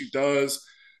things that she does,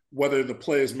 whether the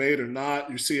play is made or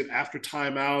not, you see it after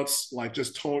timeouts, like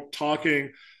just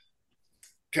talking.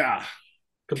 God,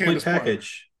 Complete Candace Parker.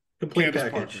 package. Complete Candace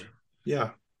Parker. package.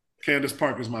 Yeah. Candace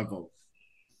Parker's my vote.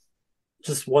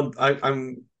 Just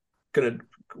I'm gonna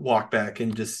walk back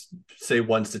and just say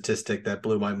one statistic that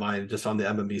blew my mind just on the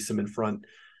Emma Meesum in front.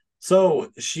 So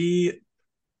she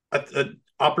at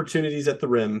opportunities at the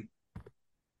rim,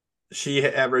 she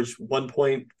averaged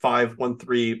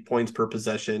 1.513 points per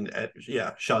possession at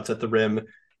shots at the rim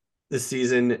this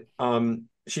season.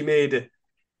 She made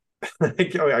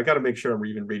I got to make sure I'm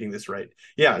even reading this right.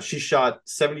 Yeah, she shot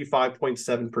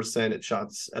 75.7% at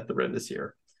shots at the rim this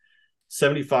year.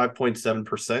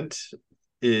 75.7%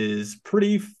 is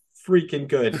pretty freaking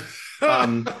good.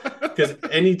 Because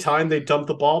anytime they dump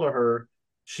the ball to her,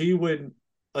 she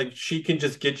can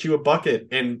just get you a bucket.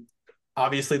 And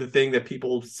obviously the thing that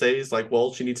people say is like,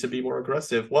 well, she needs to be more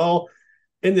aggressive. Well,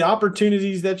 in the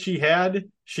opportunities that she had,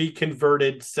 she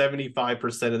converted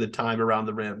 75% of the time around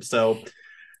the rim. So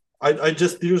I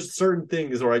just, there's certain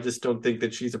things where I just don't think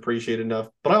that she's appreciated enough.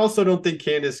 But I also don't think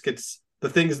Candace gets the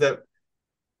things that,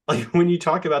 like, when you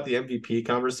talk about the MVP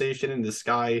conversation, and this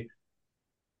guy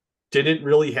didn't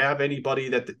really have anybody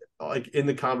that, like, in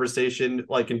the conversation,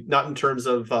 like, not in terms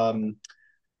of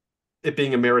it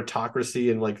being a meritocracy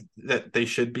and like that they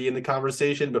should be in the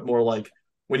conversation, but more like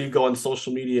when you go on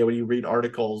social media, when you read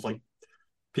articles, like,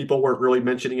 people weren't really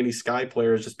mentioning any Sky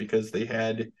players just because they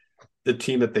had the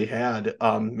team that they had.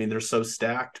 I mean, they're so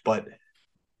stacked, but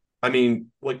I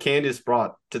mean, what Candace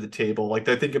brought to the table, like,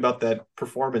 I think about that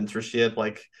performance where she had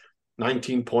like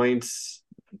 19 points,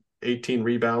 18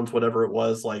 rebounds, whatever it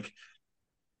was. Like,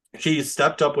 she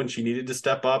stepped up when she needed to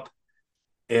step up,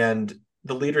 and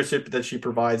the leadership that she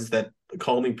provides, that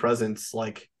calming presence,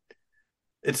 like,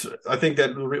 I think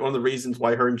that one of the reasons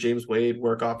why her and James Wade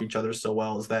work off each other so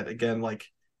well is that, again, like,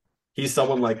 he's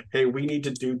someone like, hey, we need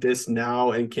to do this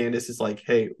now. And Candace is like,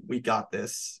 hey, we got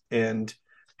this. And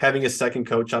having a second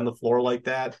coach on the floor like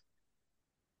that,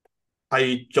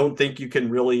 I don't think you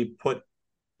can really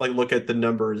look at the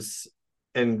numbers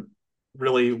and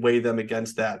really weigh them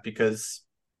against that, because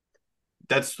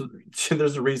there's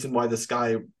a reason why the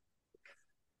Sky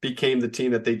became the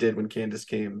team that they did when Candace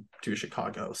came to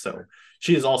Chicago. So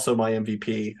she is also my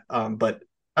MVP. But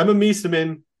I'm a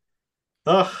Meeseman.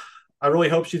 I really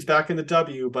hope she's back in the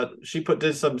W, but she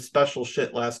did some special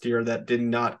shit last year that did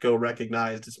not go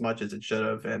recognized as much as it should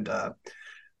have. And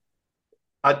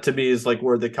to me is like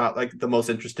where the most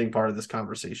interesting part of this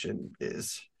conversation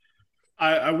is.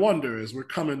 I wonder, as we're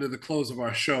coming to the close of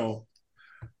our show,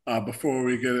 before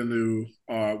we get into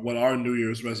what our New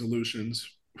Year's resolutions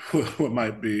what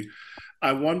might be,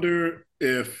 I wonder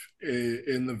if,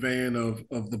 in the vein of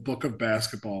the book of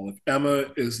basketball, if Emma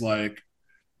is like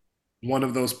one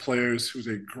of those players who's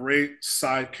a great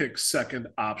sidekick second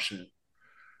option,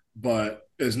 but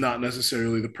is not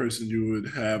necessarily the person you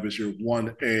would have as your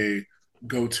 1A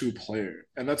go-to player.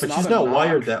 And that's But not she's a not knock.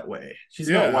 wired that way. She's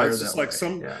not Yeah, wired it's that just like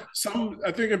way. Yeah. some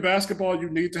I think in basketball you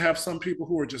need to have some people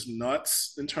who are just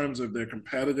nuts in terms of their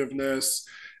competitiveness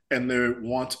and their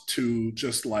want to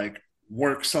just like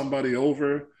work somebody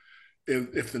over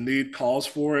if the need calls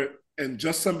for it. And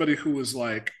just somebody who is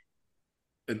like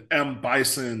an M.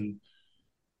 Bison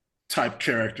type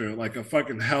character, like a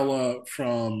fucking Hela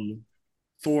from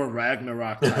Thor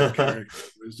Ragnarok type character.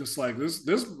 It's just like this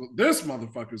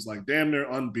motherfucker's like damn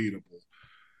near unbeatable.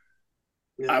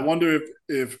 Yeah. I wonder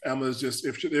if Emma's just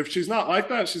if she's not like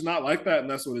that, she's not like that, and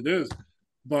that's what it is.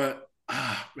 But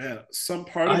man, some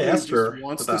part of I me asked just her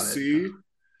wants to about it. see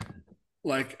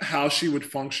like how she would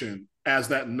function as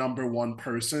that number one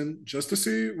person, just to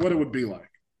see what it would be like.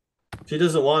 She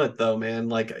doesn't want it though, man.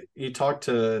 Like, you talk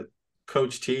to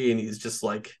Coach T and he's just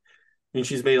like, I mean,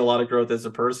 she's made a lot of growth as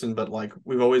a person, but like,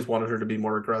 we've always wanted her to be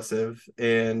more aggressive,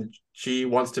 and she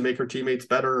wants to make her teammates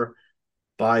better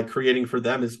by creating for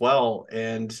them as well.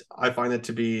 And I find that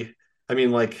to be, I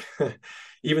mean, like,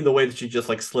 even the way that she just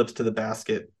like slips to the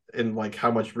basket and like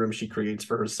how much room she creates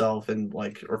for herself, and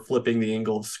like, or flipping the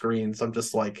angle of screens. I'm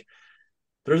just like,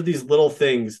 there's these little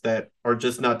things that are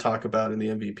just not talked about in the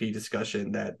MVP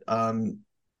discussion that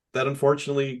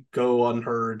unfortunately go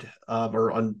unheard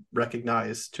or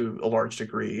unrecognized to a large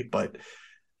degree. But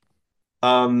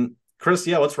Chris,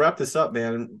 yeah, let's wrap this up,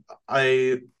 man.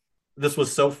 I This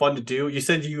was so fun to do. You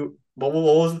said what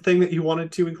was the thing that you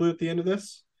wanted to include at the end of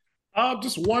this?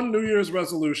 Just one New Year's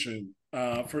resolution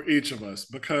for each of us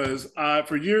because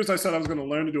for years I said I was going to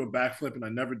learn to do a backflip and I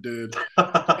never did.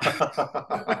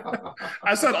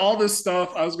 I said all this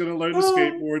stuff. I was going to learn to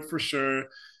skateboard for sure,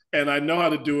 and I know how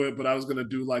to do it, but I was going to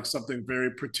do like something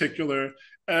very particular,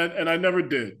 and I never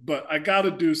did. But I got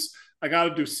to do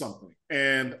something,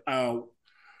 and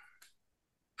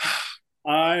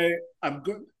I'm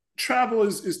good. Travel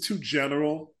is too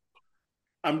general.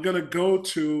 I'm gonna go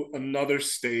to another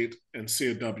state and see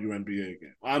a WNBA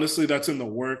game. Honestly, that's in the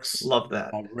works Love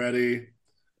that. already.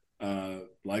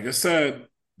 Like I said,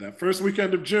 that first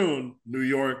weekend of June, New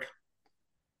York,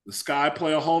 the Sky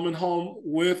play a home and home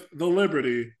with the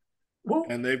Liberty, Woo.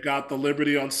 and they've got the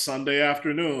Liberty on Sunday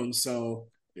afternoon. So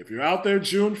if you're out there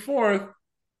June 4th,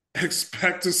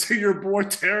 expect to see your boy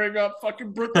tearing up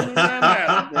fucking Brooklyn and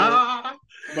Manhattan, bro.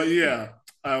 But yeah,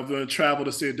 I'm going to travel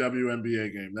to see a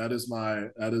WNBA game. That's my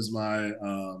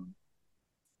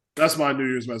New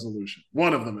Year's resolution.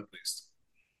 One of them at least.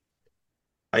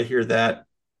 I hear that.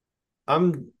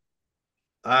 I'm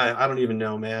I don't even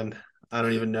know, man. I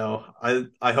don't even know.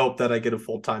 I hope that I get a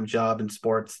full-time job in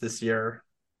sports this year.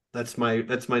 That's my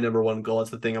number one goal.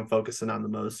 That's the thing I'm focusing on the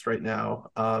most right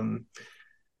now.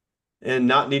 And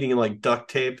not needing like duct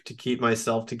tape to keep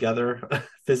myself together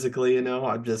physically,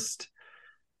 I'm just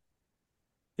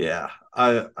yeah.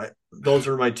 I those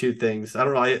are my two things. I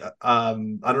don't know. I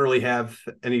don't really have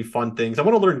any fun things. I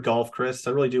want to learn golf, Chris.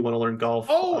 I really do want to learn golf.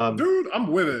 Oh, dude, I'm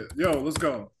with it. Yo, let's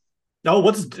go. No,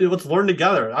 let's learn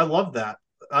together. I love that.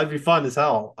 That'd be fun as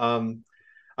hell. I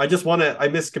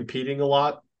miss competing a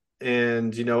lot,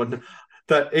 and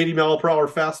that 80 mile per hour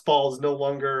fastball is no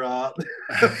longer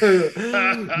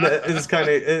it's kind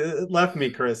of it left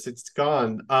me, Chris. It's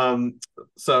gone.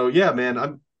 So yeah, man,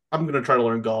 I'm gonna try to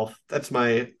learn golf.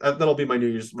 That'll be my New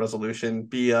Year's resolution.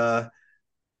 You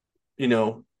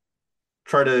know,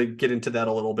 Try to get into that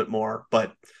a little bit more.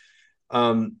 But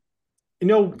um,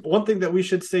 one thing that we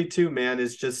should say too, man,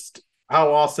 is just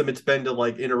how awesome it's been to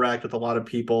like interact with a lot of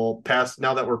people past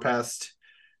now that we're past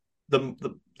the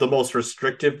most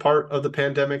restrictive part of the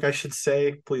pandemic, I should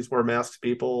say. Please wear masks,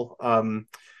 people.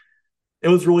 It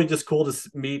was really just cool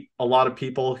to meet a lot of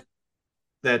people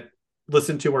that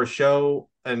listen to our show.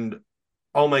 And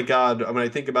oh my God, I mean, I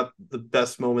think about the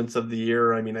best moments of the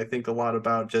year. I mean, I think a lot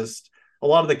about just a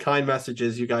lot of the kind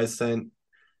messages you guys sent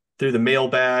through the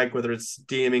mailbag, whether it's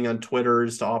DMing on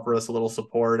Twitters to offer us a little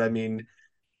support. I mean,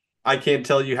 I can't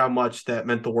tell you how much that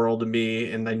meant the world to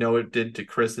me, and I know it did to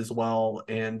Chris as well.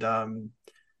 And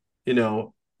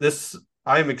this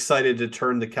I'm excited to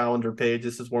turn the calendar page.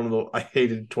 This is one of the I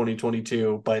hated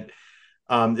 2022, but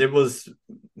it was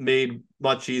made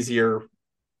much easier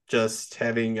just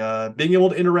having being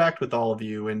able to interact with all of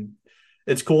you, and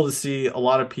it's cool to see a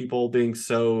lot of people being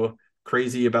so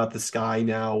crazy about the sky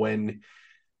now when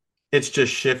it's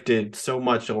just shifted so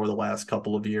much over the last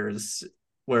couple of years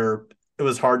where it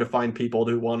was hard to find people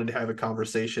who wanted to have a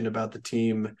conversation about the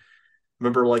team.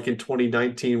 Remember, like in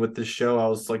 2019 with this show, I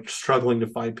was like struggling to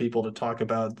find people to talk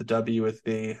about the W with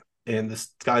me and the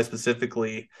Sky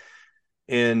specifically.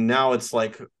 And now it's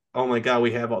like, oh my God,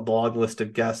 we have a long list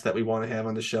of guests that we want to have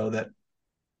on the show that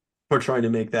we're trying to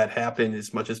make that happen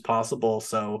as much as possible.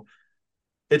 So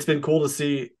it's been cool to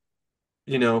see,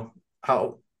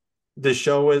 how this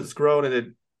show has grown, and it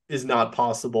is not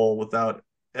possible without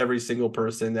every single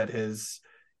person that has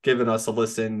given us a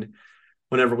listen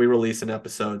whenever we release an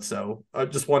episode. So I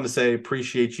just wanted to say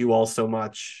appreciate you all so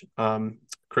much.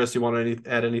 Chris, you want to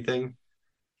add anything?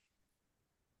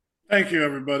 Thank you,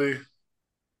 everybody.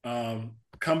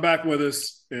 Come back with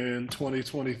us in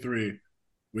 2023.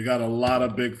 We got a lot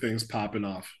of big things popping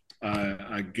off.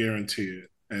 I guarantee it.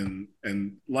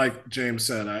 And like James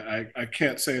said, I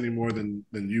can't say any more than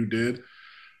you did,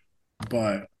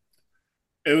 but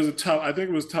it was I think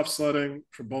it was tough sledding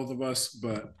for both of us,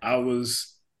 but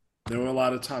there were a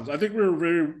lot of times. I think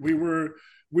we were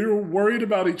worried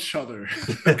about each other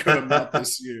a good amount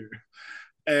this year.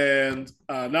 And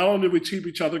not only did we keep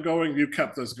each other going, you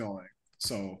kept us going.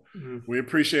 So we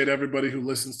appreciate everybody who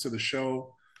listens to the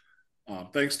show.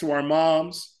 Thanks to our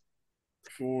moms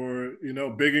for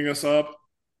bigging us up.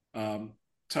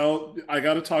 I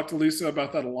got to talk to Lisa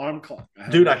about that alarm clock.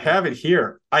 Dude, I have it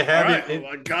here. I have right. it.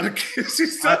 I gotta kiss you.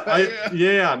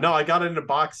 Yeah. No, I got it in a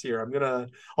box here.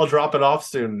 I'll drop it off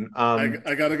soon. I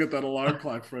gotta get that alarm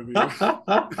clock from you.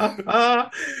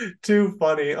 Too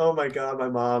funny. Oh my God, my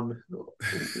mom,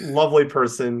 lovely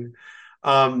person.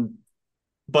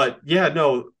 But yeah,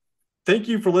 no, thank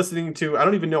you for listening to, I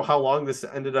don't even know how long this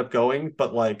ended up going,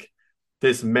 but like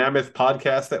this mammoth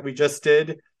podcast that we just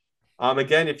did.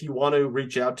 Again, if you want to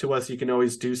reach out to us, you can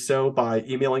always do so by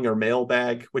emailing our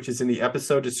mailbag, which is in the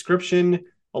episode description,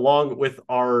 along with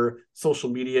our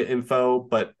social media info.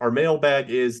 But our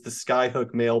mailbag is the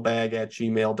Skyhook mailbag at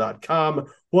gmail.com.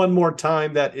 One more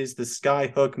time, that is the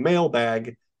Skyhook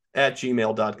mailbag at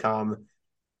gmail.com.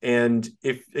 And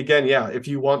if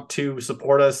you want to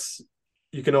support us,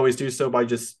 you can always do so by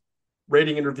just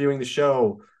rating and reviewing the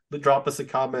show. Drop us a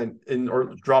comment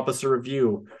or drop us a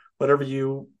review. Whatever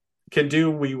you can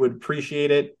do, we would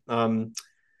appreciate it. And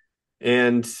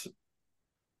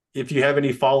if you have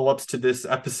any follow-ups to this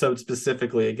episode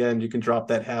specifically, again, you can drop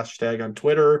that hashtag on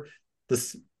Twitter, the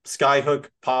Skyhook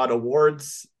Pod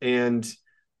Awards, and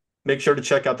make sure to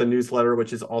check out the newsletter,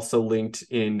 which is also linked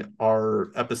in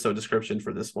our episode description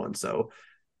for this one. So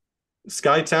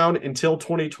Skytown until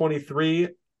 2023.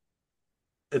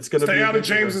 It's going to be stay out of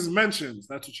James's mentions.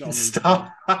 That's what y'all need.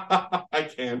 Stop. I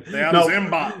can't. Stay out his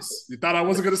inbox. You thought I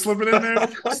wasn't going to slip it in there?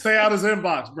 Stay out his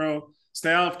inbox, bro.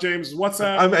 Stay out of James's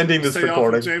WhatsApp. I'm ending this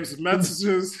recording. Stay off of James's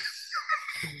messages.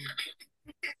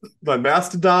 My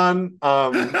Mastodon. Get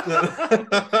out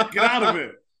of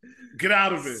it. Get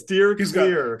out of it. Steer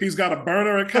clear. He's got a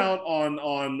burner account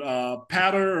on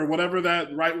Patter or whatever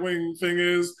that right-wing thing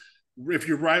is. If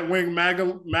you're right-wing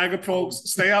MAGA folks,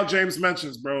 stay out James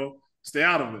mentions, bro. Stay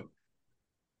out of it.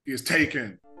 He is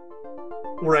taken.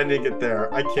 We're ending it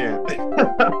there. I can't.